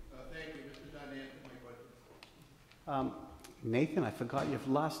you, Mr. Dunn, answered my question. Nathan, I forgot your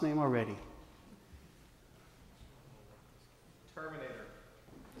last name already. Terminator.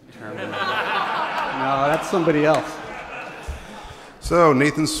 No, that's somebody else. So,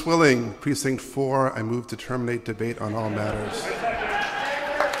 Nathan Swilling, Precinct 4. I move to terminate debate on all matters.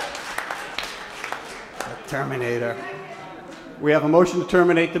 Terminator. We have a motion to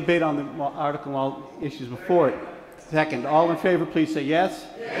terminate debate on the article and all issues before it. Second, all in favor, please say yes.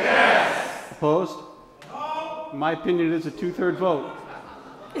 Yes. Opposed? No. In my opinion, it is a 2/3 vote.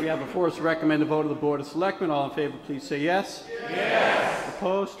 We have before us to recommend a vote of the Board of Selectmen. All in favor, please say yes. Yes.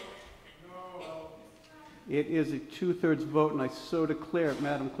 Opposed? No. It is a 2/3 vote, and I so declare,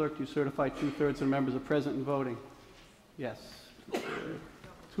 Madam Clerk, you certify 2/3 of the members are present and voting. Yes.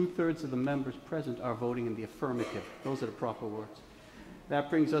 2/3 of the members present are voting in the affirmative. Those are the proper words. That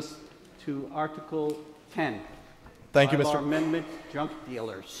brings us to Article 10. Thank you, Bylaw Mr. Amendment, junk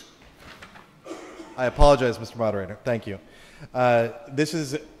dealers. I apologize, Mr. Moderator. Thank you.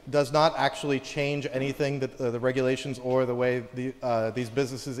 Does not actually change anything that the regulations or the way these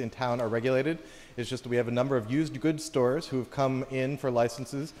businesses in town are regulated. It's just that we have a number of used goods stores who have come in for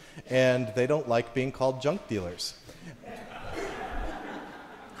licenses, and they don't like being called junk dealers.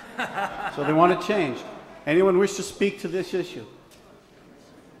 So they want to change. Anyone wish to speak to this issue?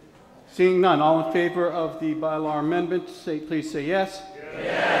 Seeing none, all in favor of the bylaw amendment, please say yes.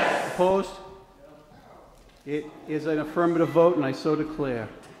 Yes. Opposed? It is an affirmative vote, and I so declare.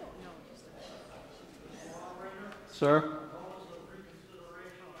 Sir?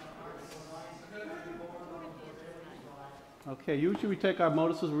 Okay, usually we take our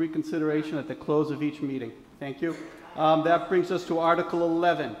notices of reconsideration at the close of each meeting. Thank you. That brings us to Article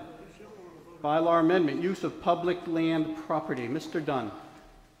 11, bylaw amendment, use of public land property. Mr. Dunn.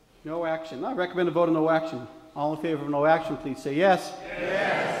 No action. I recommend a vote of no action. All in favor of no action, please say yes.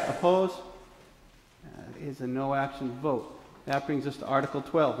 Yes. Opposed? That is a no action vote. That brings us to Article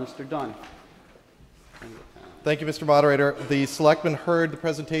 12. Mr. Dunn. Thank you, Mr. Moderator. The selectmen heard the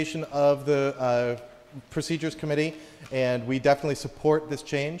presentation of the Procedures Committee, and we definitely support this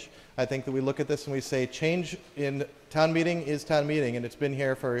change. I think that we look at this and we say change in town meeting is town meeting, and it's been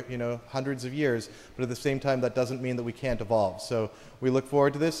here for hundreds of years, but at the same time that doesn't mean that we can't evolve. So we look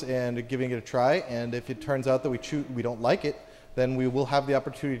forward to this and giving it a try, and if it turns out that we don't like it, then we will have the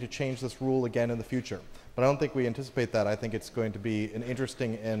opportunity to change this rule again in the future. But I don't think we anticipate that. I think it's going to be an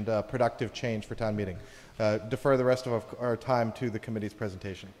interesting and productive change for town meeting. Defer the rest of our time to the committee's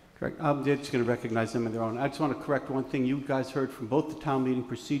presentation. Correct. I'm just going to recognize them in their own. I just want to correct one thing. You guys heard from both the Town Meeting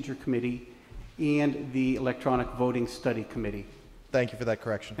Procedure Committee and the Electronic Voting Study Committee. Thank you for that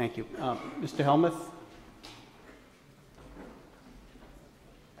correction. Thank you. Mr. Helmuth?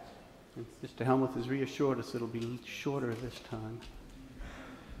 Mr. Helmuth has reassured us it'll be shorter this time.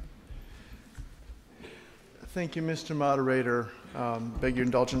 Thank you, Mr. Moderator. Beg your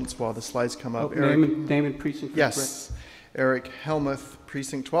indulgence while the slides come up. Name and precinct. Yes. Eric Helmuth,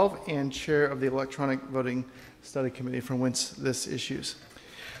 Precinct 12, and Chair of the Electronic Voting Study Committee, from whence this issues.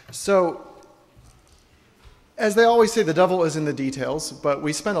 So, as they always say, the devil is in the details, but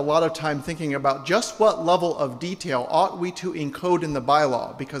we spent a lot of time thinking about just what level of detail ought we to encode in the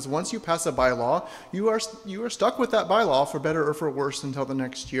bylaw, because once you pass a bylaw, you are stuck with that bylaw for better or for worse until the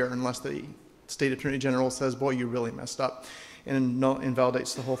next year, unless the State Attorney General says, boy, you really messed up, and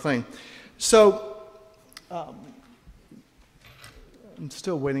invalidates the whole thing. So, I'm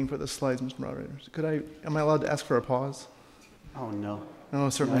still waiting for the slides, Mr. Moderator. Am I allowed to ask for a pause? Oh, no. No,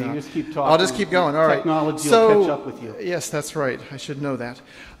 certainly no, not. You just keep talking. I'll just keep going. All right. Technology will catch up with you. Yes, that's right. I should know that.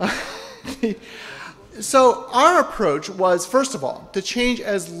 So our approach was, first of all, to change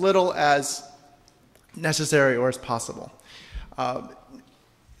as little as necessary or as possible.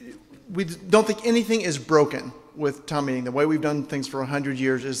 We don't think anything is broken with town meeting. The way we've done things for 100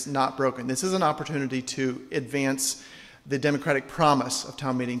 years is not broken. This is an opportunity to advance the democratic promise of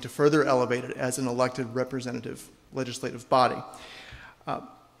town meeting, to further elevate it as an elected representative legislative body.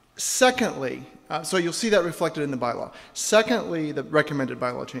 Secondly, so you'll see that reflected in the bylaw. Secondly, the recommended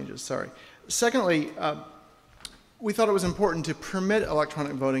bylaw changes, sorry. Secondly, we thought it was important to permit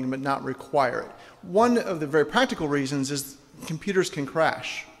electronic voting but not require it. One of the very practical reasons is computers can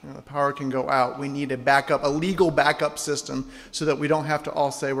crash. The power can go out. We need a legal backup system, so that we don't have to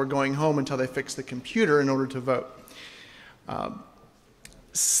all say we're going home until they fix the computer in order to vote.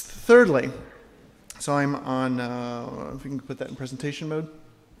 Thirdly, so I'm on, if we can put that in presentation mode.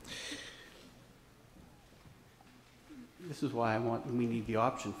 This is why we need the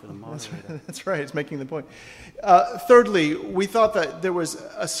option for the moderator. That's right, it's making the point. Thirdly, we thought that there was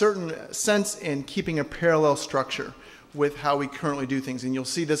a certain sense in keeping a parallel structure with how we currently do things. And you'll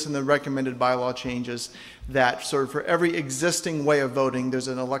see this in the recommended bylaw changes, that sort of for every existing way of voting, there's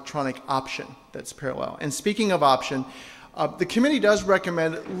an electronic option that's parallel. And speaking of option, the committee does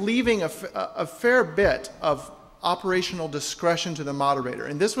recommend leaving a fair bit of operational discretion to the moderator.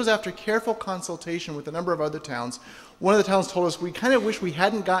 And this was after careful consultation with a number of other towns. One of the towns told us, we kind of wish we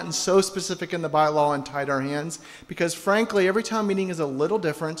hadn't gotten so specific in the bylaw and tied our hands, because frankly, every town meeting is a little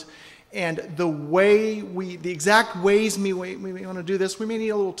different. And the exact ways we want to do this, we may need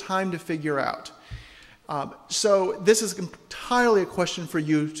a little time to figure out. So this is entirely a question for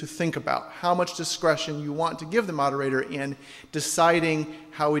you to think about, how much discretion you want to give the moderator in deciding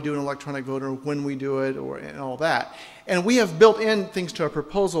how we do an electronic vote, or when we do it, and all that. And we have built in things to our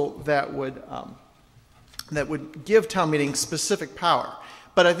proposal that would give town meetings specific power.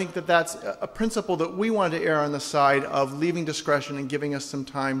 But I think that that's a principle that we wanted to err on the side of leaving discretion and giving us some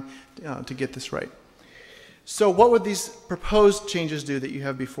time to get this right. So what would these proposed changes do that you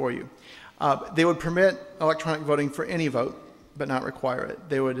have before you? They would permit electronic voting for any vote, but not require it.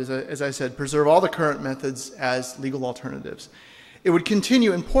 They would, as I said, preserve all the current methods as legal alternatives. It would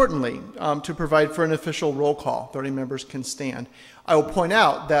continue, importantly, to provide for an official roll call. 30 members can stand. I will point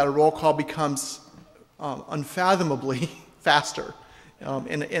out that a roll call becomes unfathomably faster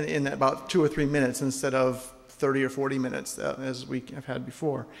in about 2 or 3 minutes instead of 30 or 40 minutes as we have had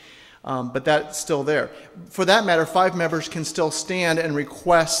before. But that's still there. For that matter, 5 members can still stand and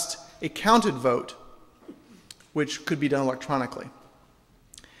request a counted vote, which could be done electronically.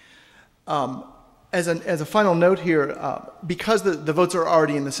 As a final note here, because the votes are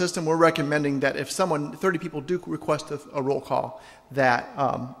already in the system, we're recommending that if 30 people do request a roll call, that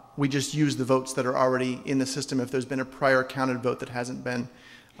we just use the votes that are already in the system if there's been a prior counted vote that hasn't been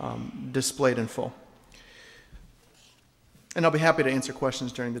displayed in full. And I'll be happy to answer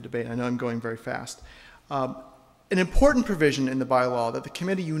questions during the debate. I know I'm going very fast. An important provision in the bylaw that the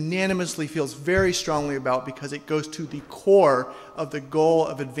committee unanimously feels very strongly about because it goes to the core of the goal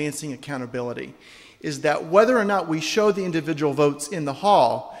of advancing accountability is that whether or not we show the individual votes in the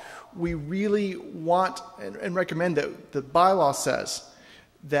hall, we really want and recommend that the bylaw says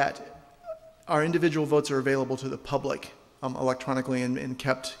that our individual votes are available to the public electronically and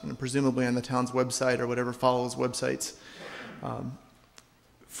kept presumably on the town's website or whatever follows websites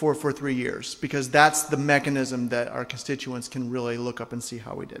for 3 years, because that's the mechanism that our constituents can really look up and see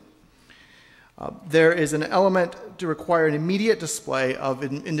how we did. There is an element to require an immediate display of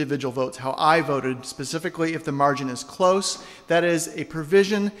individual votes, how I voted, specifically if the margin is close. That is a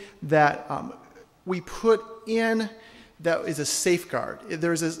provision that we put in that is a safeguard.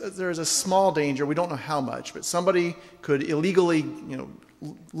 There is a small danger, we don't know how much, but somebody could illegally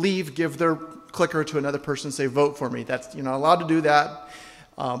leave, give their clicker to another person, say, vote for me. That's, you're not allowed to do that.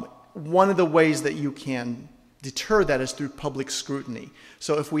 One of the ways that you can deter that is through public scrutiny.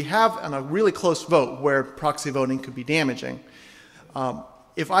 So if we have a really close vote where proxy voting could be damaging,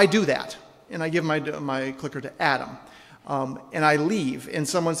 if I do that and I give my clicker to Adam and I leave and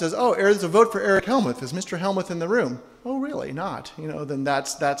someone says, oh, there's a vote for Eric Helmuth. Is Mr. Helmuth in the room? Oh, really? Not. Then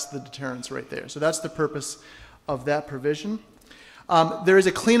that's the deterrence right there. So that's the purpose of that provision. There is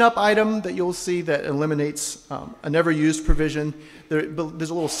a cleanup item that you'll see that eliminates a never used provision. There's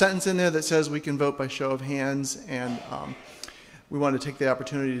a little sentence in there that says we can vote by show of hands, and we want to take the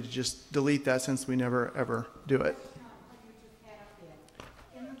opportunity to just delete that since we never ever do it.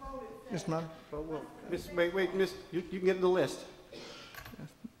 Yes, ma'am. Wait, miss, you can get in the list.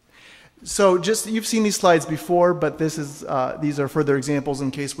 So you've seen these slides before, but these are further examples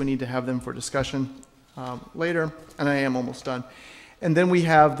in case we need to have them for discussion later, and I am almost done. And then we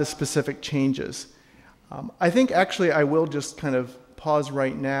have the specific changes. I think actually I will just kind of pause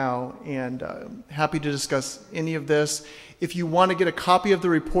right now and happy to discuss any of this. If you want to get a copy of the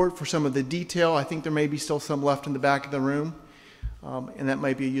report for some of the detail, I think there may be still some left in the back of the room, and that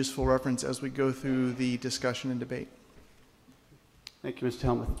might be a useful reference as we go through the discussion and debate. Thank you, Mr.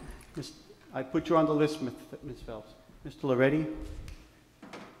 Helmuth. I put you on the list, Ms. Phelps. Mr. Loretti?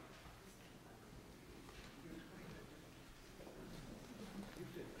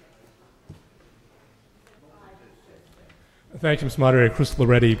 Thank you, Mr. Moderator. Chris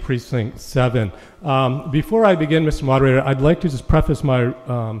Loretti, Precinct 7. Before I begin, Mr. Moderator, I'd like to just preface my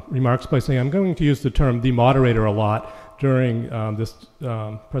remarks by saying I'm going to use the term the moderator a lot during this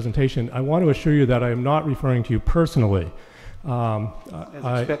presentation. I want to assure you that I am not referring to you personally.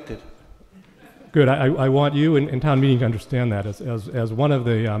 As expected. Good. I want you in town meeting to understand that as one of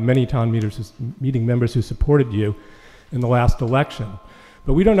the many town meeting members who supported you in the last election.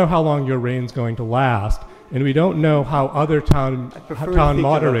 But we don't know how long your reign's going to last. And we don't know how other town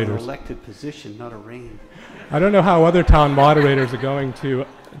moderators. An elected position, not a reign. I don't know how other town moderators are going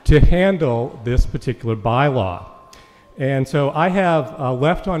to handle this particular bylaw. And so I have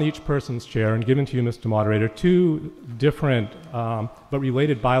left on each person's chair and given to you, Mr. Moderator, 2 different but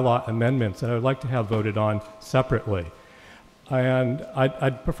related bylaw amendments that I would like to have voted on separately. And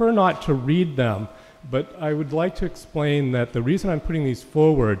I'd prefer not to read them, but I would like to explain that the reason I'm putting these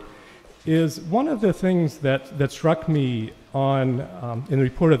forward is one of the things that struck me in the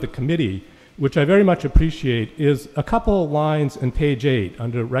report of the committee, which I very much appreciate, is a couple of lines in page 8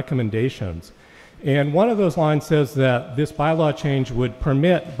 under recommendations. And one of those lines says that this bylaw change would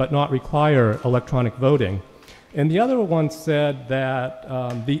permit but not require electronic voting. And the other one said that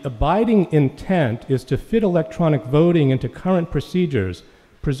the abiding intent is to fit electronic voting into current procedures,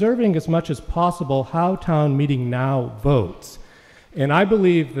 preserving as much as possible how town meeting now votes. And I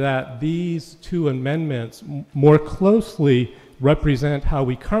believe that these two amendments more closely represent how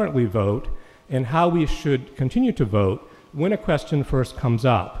we currently vote and how we should continue to vote when a question first comes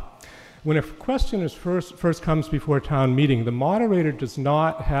up. When a question is first comes before a town meeting, the moderator does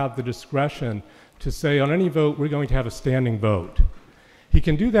not have the discretion to say on any vote we're going to have a standing vote. He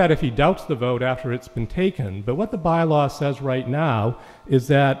can do that if he doubts the vote after it's been taken, but what the bylaw says right now is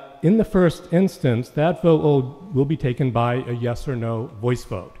that in the first instance, that vote will be taken by a yes or no voice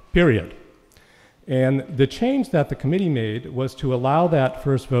vote, period. And the change that the committee made was to allow that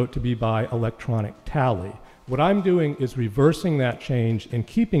first vote to be by electronic tally. What I'm doing is reversing that change and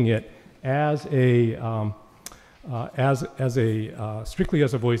keeping it as a strictly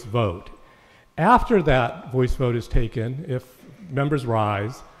as a voice vote. After that voice vote is taken, if members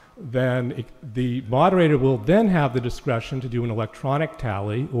rise, then the moderator will then have the discretion to do an electronic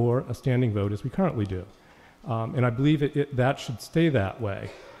tally or a standing vote as we currently do. And I believe that should stay that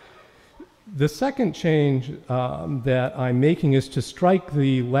way. The second change that I'm making is to strike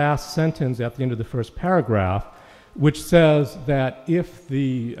the last sentence at the end of the first paragraph, which says that if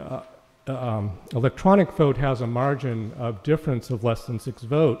the electronic vote has a margin of difference of less than 6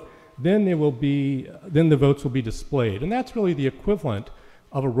 votes, then the votes will be displayed. And that's really the equivalent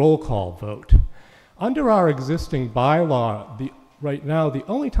of a roll call vote. Under our existing bylaw, right now, the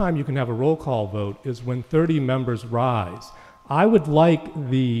only time you can have a roll call vote is when 30 members rise. I would like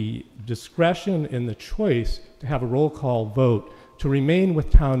the discretion and the choice to have a roll call vote to remain with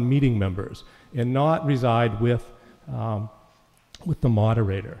town meeting members and not reside with the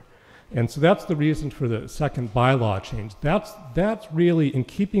moderator. And so that's the reason for the second bylaw change. That's really in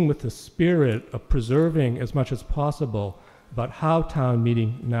keeping with the spirit of preserving as much as possible about how town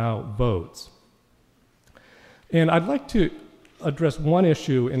meeting now votes. And I'd like to address one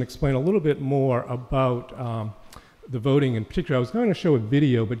issue and explain a little bit more about the voting in particular. I was going to show a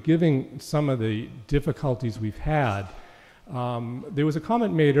video, but given some of the difficulties we've had, there was a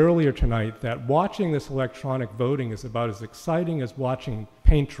comment made earlier tonight that watching this electronic voting is about as exciting as watching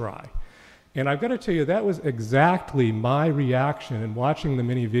paint dry. And I've got to tell you, that was exactly my reaction in watching the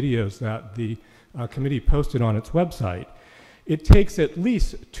many videos that the committee posted on its website. It takes at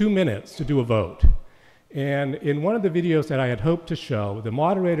least 2 minutes to do a vote. And in one of the videos that I had hoped to show, the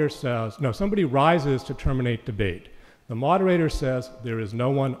moderator says, no, somebody rises to terminate debate. The moderator says, there is no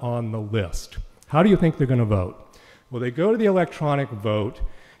one on the list. How do you think they're going to vote? Well, they go to the electronic vote,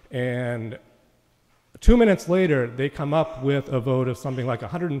 and 2 minutes later, they come up with a vote of something like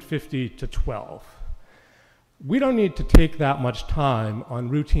 150 to 12. We don't need to take that much time on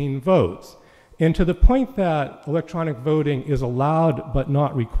routine votes. And to the point that electronic voting is allowed but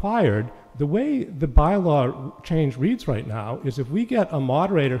not required, the way the bylaw change reads right now is if we get a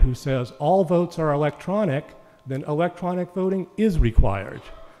moderator who says all votes are electronic, then electronic voting is required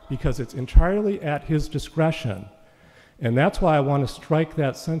because it's entirely at his discretion. And that's why I want to strike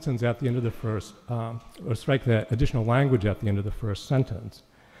that sentence at the end of the first, or strike that additional language at the end of the first sentence.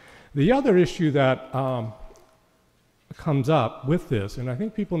 The other issue that comes up with this, and I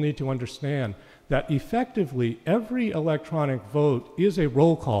think people need to understand that effectively every electronic vote is a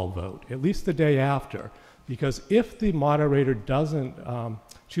roll call vote, at least the day after, because if the moderator doesn't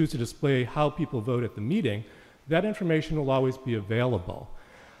choose to display how people vote at the meeting, that information will always be available.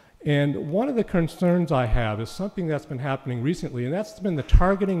 And one of the concerns I have is something that's been happening recently, and that's been the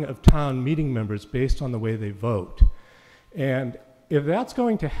targeting of town meeting members based on the way they vote. And if that's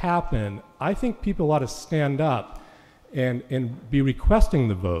going to happen, I think people ought to stand up and be requesting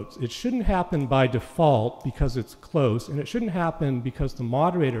the votes. It shouldn't happen by default because it's close, and it shouldn't happen because the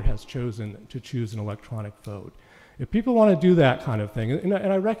moderator has chosen to choose an electronic vote. If people want to do that kind of thing, and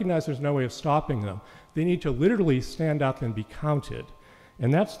I recognize there's no way of stopping them, they need to literally stand up and be counted.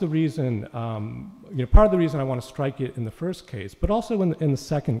 And that's the reason, part of the reason I want to strike it in the first case, but also in the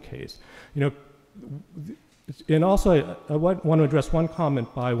second case. And also I want to address one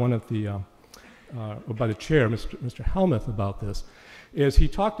comment by one of the, or by the chair, Mr. Helmuth, about this, is he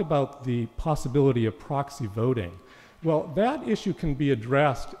talked about the possibility of proxy voting. Well, that issue can be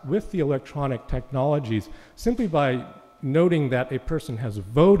addressed with the electronic technologies simply by noting that a person has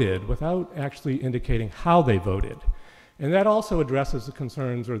voted without actually indicating how they voted. And that also addresses the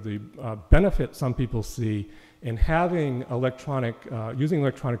concerns or the benefit some people see in having using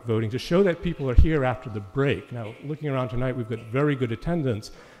electronic voting to show that people are here after the break. Now, looking around tonight, we've got very good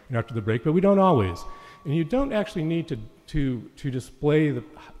attendance after the break, but we don't always. And you don't actually need to display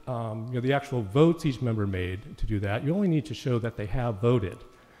the actual votes each member made to do that. You only need to show that they have voted.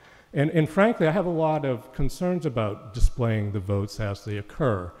 And frankly, I have a lot of concerns about displaying the votes as they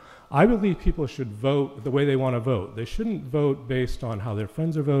occur. I believe people should vote the way they want to vote. They shouldn't vote based on how their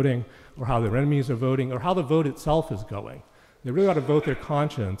friends are voting or how their enemies are voting or how the vote itself is going. They really ought to vote their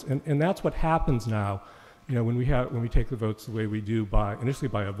conscience, and that's what happens now, you know, when we take the votes the way we do initially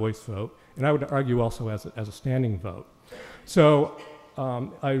by a voice vote, and I would argue also as a standing vote. So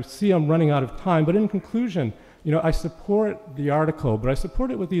I see I'm running out of time, but in conclusion, you know, I support the article, but I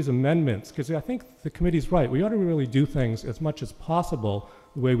support it with these amendments because I think the committee's right. We ought to really do things as much as possible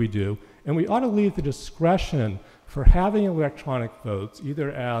the way we do, and we ought to leave the discretion for having electronic votes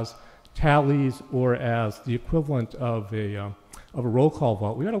either as tallies or as the equivalent of a roll call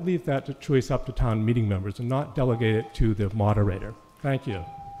vote. We ought to leave that choice up to town meeting members and not delegate it to the moderator. Thank you.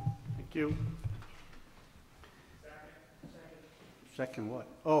 Thank you. Second what?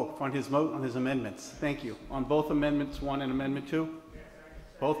 Oh, on his vote, on his amendments. Thank you. On both amendments 1 and amendment 2?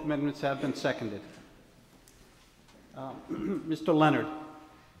 Both amendments have been seconded. Mr. Leonard,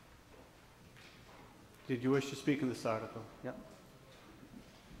 did you wish to speak in this article? Yep.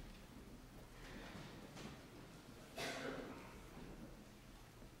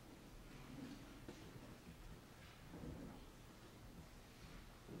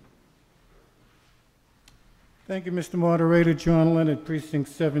 Thank you, Mr. Moderator. John Leonard, Precinct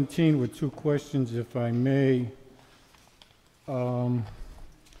 17, with 2 questions, if I may.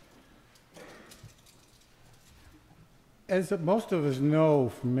 As most of us know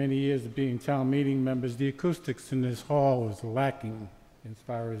from many years of being town meeting members, the acoustics in this hall is lacking as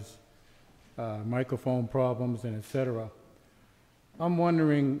far as microphone problems and et cetera. I'm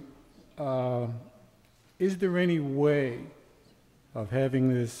wondering, is there any way of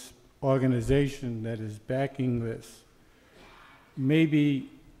having this organization that is backing this, maybe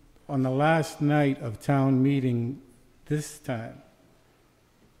on the last night of town meeting this time,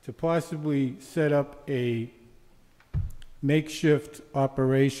 to possibly set up a makeshift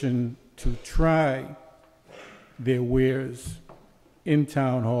operation to try their wares in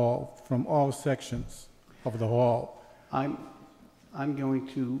town hall from all sections of the hall? I'm going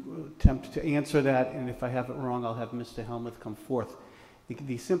to attempt to answer that, and if I have it wrong, I'll have Mr. Helmuth come forth.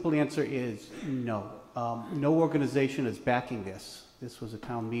 The simple answer is no. No organization is backing this. This was a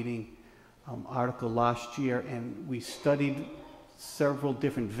town meeting article last year, and we studied several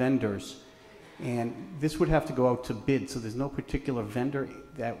different vendors, and this would have to go out to bid, so there's no particular vendor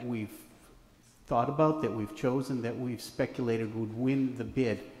that we've thought about, that we've chosen, that we've speculated would win the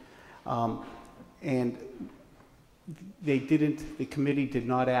bid. And the committee did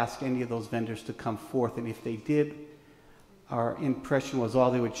not ask any of those vendors to come forth, and if they did, our impression was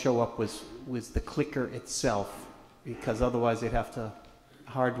all they would show up was the clicker itself, because otherwise they'd have to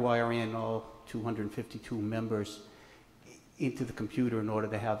hardwire in all 252 members into the computer in order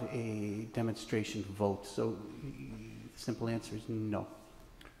to have a demonstration vote. So the simple answer is no.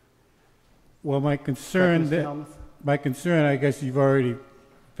 Well, my concern, I guess you've already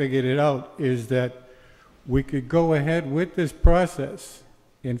figured it out, is that we could go ahead with this process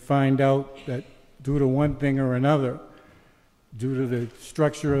and find out that due to one thing or another, due to the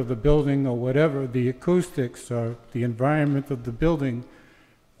structure of the building or whatever, the acoustics or the environment of the building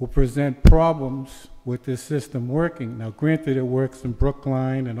will present problems with this system working. Now, granted, it works in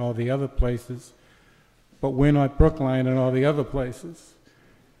Brookline and all the other places, but we're not Brookline and all the other places.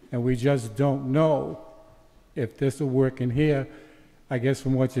 And we just don't know if this will work in here, I guess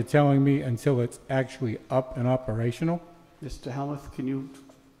from what you're telling me, until it's actually up and operational. Mr. Helmuth, can you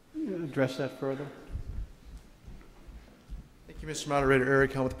address that further? Thank you, Mr. Moderator.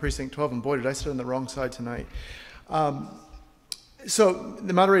 Eric Helmuth, Precinct 12, and boy, did I sit on the wrong side tonight. So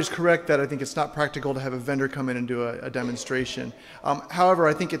the moderator is correct that I think it's not practical to have a vendor come in and do a demonstration. However,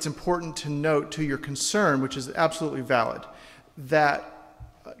 I think it's important to note to your concern, which is absolutely valid, that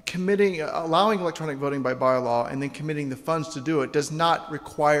allowing electronic voting by bylaw and then committing the funds to do it does not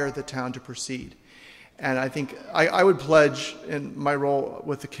require the town to proceed. And I think I would pledge in my role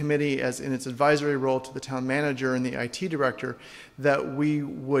with the committee as in its advisory role to the town manager and the IT director that we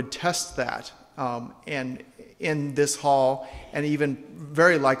would test that and in this hall and even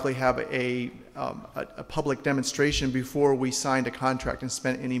very likely have a public demonstration before we signed a contract and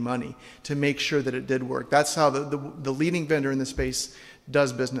spent any money to make sure that it did work. That's how the leading vendor in the space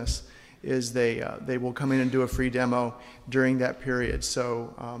does business, is they will come in and do a free demo during that period.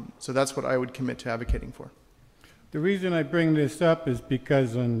 So, so that's what I would commit to advocating for. The reason I bring this up is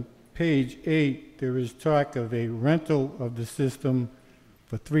because on page 8, there is talk of a rental of the system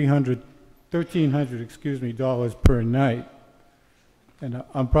for $1,300 per night. And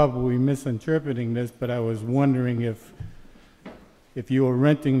I'm probably misinterpreting this, but I was wondering if if you were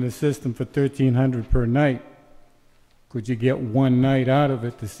renting the system for $1,300 per night, could you get one night out of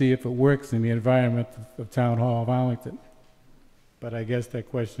it to see if it works in the environment of Town Hall of Arlington? But I guess that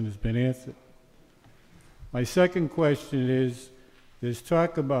question has been answered. My second question is, there's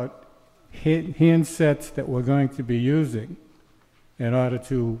talk about handsets that we're going to be using in order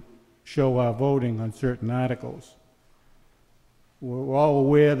to show our voting on certain articles. We're all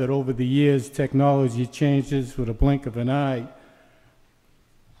aware that over the years, technology changes with a blink of an eye.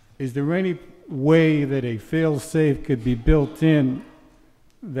 Is there any way that a fail-safe could be built in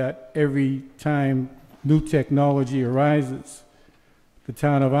that every time new technology arises, the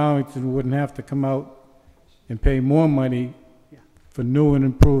town of Arlington wouldn't have to come out and pay more money for new and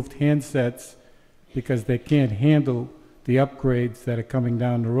improved handsets because they can't handle the upgrades that are coming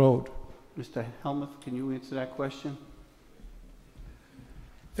down the road? Mr. Helmuth, can you answer that question?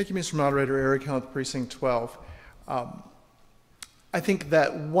 Thank you, Mr. Moderator. Eric Helmuth, Precinct 12. I think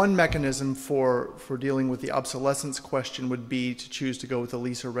that one mechanism for dealing with the obsolescence question would be to choose to go with a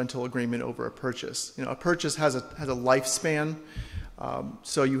lease or rental agreement over a purchase. You know, a purchase has a lifespan,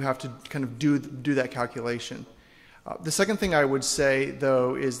 so you have to kind of do that calculation. The second thing I would say,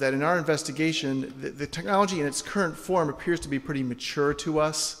 though, is that in our investigation, the technology in its current form appears to be pretty mature to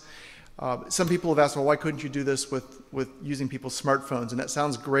us. Some people have asked, well, why couldn't you do this with using people's smartphones? And that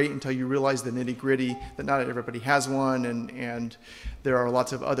sounds great until you realize the nitty-gritty, that not everybody has one, and there are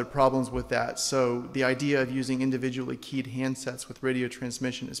lots of other problems with that. So the idea of using individually keyed handsets with radio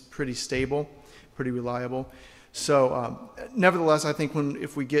transmission is pretty stable, pretty reliable. So nevertheless, I think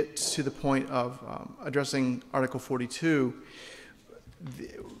if we get to the point of addressing Article 42,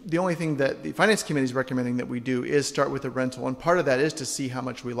 the only thing that the Finance Committee is recommending that we do is start with a rental, and part of that is to see how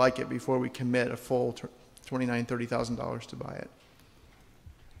much we like it before we commit a full $29,000, $30,000 to buy it.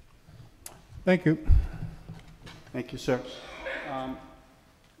 Thank you. Thank you, sir.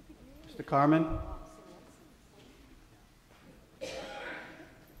 Mr. Carmen?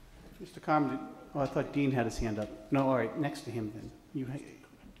 Mr. Carmen, oh, I thought Dean had his hand up. No, all right, next to him then.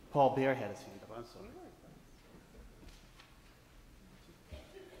 Paul Bear had his hand up, I'm sorry.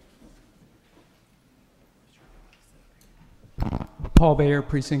 Paul Bayer,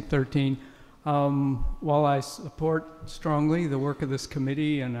 Precinct 13. While I support strongly the work of this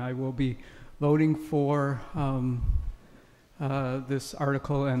committee, and I will be voting for this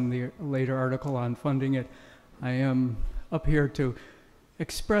article and the later article on funding it, I am up here to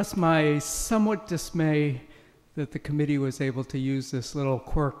express my somewhat dismay that the committee was able to use this little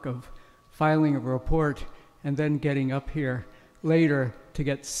quirk of filing a report and then getting up here later to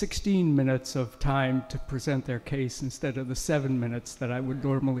get 16 minutes of time to present their case instead of the 7 minutes that I would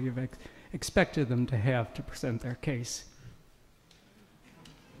normally have expected them to have to present their case.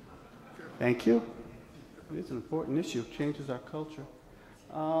 Thank you. It is an important issue. It changes our culture.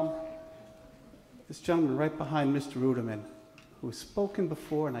 This gentleman right behind Mr. Ruderman, who's spoken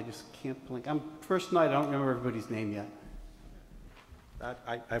before, and I just can't blink. First night, I don't remember everybody's name yet.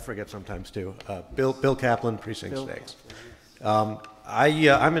 I forget sometimes too. Bill Kaplan, Precinct 6.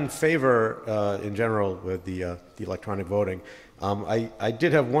 I'm in favor, in general, with the electronic voting. I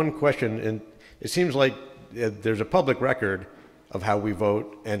did have one question, and it seems like there's a public record of how we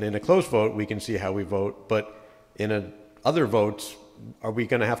vote, and in a closed vote, we can see how we vote, but in other votes, are we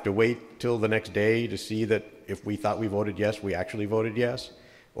going to have to wait till the next day to see that if we thought we voted yes, we actually voted yes?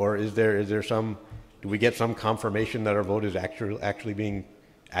 Or is there some, do we get some confirmation that our vote is actually being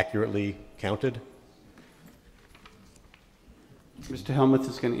accurately counted? Mr. Helmuth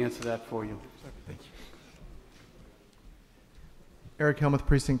is going to answer that for you. Thank you. Eric Helmuth,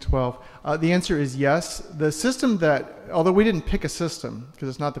 Precinct 12. The answer is yes. The system that, although we didn't pick a system because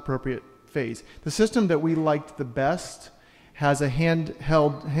it's not the appropriate phase, the system that we liked the best has a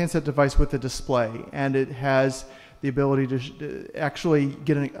handset device with a display, and it has the ability to actually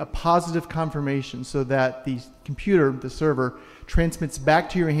get a positive confirmation so that the computer, the server, transmits back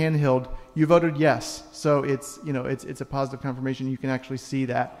to your handheld, you voted yes. So it's a positive confirmation. You can actually see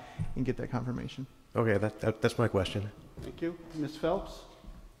that and get that confirmation. Okay, that's my question. Thank you. Ms. Phelps?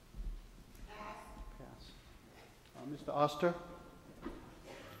 Pass. Mr. Oster?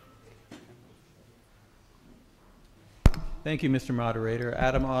 Thank you, Mr. Moderator.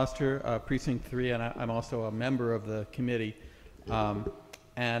 Adam Oster, Precinct 3, and I'm also a member of the committee.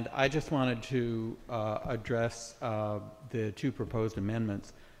 And I just wanted to address the two proposed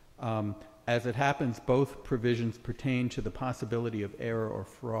amendments. As it happens, both provisions pertain to the possibility of error or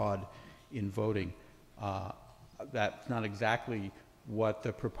fraud in voting. That's not exactly what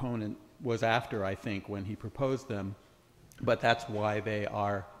the proponent was after, I think, when he proposed them, but that's why they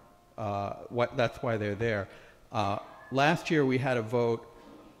are. That's why they're there. Last year we had a vote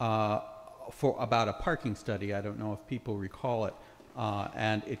for about a parking study. I don't know if people recall it.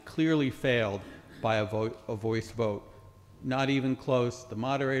 And it clearly failed by a voice vote. Not even close. The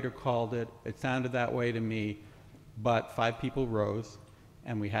moderator called it. It sounded that way to me, but 5 people rose,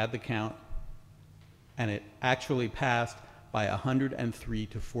 and we had the count, and it actually passed by 103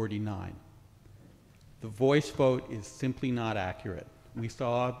 to 49. The voice vote is simply not accurate. We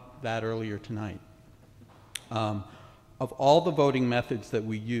saw that earlier tonight. Of all the voting methods that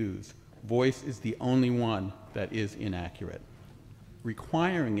we use, voice is the only one that is inaccurate.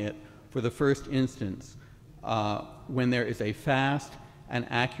 Requiring it for the first instance when there is a fast and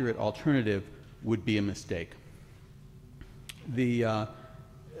accurate alternative would be a mistake. The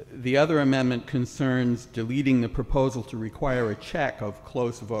other amendment concerns deleting the proposal to require a check of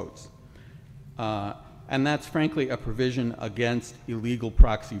close votes. And that's frankly a provision against illegal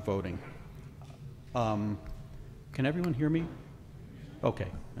proxy voting. Can everyone hear me? Okay,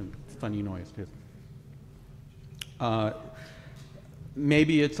 and funny noise too.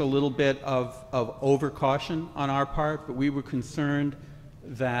 Maybe it's a little bit of overcaution on our part, but we were concerned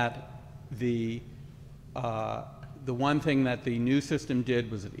that the one thing that the new system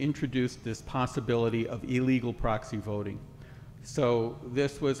did was it introduced this possibility of illegal proxy voting. So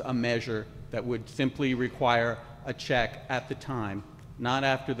this was a measure that would simply require a check at the time, not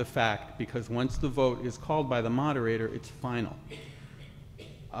after the fact, because once the vote is called by the moderator, it's final.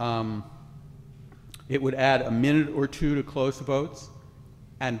 It would add a minute or two to close votes,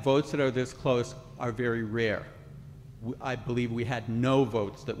 and votes that are this close are very rare. I believe we had no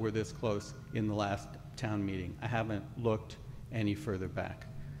votes that were this close in the last town meeting. I haven't looked any further back.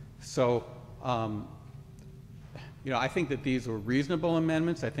 So, you know, I think that these were reasonable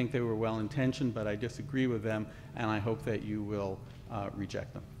amendments. I think they were well-intentioned, but I disagree with them, and I hope that you will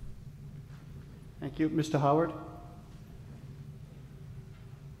reject them. Thank you. Mr. Howard?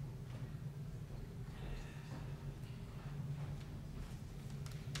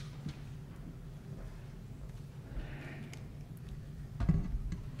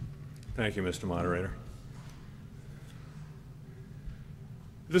 Thank you, Mr. Moderator.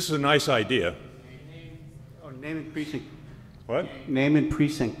 This is a nice idea. Oh, name and precinct. What? Name and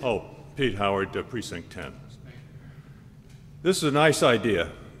precinct. Oh, Pete Howard, Precinct 10. This is a nice idea.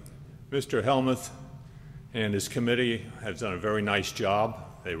 Mr. Helmuth and his committee have done a very nice job.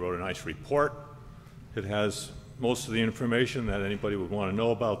 They wrote a nice report. It has most of the information that anybody would want to know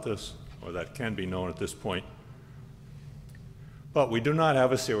about this, or that can be known at this point. But we do not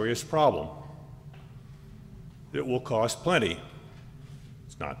have a serious problem. It will cost plenty.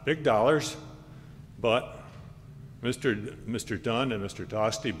 It's not big dollars, but Mr. Dunn and Mr.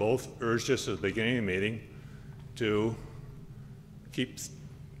 Dosty both urged us at the beginning of the meeting to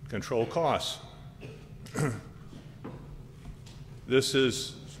control costs. This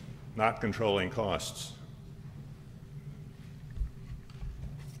is not controlling costs.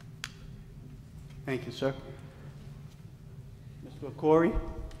 Thank you, sir. Mr. Corey,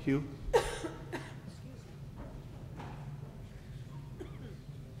 Hugh.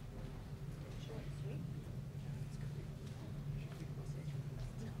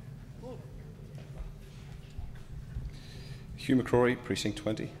 Hugh McCrory, Precinct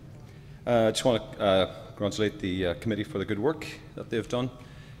 20. I just want to congratulate the committee for the good work that they've done.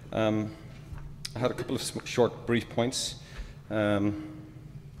 I had a couple of short, brief points. I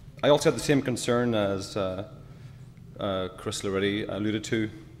also had the same concern as Chris already alluded to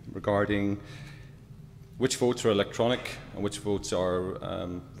regarding which votes are electronic and which votes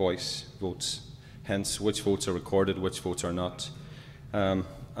are voice votes, hence which votes are recorded, which votes are not.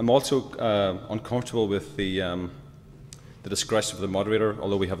 I'm also uncomfortable with the discretion of the moderator,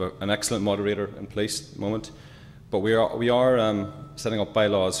 although we have an excellent moderator in place at the moment. But we are setting up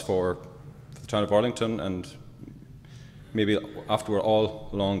bylaws for the town of Arlington, and maybe after we're all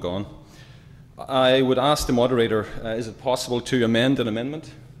long gone. I would ask the moderator, is it possible to amend an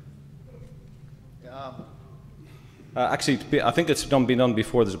amendment? Actually, I think it's been done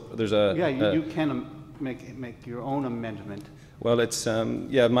before. There's a... Yeah, you can make your own amendment. Well, it's...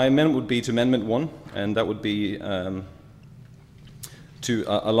 yeah, my amendment would be to Amendment 1, and that would be... to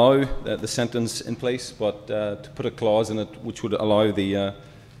allow the sentence in place, but to put a clause in it which would allow the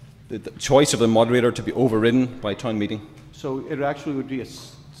choice of the moderator to be overridden by town meeting. So it actually would be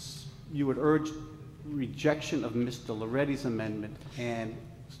you would urge rejection of Mr. Loretti's amendment and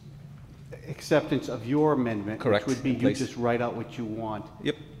acceptance of your amendment. Correct. Which would be you just write out what you want.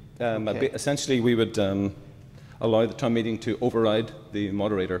 Yep. Okay. Essentially, we would allow the town meeting to override the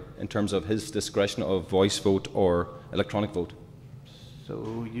moderator in terms of his discretion of voice vote or electronic vote.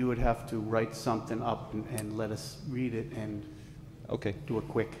 So you would have to write something up and let us read it and okay. do it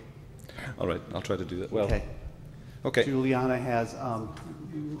quick. All right, I'll try to do that. Well, okay. Okay. Juliana has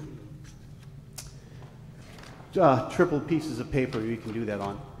triple pieces of paper you can do that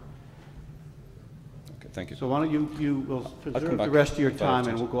on. Okay, thank you. So why don't you will preserve the rest of your time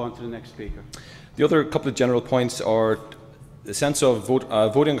and we'll go on to the next speaker. The other couple of general points are the sense of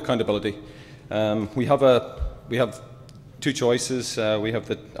voting accountability. We have two choices. We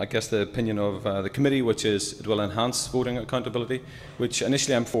have I guess the opinion of the committee, which is it will enhance voting accountability, which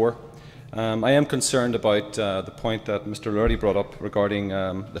initially I'm for. I am concerned about the point that Mr. Lurdy brought up regarding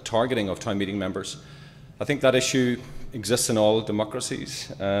the targeting of town meeting members. I think that issue exists in all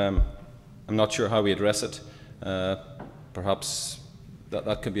democracies. I'm not sure how we address it. Perhaps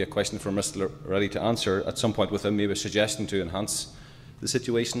that could be a question for Mr. Lurdy to answer at some point with maybe a suggestion to enhance the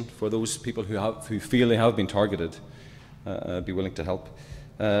situation for those people who feel they have been targeted. Be willing to help.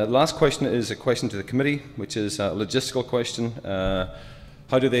 Last question is a question to the committee, which is a logistical question.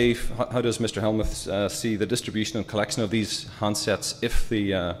 How does Mr. Helmuth see the distribution and collection of these handsets if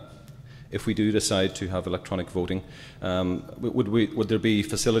we do decide to have electronic voting? Would there be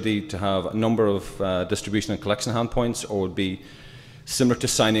facility to have a number of distribution and collection hand points, or would it be similar to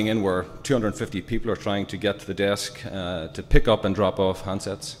signing in where 250 people are trying to get to the desk to pick up and drop off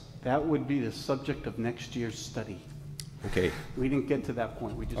handsets? That would be the subject of next year's study. Okay. We didn't get to that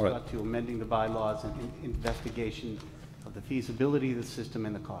point. We just got to amending the bylaws and investigation of the feasibility of the system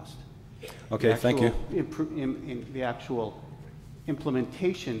and the cost. Okay, thank you. The actual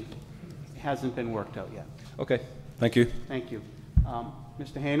implementation hasn't been worked out yet. Okay, thank you. Thank you.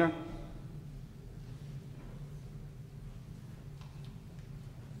 Mr. Hayner?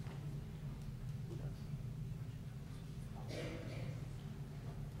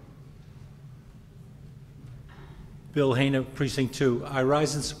 Bill Hayner, Precinct 2. I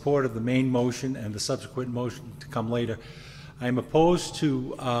rise in support of the main motion and the subsequent motion to come later. I am opposed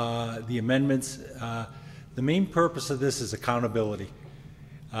to the amendments. The main purpose of this is accountability.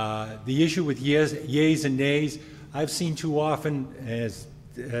 The issue with yeas and nays, I've seen too often, as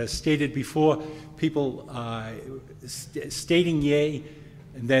stated before, people stating yay,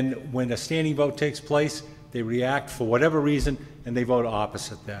 and then when a standing vote takes place, they react for whatever reason, and they vote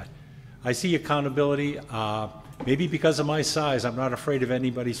opposite that. I see accountability. Maybe because of my size, I'm not afraid of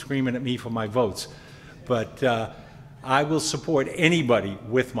anybody screaming at me for my votes. But I will support anybody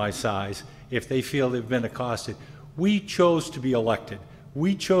with my size if they feel they've been accosted. We chose to be elected.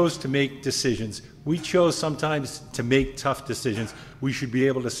 We chose to make decisions. We chose sometimes to make tough decisions. We should be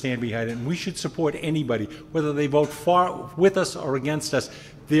able to stand behind it. And we should support anybody, whether they vote with us or against us,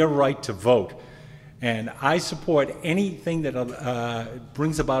 their right to vote. And I support anything that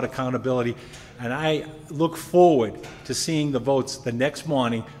brings about accountability. And I look forward to seeing the votes the next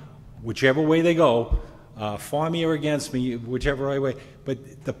morning, whichever way they go, for me or against me, whichever way.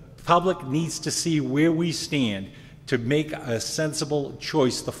 But the public needs to see where we stand to make a sensible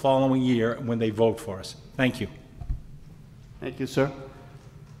choice the following year when they vote for us. Thank you. Thank you, sir.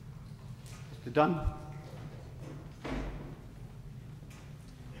 Mr. Dunn?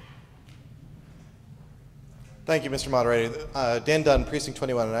 Thank you, Mr. Moderator. Dan Dunn, Precinct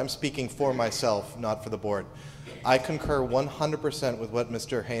 21, and I'm speaking for myself, not for the board. I concur 100% with what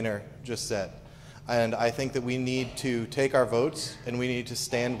Mr. Hayner just said, and I think that we need to take our votes and we need to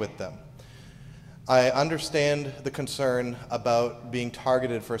stand with them. I understand the concern about being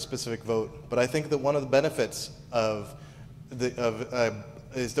targeted for a specific vote, but I think that one of the benefits is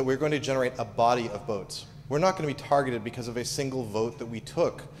that we're going to generate a body of votes. We're not going to be targeted because of a single vote that we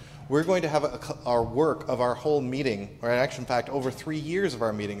took. We're going to have our work of our whole meeting, or in actual fact, over 3 years of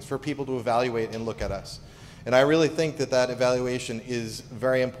our meetings for people to evaluate and look at us. And I really think that that evaluation is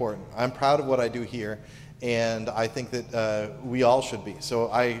very important. I'm proud of what I do here, and I think that we all should be.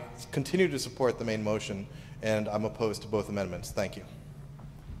 So I continue to support the main motion, and I'm opposed to both amendments. Thank you.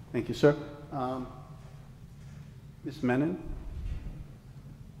 Thank you, sir. Ms. Menon?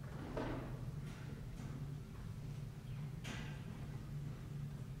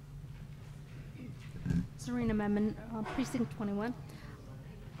 Zarina Memon, Precinct 21.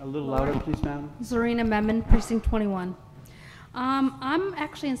 A little louder, please, madam. Zarina Memon, Precinct 21. I'm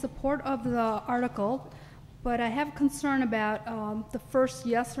actually in support of the article, but I have concern about the first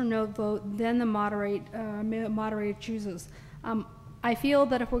yes or no vote, then the moderator chooses. I feel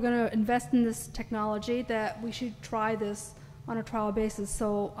that if we're going to invest in this technology, that we should try this on a trial basis.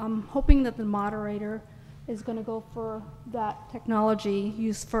 So I'm hoping that the moderator is going to go for that technology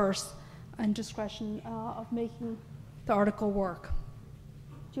use first, and discretion of making the article work.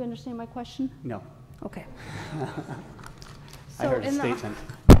 Do you understand my question? No. Okay. I heard a in statement.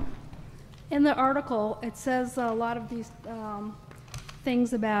 In the article, it says a lot of these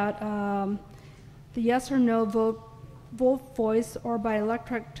things about the yes or no vote voice or by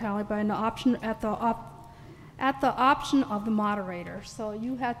electronic tally by an option at the option of the moderator. So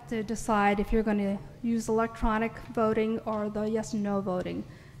you have to decide if you're going to use electronic voting or the yes and no voting.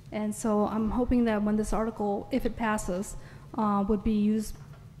 And so I'm hoping that when this article, if it passes, would be used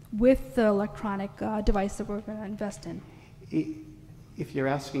with the electronic device that we're going to invest in. If you're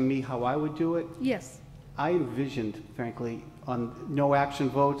asking me how I would do it, yes, I envisioned, frankly, on no action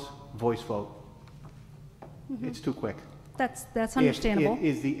votes, voice vote. Mm-hmm. It's too quick. That's understandable.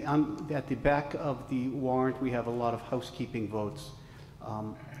 At the back of the warrant, we have a lot of housekeeping votes,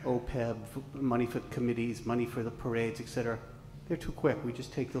 OPEB, money for committees, money for the parades, etc. They're too quick. We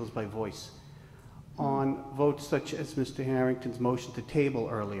just take those by voice. On votes such as Mr. Harrington's motion to table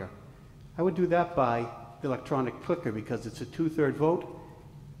earlier, I would do that by the electronic clicker because it's a 2/3 vote.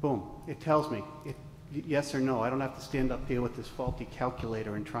 Boom, it tells me yes or no. I don't have to stand up here with this faulty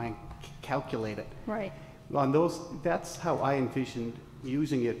calculator and try and calculate it. Right. On those, that's how I envisioned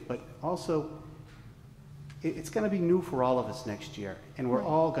using it, but also it's going to be new for all of us next year, and we're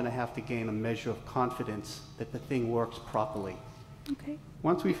all going to have to gain a measure of confidence that the thing works properly. Okay.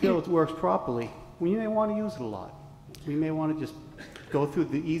 Once we feel it works properly, we may want to use it a lot. We may want to just go through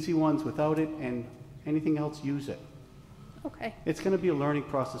the easy ones without it, and anything else, use it. Okay. It's going to be a learning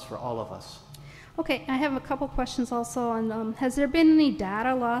process for all of us. Okay, I have a couple questions also on, has there been any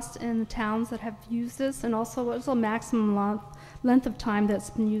data lost in the towns that have used this? And also, what's the maximum length of time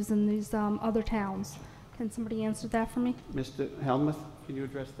that's been used in these other towns? Can somebody answer that for me? Mr. Helmuth, can you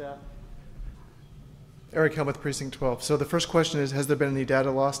address that? Eric Helmuth, Precinct 12. So the first question is, has there been any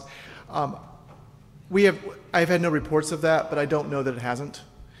data lost? I've had no reports of that, but I don't know that it hasn't.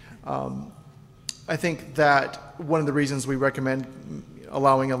 I think that one of the reasons we recommend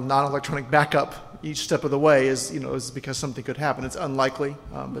allowing a non-electronic backup each step of the way is because something could happen. It's unlikely,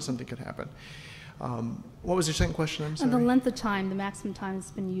 but something could happen. What was your second question? I'm sorry. And the length of time, the maximum time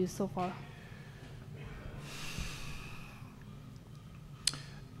that's been used so far.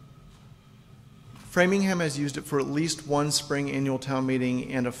 Framingham has used it for at least one spring annual town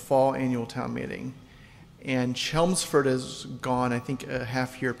meeting and a fall annual town meeting. And Chelmsford has gone, I think, a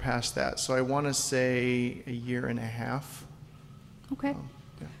half year past that. So I want to say a year and a half. Okay.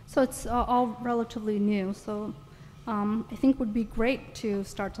 So it's all relatively new. So I think it would be great to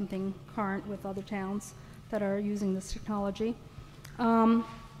start something current with other towns that are using this technology.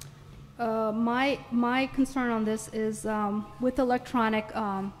 My concern on this is with electronic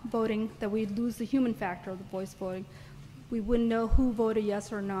voting that we lose the human factor of the voice voting. We wouldn't know who voted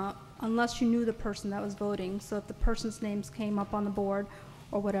yes or no unless you knew the person that was voting. So if the person's names came up on the board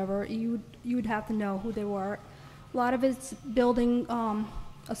or whatever, you'd have to know who they were. A lot of it's building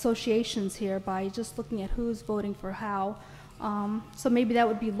associations here by just looking at who's voting for how. So maybe that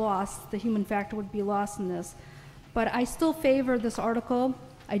would be lost. The human factor would be lost in this. But I still favor this article.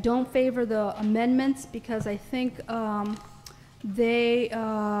 I don't favor the amendments because I think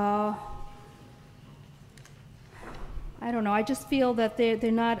I don't know. I just feel that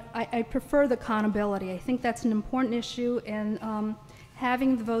they're not. I prefer the accountability. I think that's an important issue, and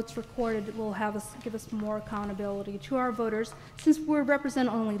having the votes recorded will give us more accountability to our voters, since we represent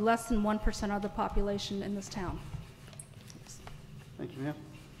only less than 1% of the population in this town. Thank you, ma'am.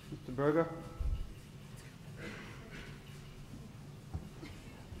 Mr. Berger.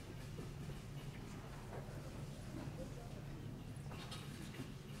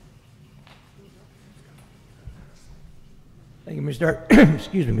 Thank you, Mr.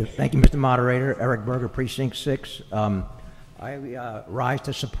 Excuse me. Thank you, Mr. Moderator. Eric Berger, Precinct 6. I rise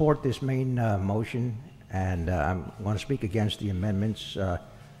to support this main motion, and I want to speak against the amendments. I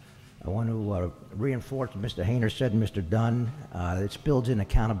want to reinforce what Mr. Hayner said and Mr. Dunn. It builds in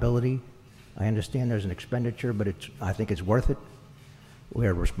accountability. I understand there's an expenditure, but I think it's worth it. We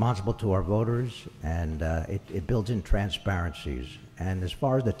are responsible to our voters, and it builds in transparencies. And as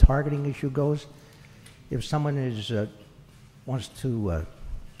far as the targeting issue goes, if someone wants to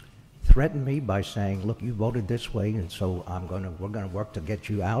threaten me by saying, look, you voted this way, and so we're going to work to get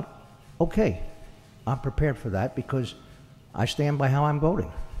you out, okay, I'm prepared for that because I stand by how I'm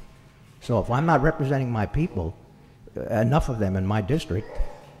voting. So if I'm not representing my people, enough of them in my district,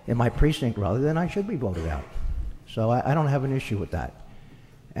 in my precinct rather, then I should be voted out. So I don't have an issue with that.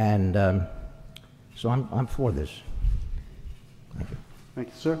 And so I'm for this. Thank you. Thank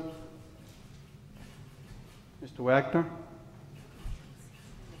you, sir. Mr. Wagner.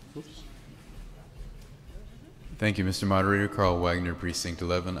 Oops. Thank you, Mr. Moderator. Carl Wagner, Precinct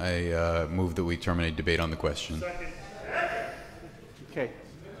 11. I move that we terminate debate on the question. Okay.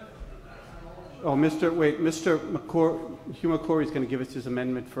 Oh, Mr. Hugh McCory is going to give us his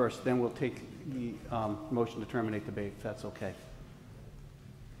amendment first, then we'll take the motion to terminate debate, if that's okay.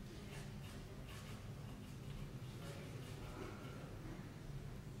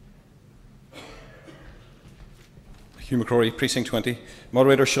 Hugh McCrory, Precinct 20.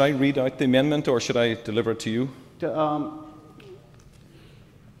 Moderator, should I read out the amendment or should I deliver it to you?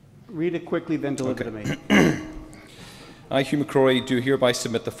 Read it quickly, then deliver Okay. to me. I, Hugh McCrory, do hereby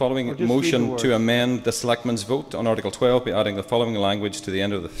submit the following motion to amend the Selectmen's vote on Article 12 by adding the following language to the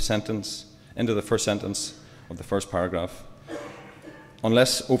end of the sentence, into the first sentence of the first paragraph,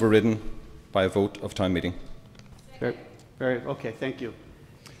 unless overridden by a vote of town meeting. Okay, thank you.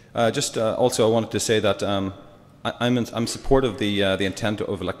 Also, I wanted to say that I'm supportive of the intent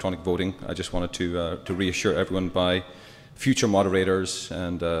of electronic voting. I just wanted to reassure everyone by future moderators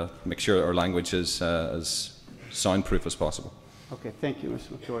and make sure our language is as soundproof as possible. Okay, thank you,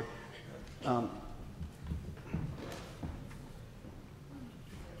 Mr. McCoy. All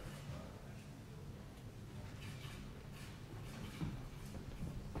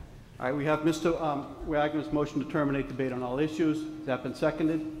right, we have Mr. Wagner's motion to terminate debate on all issues. Has that been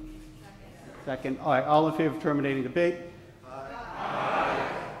seconded? Second. All right, all in favor of terminating debate?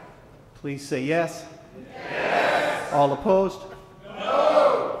 Aye. Please say yes. Yes. All opposed?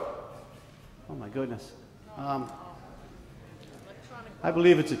 No. Oh my goodness. I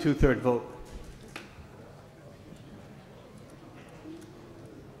believe it's a 2/3 vote.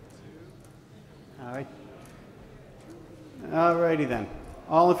 All right. All righty then.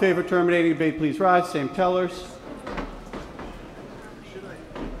 All in favor of terminating debate, please rise. Same tellers.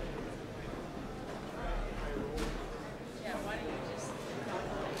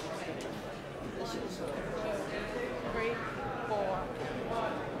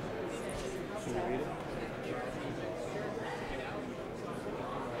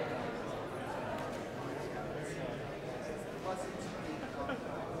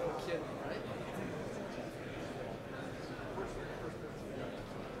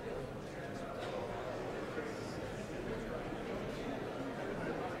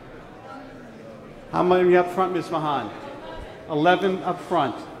 How many up front, Ms. Mahan? 11 up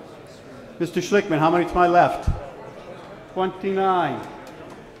front. Mr. Schlickman, how many to my left? 29.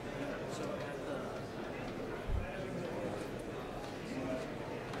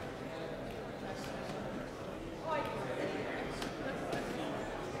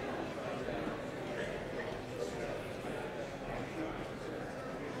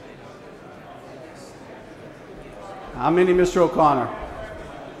 How many, Mr. O'Connor?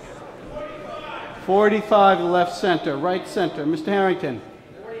 45 to the left center, right center. Mr. Harrington?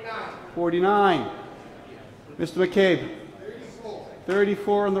 49. Mr. McCabe?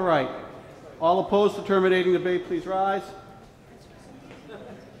 34 on the right. All opposed to terminating debate, please rise.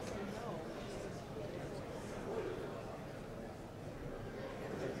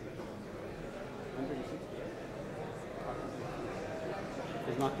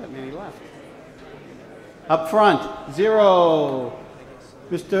 There's not that many left. Up front, 0.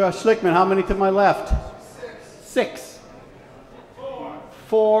 Mr. Schlickman, how many to my left? 6.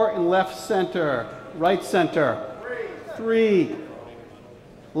 4 in left center. Right center. 3.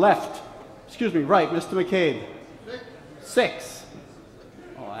 Left. Excuse me, right. Mr. McCabe. 6.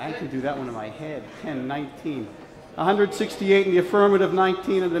 Oh, I can do that one in my head. 10, 19. 168 in the affirmative,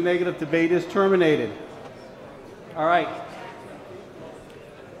 19 in the negative. Debate is terminated. All right.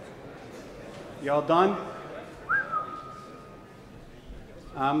 You all done?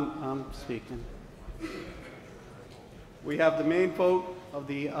 I'm speaking. We have the main vote of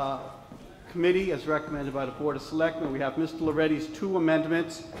the committee as recommended by the Board of Selectmen. We have Mr. Loretti's 2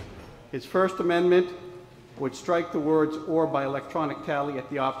 amendments. His first amendment would strike the words "or" by electronic tally at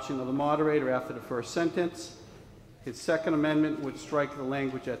the option of the moderator after the first sentence. His second amendment would strike the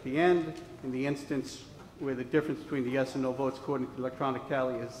language at the end in the instance where the difference between the yes and no votes according to the electronic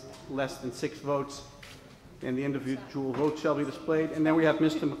tally is less than 6 votes. And the individual vote shall be displayed. And then we have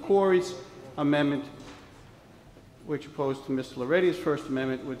Mr. McCory's amendment, which opposed to Mr. Loretti's first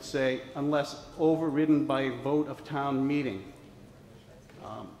amendment would say, unless overridden by a vote of town meeting.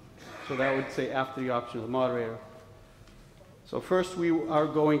 So that would say after the option of the moderator. So first we are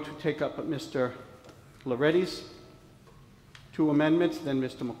going to take up Mr. Loretti's 2 amendments, then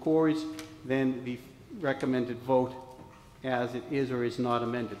Mr. McCory's, then the recommended vote as it is or is not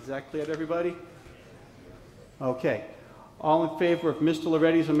amended. Is that clear to everybody? Okay. All in favor of Mr.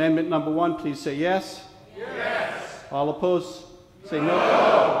 Loretti's amendment number 1, please say yes. Yes. All opposed, say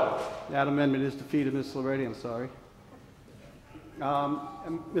no. That amendment is defeated, Mr. Loretti. I'm sorry.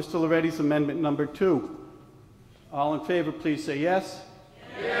 Mr. Loretti's amendment number 2. All in favor, please say yes.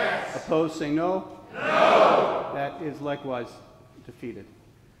 Yes. Opposed, say no. No. That is likewise defeated.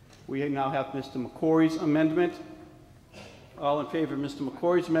 We now have Mr. McCory's amendment. All in favor of Mr.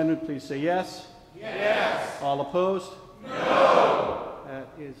 McCory's amendment, please say yes. Yes. All opposed? No. That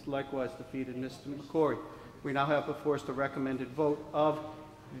is likewise defeated, Mr. McCory. We now have before us the recommended vote of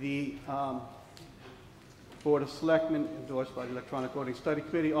the Board of Selectmen, endorsed by the Electronic Voting Study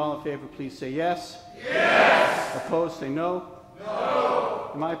Committee. All in favor, please say yes. Yes. Opposed, say no.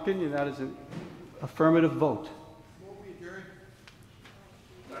 No. In my opinion, that is an affirmative vote.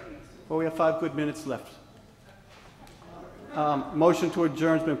 Well, we have 5 good minutes left. Motion to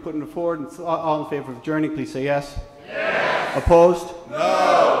adjourn has been put forward. All in favor of adjourning, please say yes. Yes. Opposed?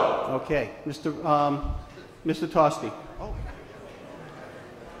 No. Okay. Mr. Tosti. Oh.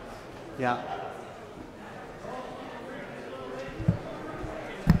 Yeah.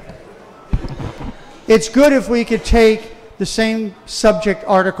 It's good if we could take the same subject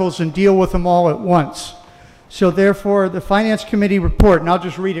articles and deal with them all at once. So therefore, the Finance Committee report, and I'll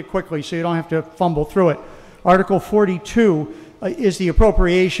just read it quickly so you don't have to fumble through it. Article 42 is the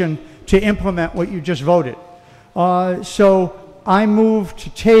appropriation to implement what you just voted. So I move to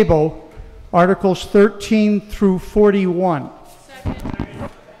table Articles 13 through 41. Second.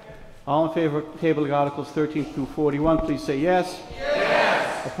 All in favor of tabling Articles 13 through 41, please say yes.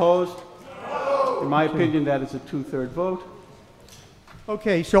 Yes. Opposed? No. In my opinion, that is a 2/3 vote.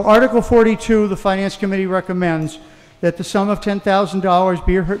 Okay, so Article 42, the Finance Committee recommends that the sum of $10,000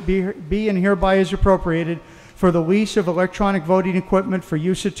 be and hereby is appropriated for the lease of electronic voting equipment for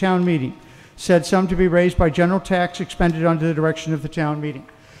use at town meeting. Said sum to be raised by general tax expended under the direction of the town meeting.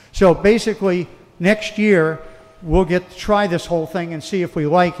 So basically, next year, we'll get to try this whole thing and see if we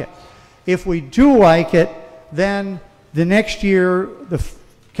like it. If we do like it, then the next year, the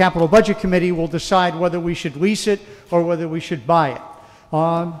Capital Budget Committee will decide whether we should lease it or whether we should buy it.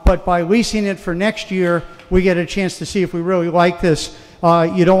 But by leasing it for next year, we get a chance to see if we really like this.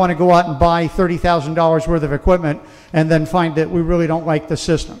 You don't want to go out and buy $30,000 worth of equipment and then find that we really don't like the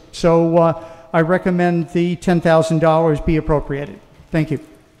system. So I recommend the $10,000 be appropriated. Thank you.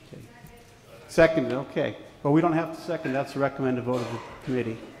 Okay. Seconded, okay. Well, we don't have to second. That's the recommended vote of the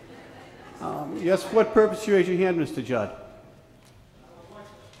committee. Yes, for what purpose you raise your hand, Mr. Judd?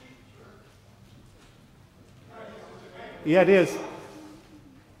 Yeah, it is.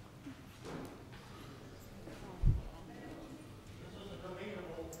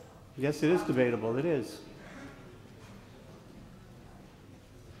 Yes, it is debatable. It is.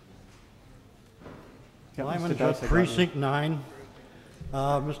 Yeah, Lyman Mr. Judd, Dice, I got Precinct 9.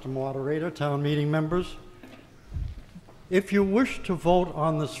 Mr. Moderator, town meeting members. If you wish to vote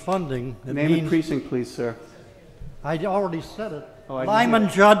on this funding, it Name means... and precinct, please, sir. I already said it. Oh, I didn't Lyman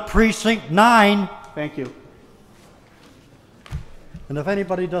hear it. Judd, Precinct 9. Thank you. And if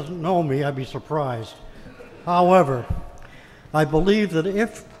anybody doesn't know me, I'd be surprised. However, I believe that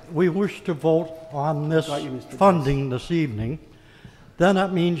if we wish to vote on this funding this evening, then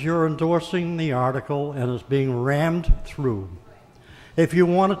that means you're endorsing the article and it's being rammed through. If you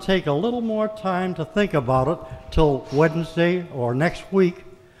want to take a little more time to think about it till Wednesday or next week,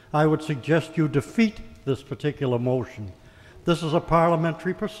 I would suggest you defeat this particular motion. This is a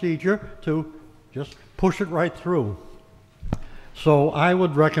parliamentary procedure to just push it right through. So I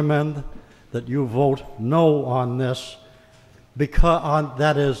would recommend that you vote no on this,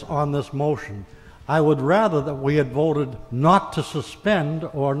 that is, on this motion. I would rather that we had voted not to suspend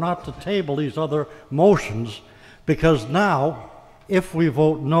or not to table these other motions, because now, if we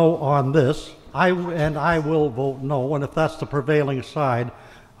vote no on this, I will vote no, and if that's the prevailing side,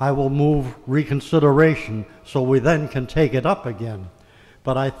 I will move reconsideration so we then can take it up again.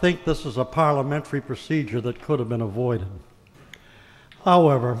 But I think this is a parliamentary procedure that could have been avoided.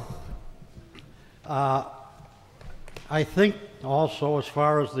 However, I think also, as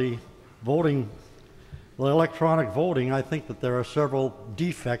far as the electronic voting, I think that there are several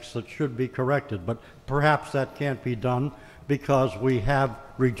defects that should be corrected, but perhaps that can't be done because we have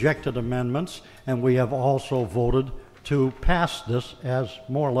rejected amendments and we have also voted to pass this as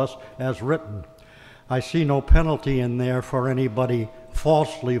more or less as written. I see no penalty in there for anybody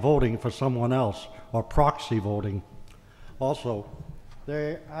falsely voting for someone else or proxy voting. Also,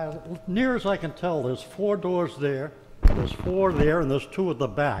 near as I can tell, there's 4 doors there, there's 4 there, and there's 2 at the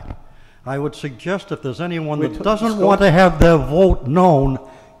back. I would suggest if there's anyone that doesn't want to have their vote known,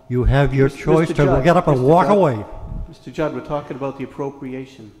 you have your choice to get up and walk away. Mr. Judd, we're talking about the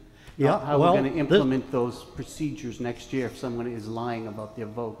appropriation. Yeah, how we're going to implement those procedures next year if someone is lying about their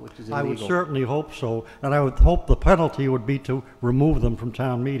vote, which is illegal. I would certainly hope so, and I would hope the penalty would be to remove them from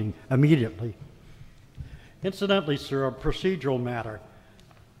town meeting immediately. Incidentally, sir, a procedural matter.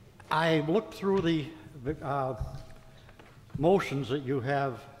 I looked through the motions that you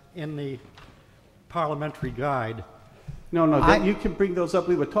have in the parliamentary guide. No, you can bring those up.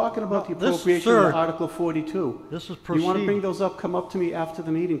 We were talking about the appropriation of Article 42. This is You want to bring those up, come up to me after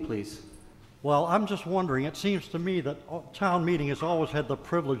the meeting, please. Well, I'm just wondering, it seems to me that town meeting has always had the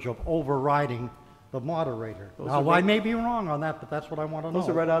privilege of overriding the moderator. Now, I may be wrong on that, but that's what I want to know. Those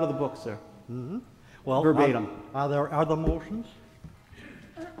are right out of the book, sir. Mm-hmm. Well, verbatim. Are there other motions?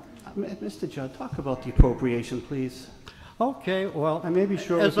 Mr. Judd, talk about the appropriation, please. Okay, well, I may be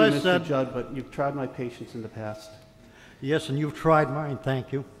sure as with I you, Mr. said, Judd, but you've tried my patience in the past. Yes, and you've tried mine,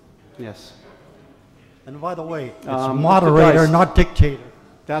 thank you. Yes. And by the way, it's Mr. moderator, Dice, not dictator.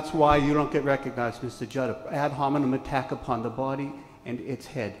 That's why you don't get recognized, Mr. Judd. Ad hominem attack upon the body and its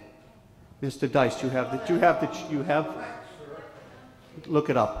head. Mr. Dice, look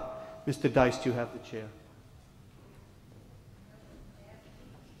it up. Mr. Dice, you have the chair.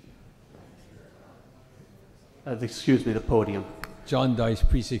 Excuse me, the podium. John Dice,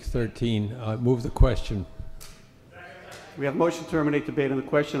 Precinct 13. Move the question. We have motion to terminate debate on the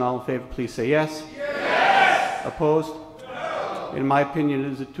question. All in favor, please say yes. Yes. Opposed? No. In my opinion,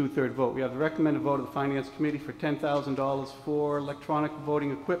 it is a 2/3 vote. We have the recommended vote of the Finance Committee for $10,000 for electronic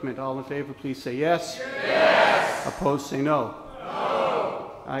voting equipment. All in favor, please say yes. Yes. Opposed, say no.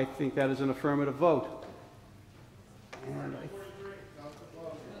 No. I think that is an affirmative vote.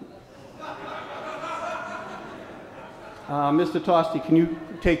 And Mr. Tosti, can you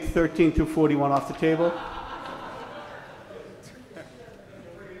take 13 through 41 off the table?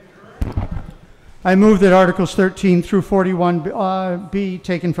 I move that Articles 13 through 41 be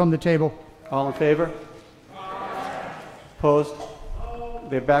taken from the table. All in favor? Opposed?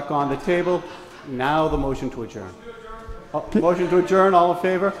 They're back on the table. Now the motion to adjourn. Motion to adjourn, all in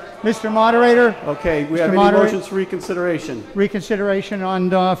favor? Mr. Moderator? Okay, we have any motions for reconsideration? Reconsideration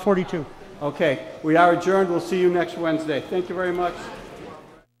on 42. Okay, we are adjourned. We'll see you next Wednesday. Thank you very much.